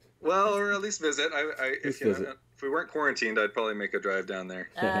move. Well, or at least visit. If we weren't quarantined, I'd probably make a drive down there.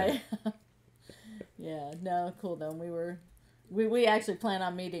 Yeah, no, cool though. We actually plan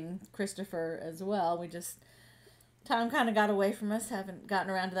on meeting Christopher as well. We just, time kind of got away from us. Haven't gotten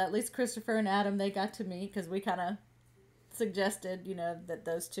around to that. At least Christopher and Adam, they got to meet because we kind of suggested, that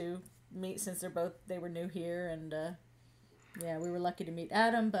those two meet since they were new here. And yeah, we were lucky to meet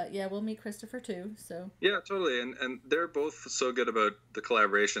Adam, but yeah, we'll meet Christopher too. So yeah, totally. And they're both so good about the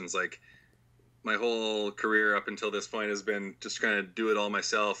collaborations. Like my whole career up until this point has been just trying to do it all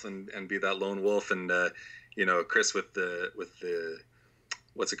myself and be that lone wolf. And Chris with the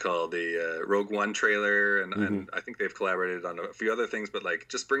what's it called, the Rogue One trailer, and I think they've collaborated on a few other things. But like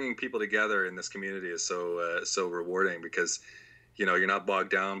just bringing people together in this community is so rewarding because you're not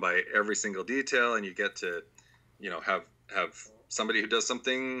bogged down by every single detail, and you get to have somebody who does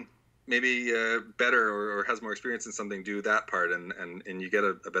something maybe better or has more experience in something do that part, and you get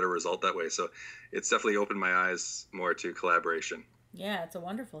a better result that way. So it's definitely opened my eyes more to collaboration. Yeah, it's a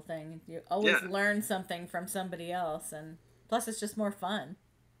wonderful thing. You always learn something from somebody else, and plus it's just more fun.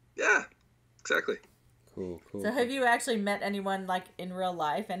 Yeah, exactly. Cool. So have you actually met anyone like in real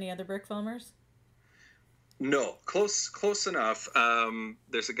life, any other brick filmers? No, close enough.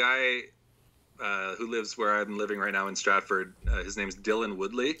 There's a guy who lives where I'm living right now in Stratford. His name's Dylan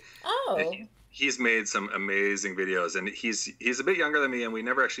Woodley. Oh. He's made some amazing videos, and he's a bit younger than me, and we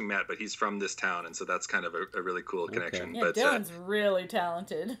never actually met, but he's from this town, and so that's kind of a really cool connection. Yeah, but Dylan's really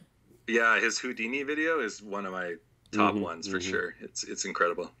talented. Yeah, his Houdini video is one of my top ones for sure. It's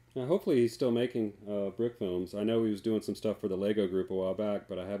incredible. Now, hopefully he's still making brick films. I know he was doing some stuff for the Lego group a while back,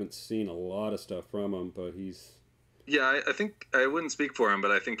 but I haven't seen a lot of stuff from him, but he's... Yeah, I think I wouldn't speak for him,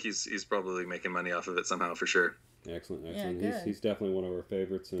 but I think he's probably making money off of it somehow for sure. Excellent. Yeah, he's definitely one of our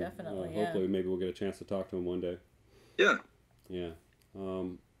favorites, and definitely, hopefully maybe we'll get a chance to talk to him one day. Yeah.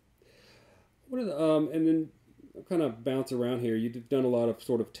 What are the and then kind of bounce around here. You've done a lot of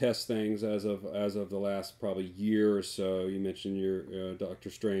sort of test things as of the last probably year or so. You mentioned your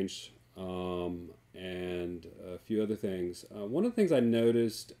Doctor Strange and a few other things. One of the things I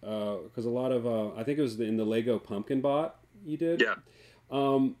noticed because a lot of I think it was in the Lego Pumpkin Bot you did. Yeah.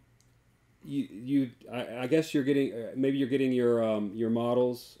 I guess you're getting maybe you're getting your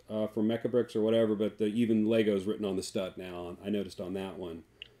models from Mecha Bricks or whatever, but even Lego's written on the stud now. I noticed on that one.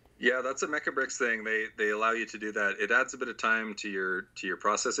 Yeah, that's a Mecha Bricks thing. They allow you to do that. It adds a bit of time to your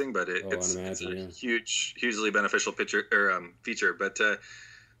processing, but it's a hugely beneficial feature. But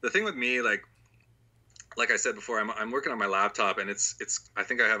the thing with me, like I said before, I'm working on my laptop, and it's I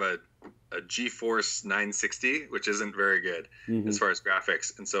think I have a GeForce 960, which isn't very good as far as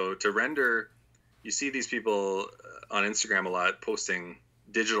graphics. And so to render, you see these people on Instagram a lot posting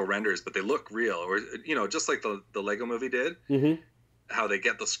digital renders, but they look real, or just like the Lego Movie did. How they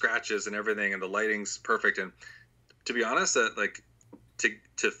get the scratches and everything, and the lighting's perfect. And to be honest, like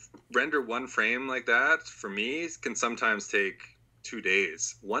to render one frame like that for me can sometimes take 2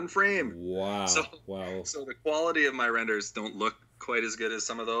 days. One frame. Wow. So the quality of my renders don't look quite as good as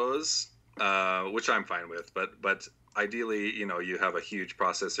some of those, which I'm fine with. But ideally, you have a huge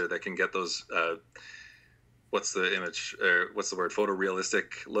processor that can get those. What's the image? Or what's the word?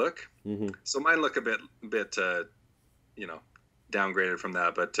 Photorealistic look. So mine look a bit downgraded from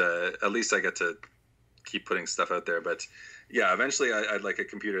that, but at least I get to keep putting stuff out there. But yeah, eventually I'd like a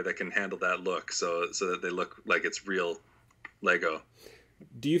computer that can handle that look, so that they look like it's real Lego.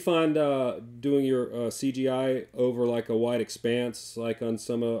 Do you find doing your CGI over like a white expanse, like on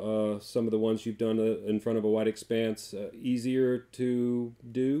some of the ones you've done in front of a white expanse, easier to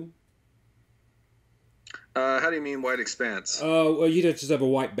do? How do you mean white expanse? Well, you just have a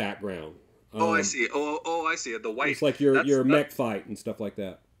white background. I see. I see. The white. It's like your mech fight and stuff like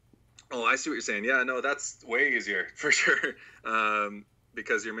that. Oh, I see what you're saying. Yeah, no, that's way easier for sure.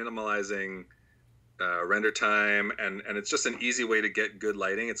 Because you're minimalizing render time, and it's just an easy way to get good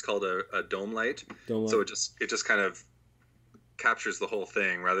lighting. It's called a dome light. So it just kind of captures the whole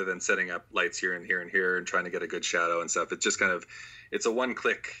thing rather than setting up lights here and here and here and trying to get a good shadow and stuff. It just kind of, it's a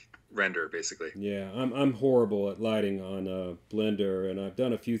one-click render basically. Yeah, I'm horrible at lighting on Blender, and I've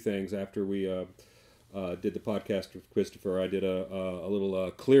done a few things after we did the podcast with Christopher. I did a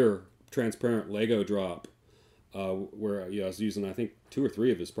little clear transparent Lego drop where I was using I think 2 or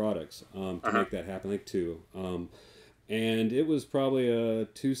 3 of his products to make that happen. I think 2, and it was probably a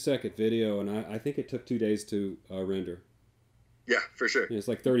 2-second video, and I think it took 2 days to render. Yeah, for sure. It's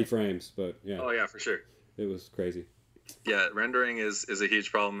like 30 frames, but yeah. Oh yeah, for sure. It was crazy. Yeah, rendering is a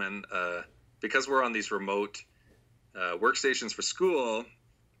huge problem, and because we're on these remote workstations for school,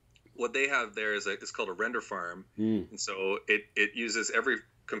 what they have there is it's called a render farm, and so it uses every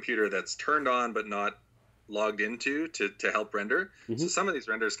computer that's turned on but not logged into to help render. So some of these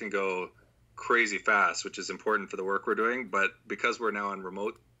renders can go crazy fast, which is important for the work we're doing. But because we're now on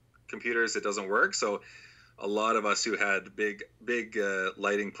remote computers, it doesn't work. So a lot of us who had big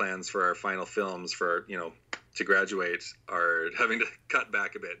lighting plans for our final films for, to graduate are having to cut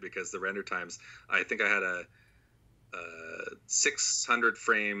back a bit because the render times, I think I had a 600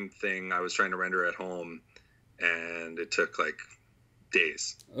 frame thing I was trying to render at home, and it took like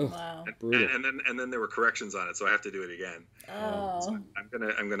days. Oh, wow. And then there were corrections on it, so I have to do it again. Oh. So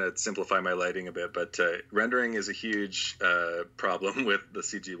I'm gonna simplify my lighting a bit, but rendering is a huge problem with the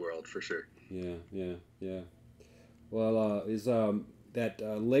CG world for sure. Yeah. Well, is that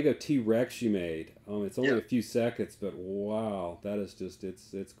Lego T-Rex you made? It's only a few seconds, but wow, that is just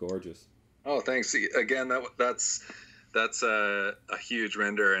it's gorgeous. Oh, thanks. Again, that's a huge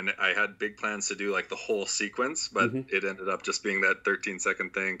render, and I had big plans to do like the whole sequence, but it ended up just being that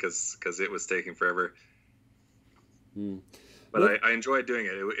 13-second thing because it was taking forever. But I enjoyed doing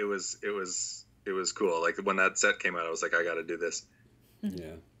it. It was cool. Like when that set came out, I was like, I got to do this.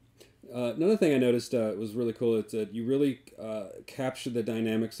 Yeah. Another thing I noticed was really cool. It's that you really captured the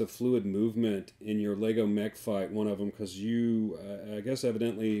dynamics of fluid movement in your Lego mech fight. One of them, because you, I guess,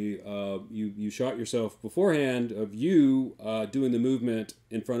 evidently, you shot yourself beforehand of you doing the movement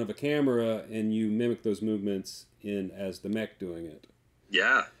in front of a camera, and you mimic those movements as the mech doing it.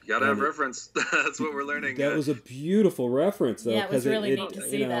 Yeah, you gotta have reference. That's what we're learning. That was a beautiful reference, though. Yeah, it was really neat to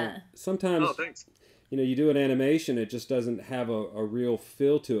see that. Sometimes. Oh, thanks. You do an animation, it just doesn't have a real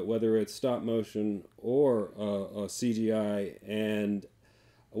feel to it, whether it's stop motion or a CGI. And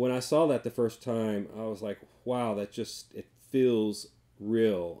when I saw that the first time, I was like, wow, it feels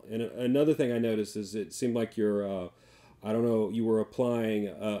real. And another thing I noticed is it seemed like you're, I don't know, you were applying,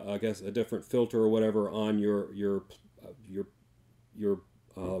 I guess, a different filter or whatever on your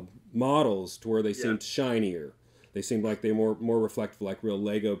models to where they seemed shinier. They seemed like they were more reflective, like real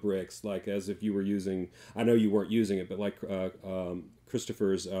Lego bricks, like as if you were using, I know you weren't using it, but like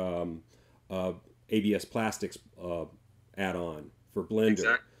Christopher's ABS Plastics add-on for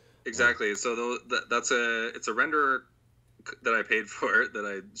Blender. Exactly. So it's a render that I paid for, that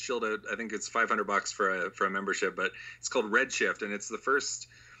I shilled out. I think it's $500 for a membership, but it's called Redshift, and it's the first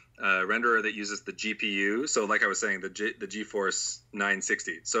renderer that uses the GPU. So like I was saying, the GeForce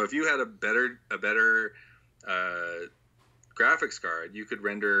 960. So if you had a better graphics card, you could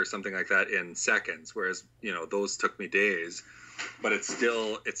render something like that in seconds, whereas those took me days. But it's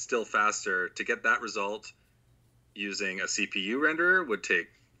still faster. To get that result using a CPU renderer would take,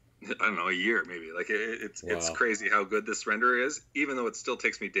 I don't know, a year maybe. Like it's crazy how good this renderer is. Even though it still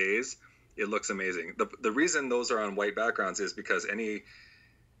takes me days, it looks amazing. The reason those are on white backgrounds is because the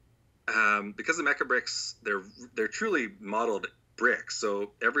mecha bricks, they're truly modeled bricks.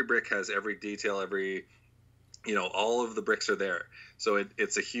 So every brick has every detail, all of the bricks are there. So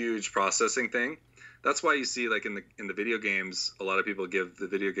it's a huge processing thing. That's why you see, like in the video games, a lot of people give the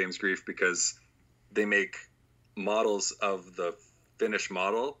video games grief because they make models of the finished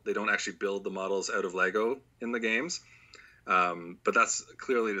model. They don't actually build the models out of Lego in the games. But that's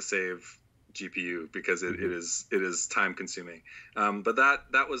clearly to save GPU because it is time consuming. But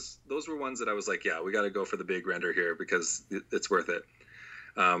those were ones that I was like, yeah, we got to go for the big render here because it's worth it.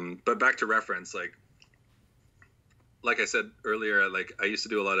 But back to reference, like I said earlier, like I used to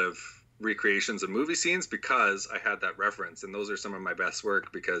do a lot of recreations of movie scenes because I had that reference, and those are some of my best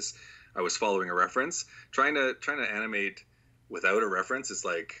work because I was following a reference. Trying to animate without a reference is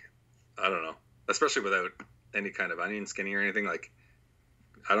like, I don't know, especially without any kind of onion skinning or anything. Like,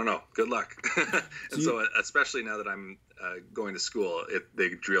 I don't know. Good luck. So especially now that I'm going to school, they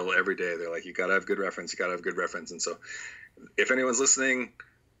drill every day. They're like, you gotta have good reference. You gotta have good reference. And so, if anyone's listening,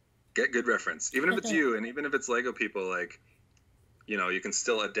 get good reference, even if it's you, and even if it's Lego people, like, you can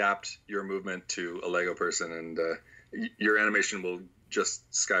still adapt your movement to a Lego person, and your animation will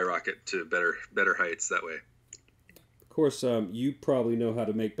just skyrocket to better heights that way. Of course, you probably know how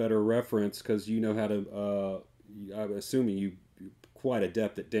to make better reference because you know how to, I'm assuming you're quite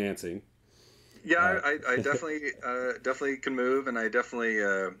adept at dancing. Yeah, I definitely can move, and I definitely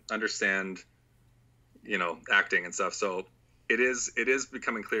understand, acting and stuff. So it is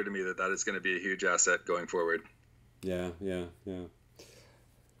becoming clear to me that is going to be a huge asset going forward. Yeah.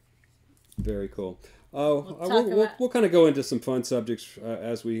 Very cool. We'll kind of go into some fun subjects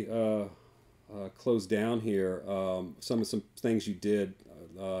as we close down here. Some things you did.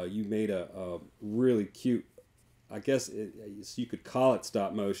 You made a really cute, I guess you could call it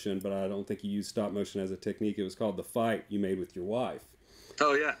stop motion, but I don't think you used stop motion as a technique. It was called The Fight you made with your wife.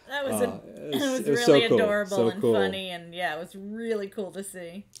 Oh yeah, That was it was was really so cool. adorable So and cool. funny, and yeah, it was really cool to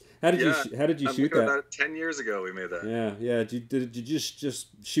see. How did you I'm shoot looking that? at that? 10 years ago we made that. Yeah. Did you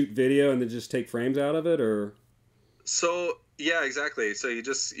just shoot video and then just take frames out of it, or? So yeah, exactly. So you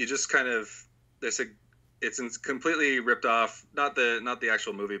just kind of it's completely ripped off. Not the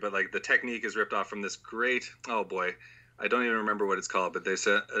actual movie, but like the technique is ripped off from this great. Oh boy, I don't even remember what it's called, but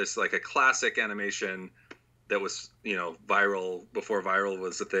it's like a classic animation that was viral before viral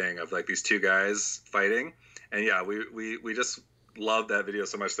was the thing, of like these two guys fighting. And yeah, we just loved that video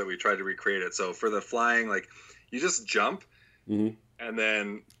so much that we tried to recreate it. So for the flying, like you just jump and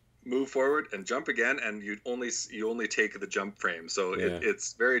then move forward and jump again, and you only take the jump frame. So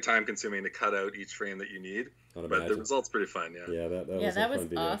it's very time consuming to cut out each frame that you need. But the result's pretty fun. Yeah, that was that a was fun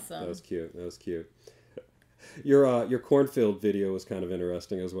video. awesome. That was cute. Your cornfield video was kind of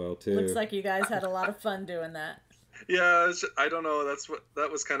interesting as well too. Looks like you guys had a lot of fun doing that. Yeah, I don't know.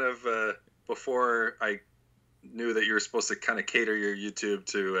 That was kind of before I knew that you were supposed to kind of cater your YouTube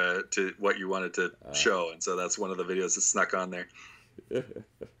to what you wanted to show, and so that's one of the videos that snuck on there.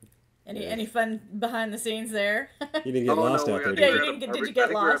 Any fun behind the scenes there? You didn't get lost out there. Yeah, you didn't get. Did you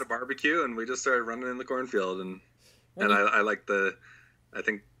get lost? We were at a barbecue and we just started running in the cornfield, and I like I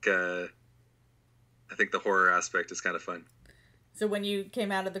think the horror aspect is kind of fun. So when you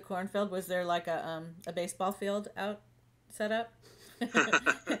came out of the cornfield, was there like a baseball field out set up?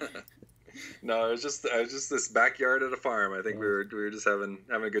 No, it was just this backyard at a farm. I think we were just having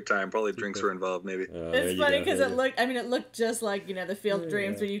a good time. Probably drinks were involved, maybe. It's funny because it looked just like the Field of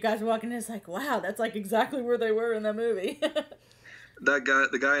Dreams where you guys were walking in. It's like, wow, that's like exactly where they were in the movie.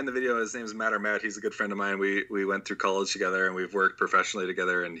 The guy in the video, his name's Matt. He's a good friend of mine. We went through college together and we've worked professionally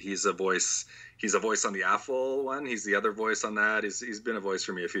together. And he's a voice on the Apple one. He's the other voice on that. He's been a voice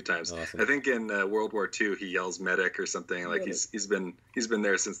for me a few times. Awesome. I think in World War II he yells medic or something. Like he's been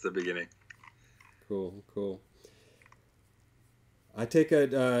there since the beginning. Cool. I take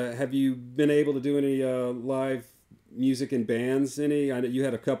it. Have you been able to do any live music in bands? I know you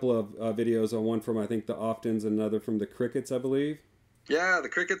had a couple of videos on, one from I think the Oftens and another from the Crickets, I believe. Yeah, the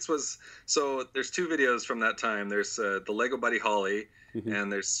Crickets was, so there's two videos from that time. There's the Lego Buddy Holly, and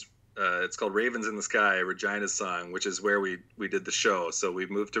there's it's called Ravens in the Sky, Regina's song, which is where we did the show. So we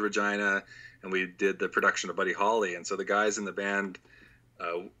moved to Regina and we did the production of Buddy Holly. And so the guys in the band,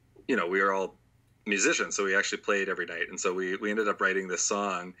 we were all musicians, so we actually played every night. And so we ended up writing this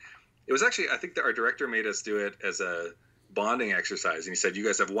song. It was actually, I think that our director made us do it as a bonding exercise. And he said, you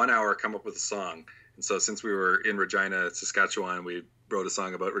guys have 1 hour, come up with a song. And so since we were in Regina, Saskatchewan, we wrote a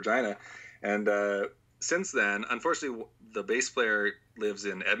song about Regina. And since then, unfortunately, the bass player lives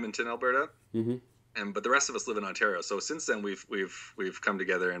in Edmonton, Alberta. But the rest of us live in Ontario. So since then, we've come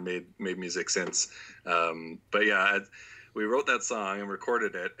together and made music since. But yeah, we wrote that song and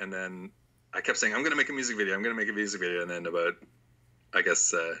recorded it. And then I kept saying, I'm going to make a music video. And then about, I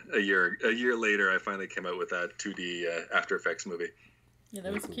guess, a year later, I finally came out with that 2D After Effects movie. Yeah,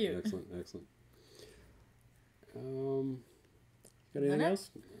 that was cute. Excellent. Got anything else?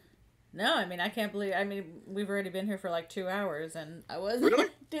 No, I can't believe. We've already been here for like 2 hours, and I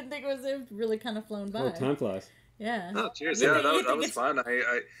didn't think it really kind of flown by. Oh, time flies. Yeah. Oh, cheers! Yeah, that was fun.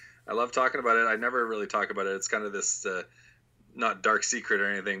 I love talking about it. I never really talk about it. It's kind of this not dark secret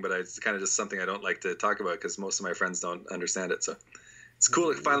or anything, but it's kind of just something I don't like to talk about because most of my friends don't understand it. So it's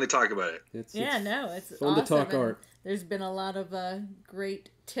cool to finally talk about it. It's fun awesome. To talk art. There's been a lot of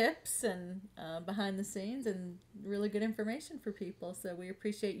great tips and behind the scenes and really good information for people. So we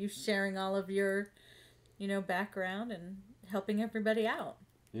appreciate you sharing all of your, background and helping everybody out.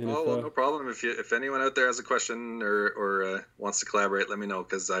 No problem. If anyone out there has a question or wants to collaborate, let me know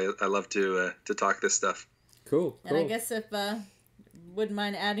because I love to talk this stuff. Cool. And I guess if wouldn't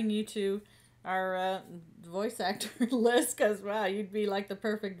mind adding you to our voice actor list because wow, you'd be like the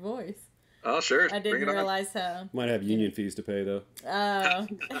perfect voice. Oh, sure. I didn't realize how. Might have union fees to pay, though. Oh.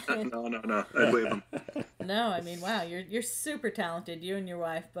 No. I'd waive them. No, wow, you're super talented, you and your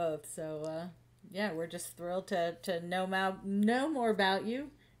wife both. So, yeah, we're just thrilled to know more about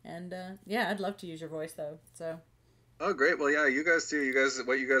you. And, yeah, I'd love to use your voice, though. So. Oh, great. Well, yeah, you guys too.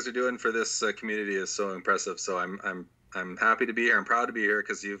 What you guys are doing for this community is so impressive. So I'm happy to be here. I'm proud to be here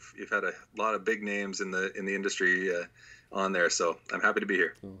because you've had a lot of big names in the industry on there, so I'm happy to be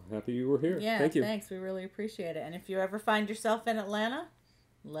here. Oh, happy you were here. Yeah, thank you. Thanks. We really appreciate it. And if you ever find yourself in Atlanta,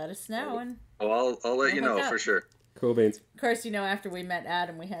 let us know. And I'll let you know for sure. Cool beans. Of course, after we met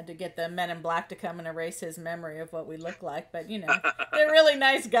Adam, we had to get the Men in Black to come and erase his memory of what we look like. But they're really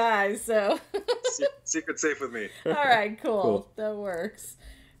nice guys, so secret safe with me. All right, cool. That works.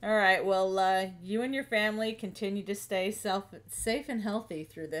 All right. Well, you and your family continue to stay safe and healthy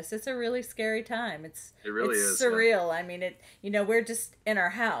through this. It's a really scary time. It really it's is surreal. Yeah. I mean, we're just in our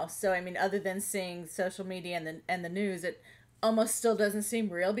house, so I mean, other than seeing social media and the news, it almost still doesn't seem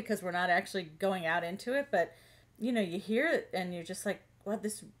real because we're not actually going out into it. But you hear it and you're just like, "Wow,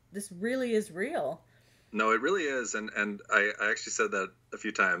 this really is real." No, it really is, and I actually said that a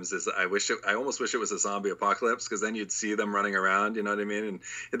few times. I almost wish it was a zombie apocalypse, because then you'd see them running around. You know what I mean?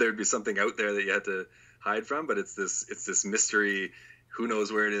 And there'd be something out there that you had to hide from. But it's this mystery, who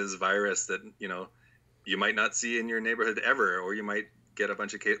knows where it is, virus that you might not see in your neighborhood ever, or you might get a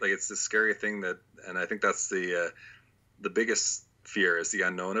bunch of cases. Like, it's this scary thing and I think that's the biggest fear, is the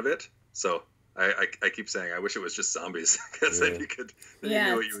unknown of it. So. I keep saying I wish it was just zombies, because then you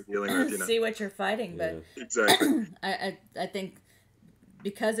knew what you were dealing with. See what you're fighting, but exactly. I think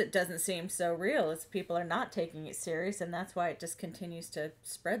because it doesn't seem so real, it's people are not taking it serious, and that's why it just continues to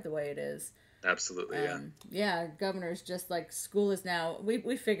spread the way it is. Absolutely, yeah. Governor's just like, school is now.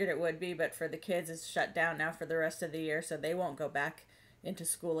 We figured it would be, but for the kids, it's shut down now for the rest of the year, so they won't go back into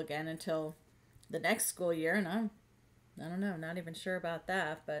school again until the next school year, and I don't know, not even sure about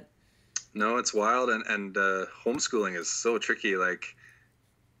that, but. No, it's wild, and homeschooling is so tricky, like,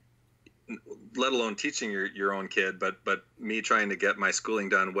 let alone teaching your own kid, but me trying to get my schooling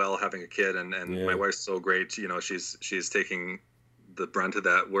done while having a kid, and my wife's so great, she's taking the brunt of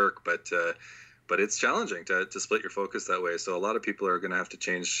that work, but it's challenging to split your focus that way, so a lot of people are going to have to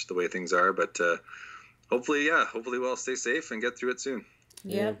change the way things are, but hopefully we'll all stay safe and get through it soon.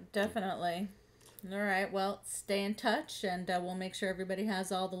 Yep, definitely. All right, well, stay in touch, and we'll make sure everybody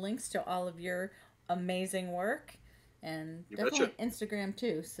has all the links to all of your amazing work, and definitely Instagram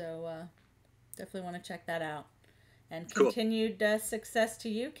too, so definitely want to check that out. And continued success to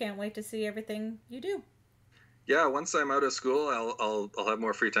you. Can't wait to see everything you do. Yeah, once I'm out of school, I'll have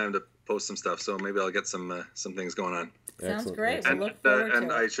more free time to post some stuff, so maybe I'll get some things going on. Sounds great. And, we'll look forward to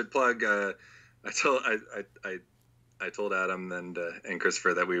it. I should plug, I told Adam and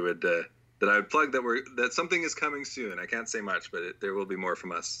Christopher that we would... that I would plug that something is coming soon. I can't say much, but there will be more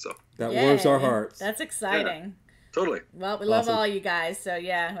from us. So that warms our hearts. That's exciting. Yeah, totally. Well, we love all you guys. So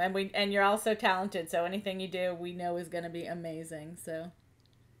yeah, and you're all so talented. So anything you do, we know is going to be amazing. So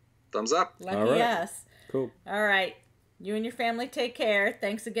thumbs up. Lucky us. Cool. All right, you and your family take care.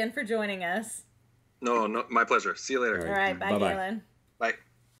 Thanks again for joining us. No, my pleasure. See you later. All right, bye, Galen. Bye.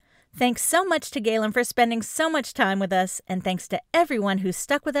 Thanks so much to Galen for spending so much time with us, and thanks to everyone who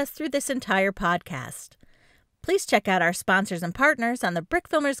stuck with us through this entire podcast. Please check out our sponsors and partners on the Brick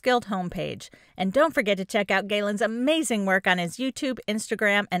Filmers Guild homepage, and don't forget to check out Galen's amazing work on his YouTube,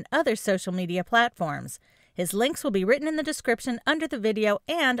 Instagram, and other social media platforms. His links will be written in the description under the video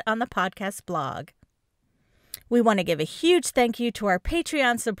and on the podcast blog. We want to give a huge thank you to our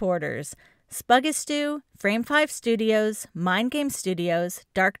Patreon supporters: Spuggistew, Frame 5 Studios, Mind Game Studios,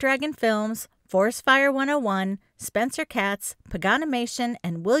 Dark Dragon Films, Forest Fire 101, Spencer Katz, Paganimation,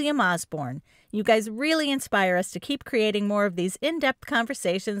 and William Osborne. You guys really inspire us to keep creating more of these in-depth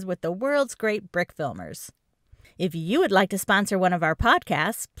conversations with the world's great brick filmers. If you would like to sponsor one of our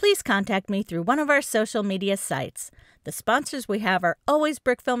podcasts, please contact me through one of our social media sites. The sponsors we have are always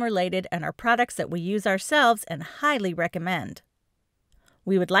brick film related and are products that we use ourselves and highly recommend.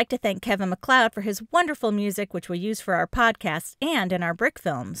 We would like to thank Kevin MacLeod for his wonderful music, which we use for our podcasts and in our brick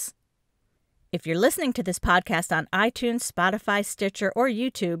films. If you're listening to this podcast on iTunes, Spotify, Stitcher, or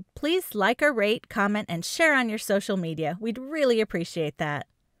YouTube, please like or rate, comment, and share on your social media. We'd really appreciate that.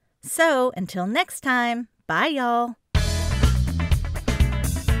 So, until next time, bye y'all.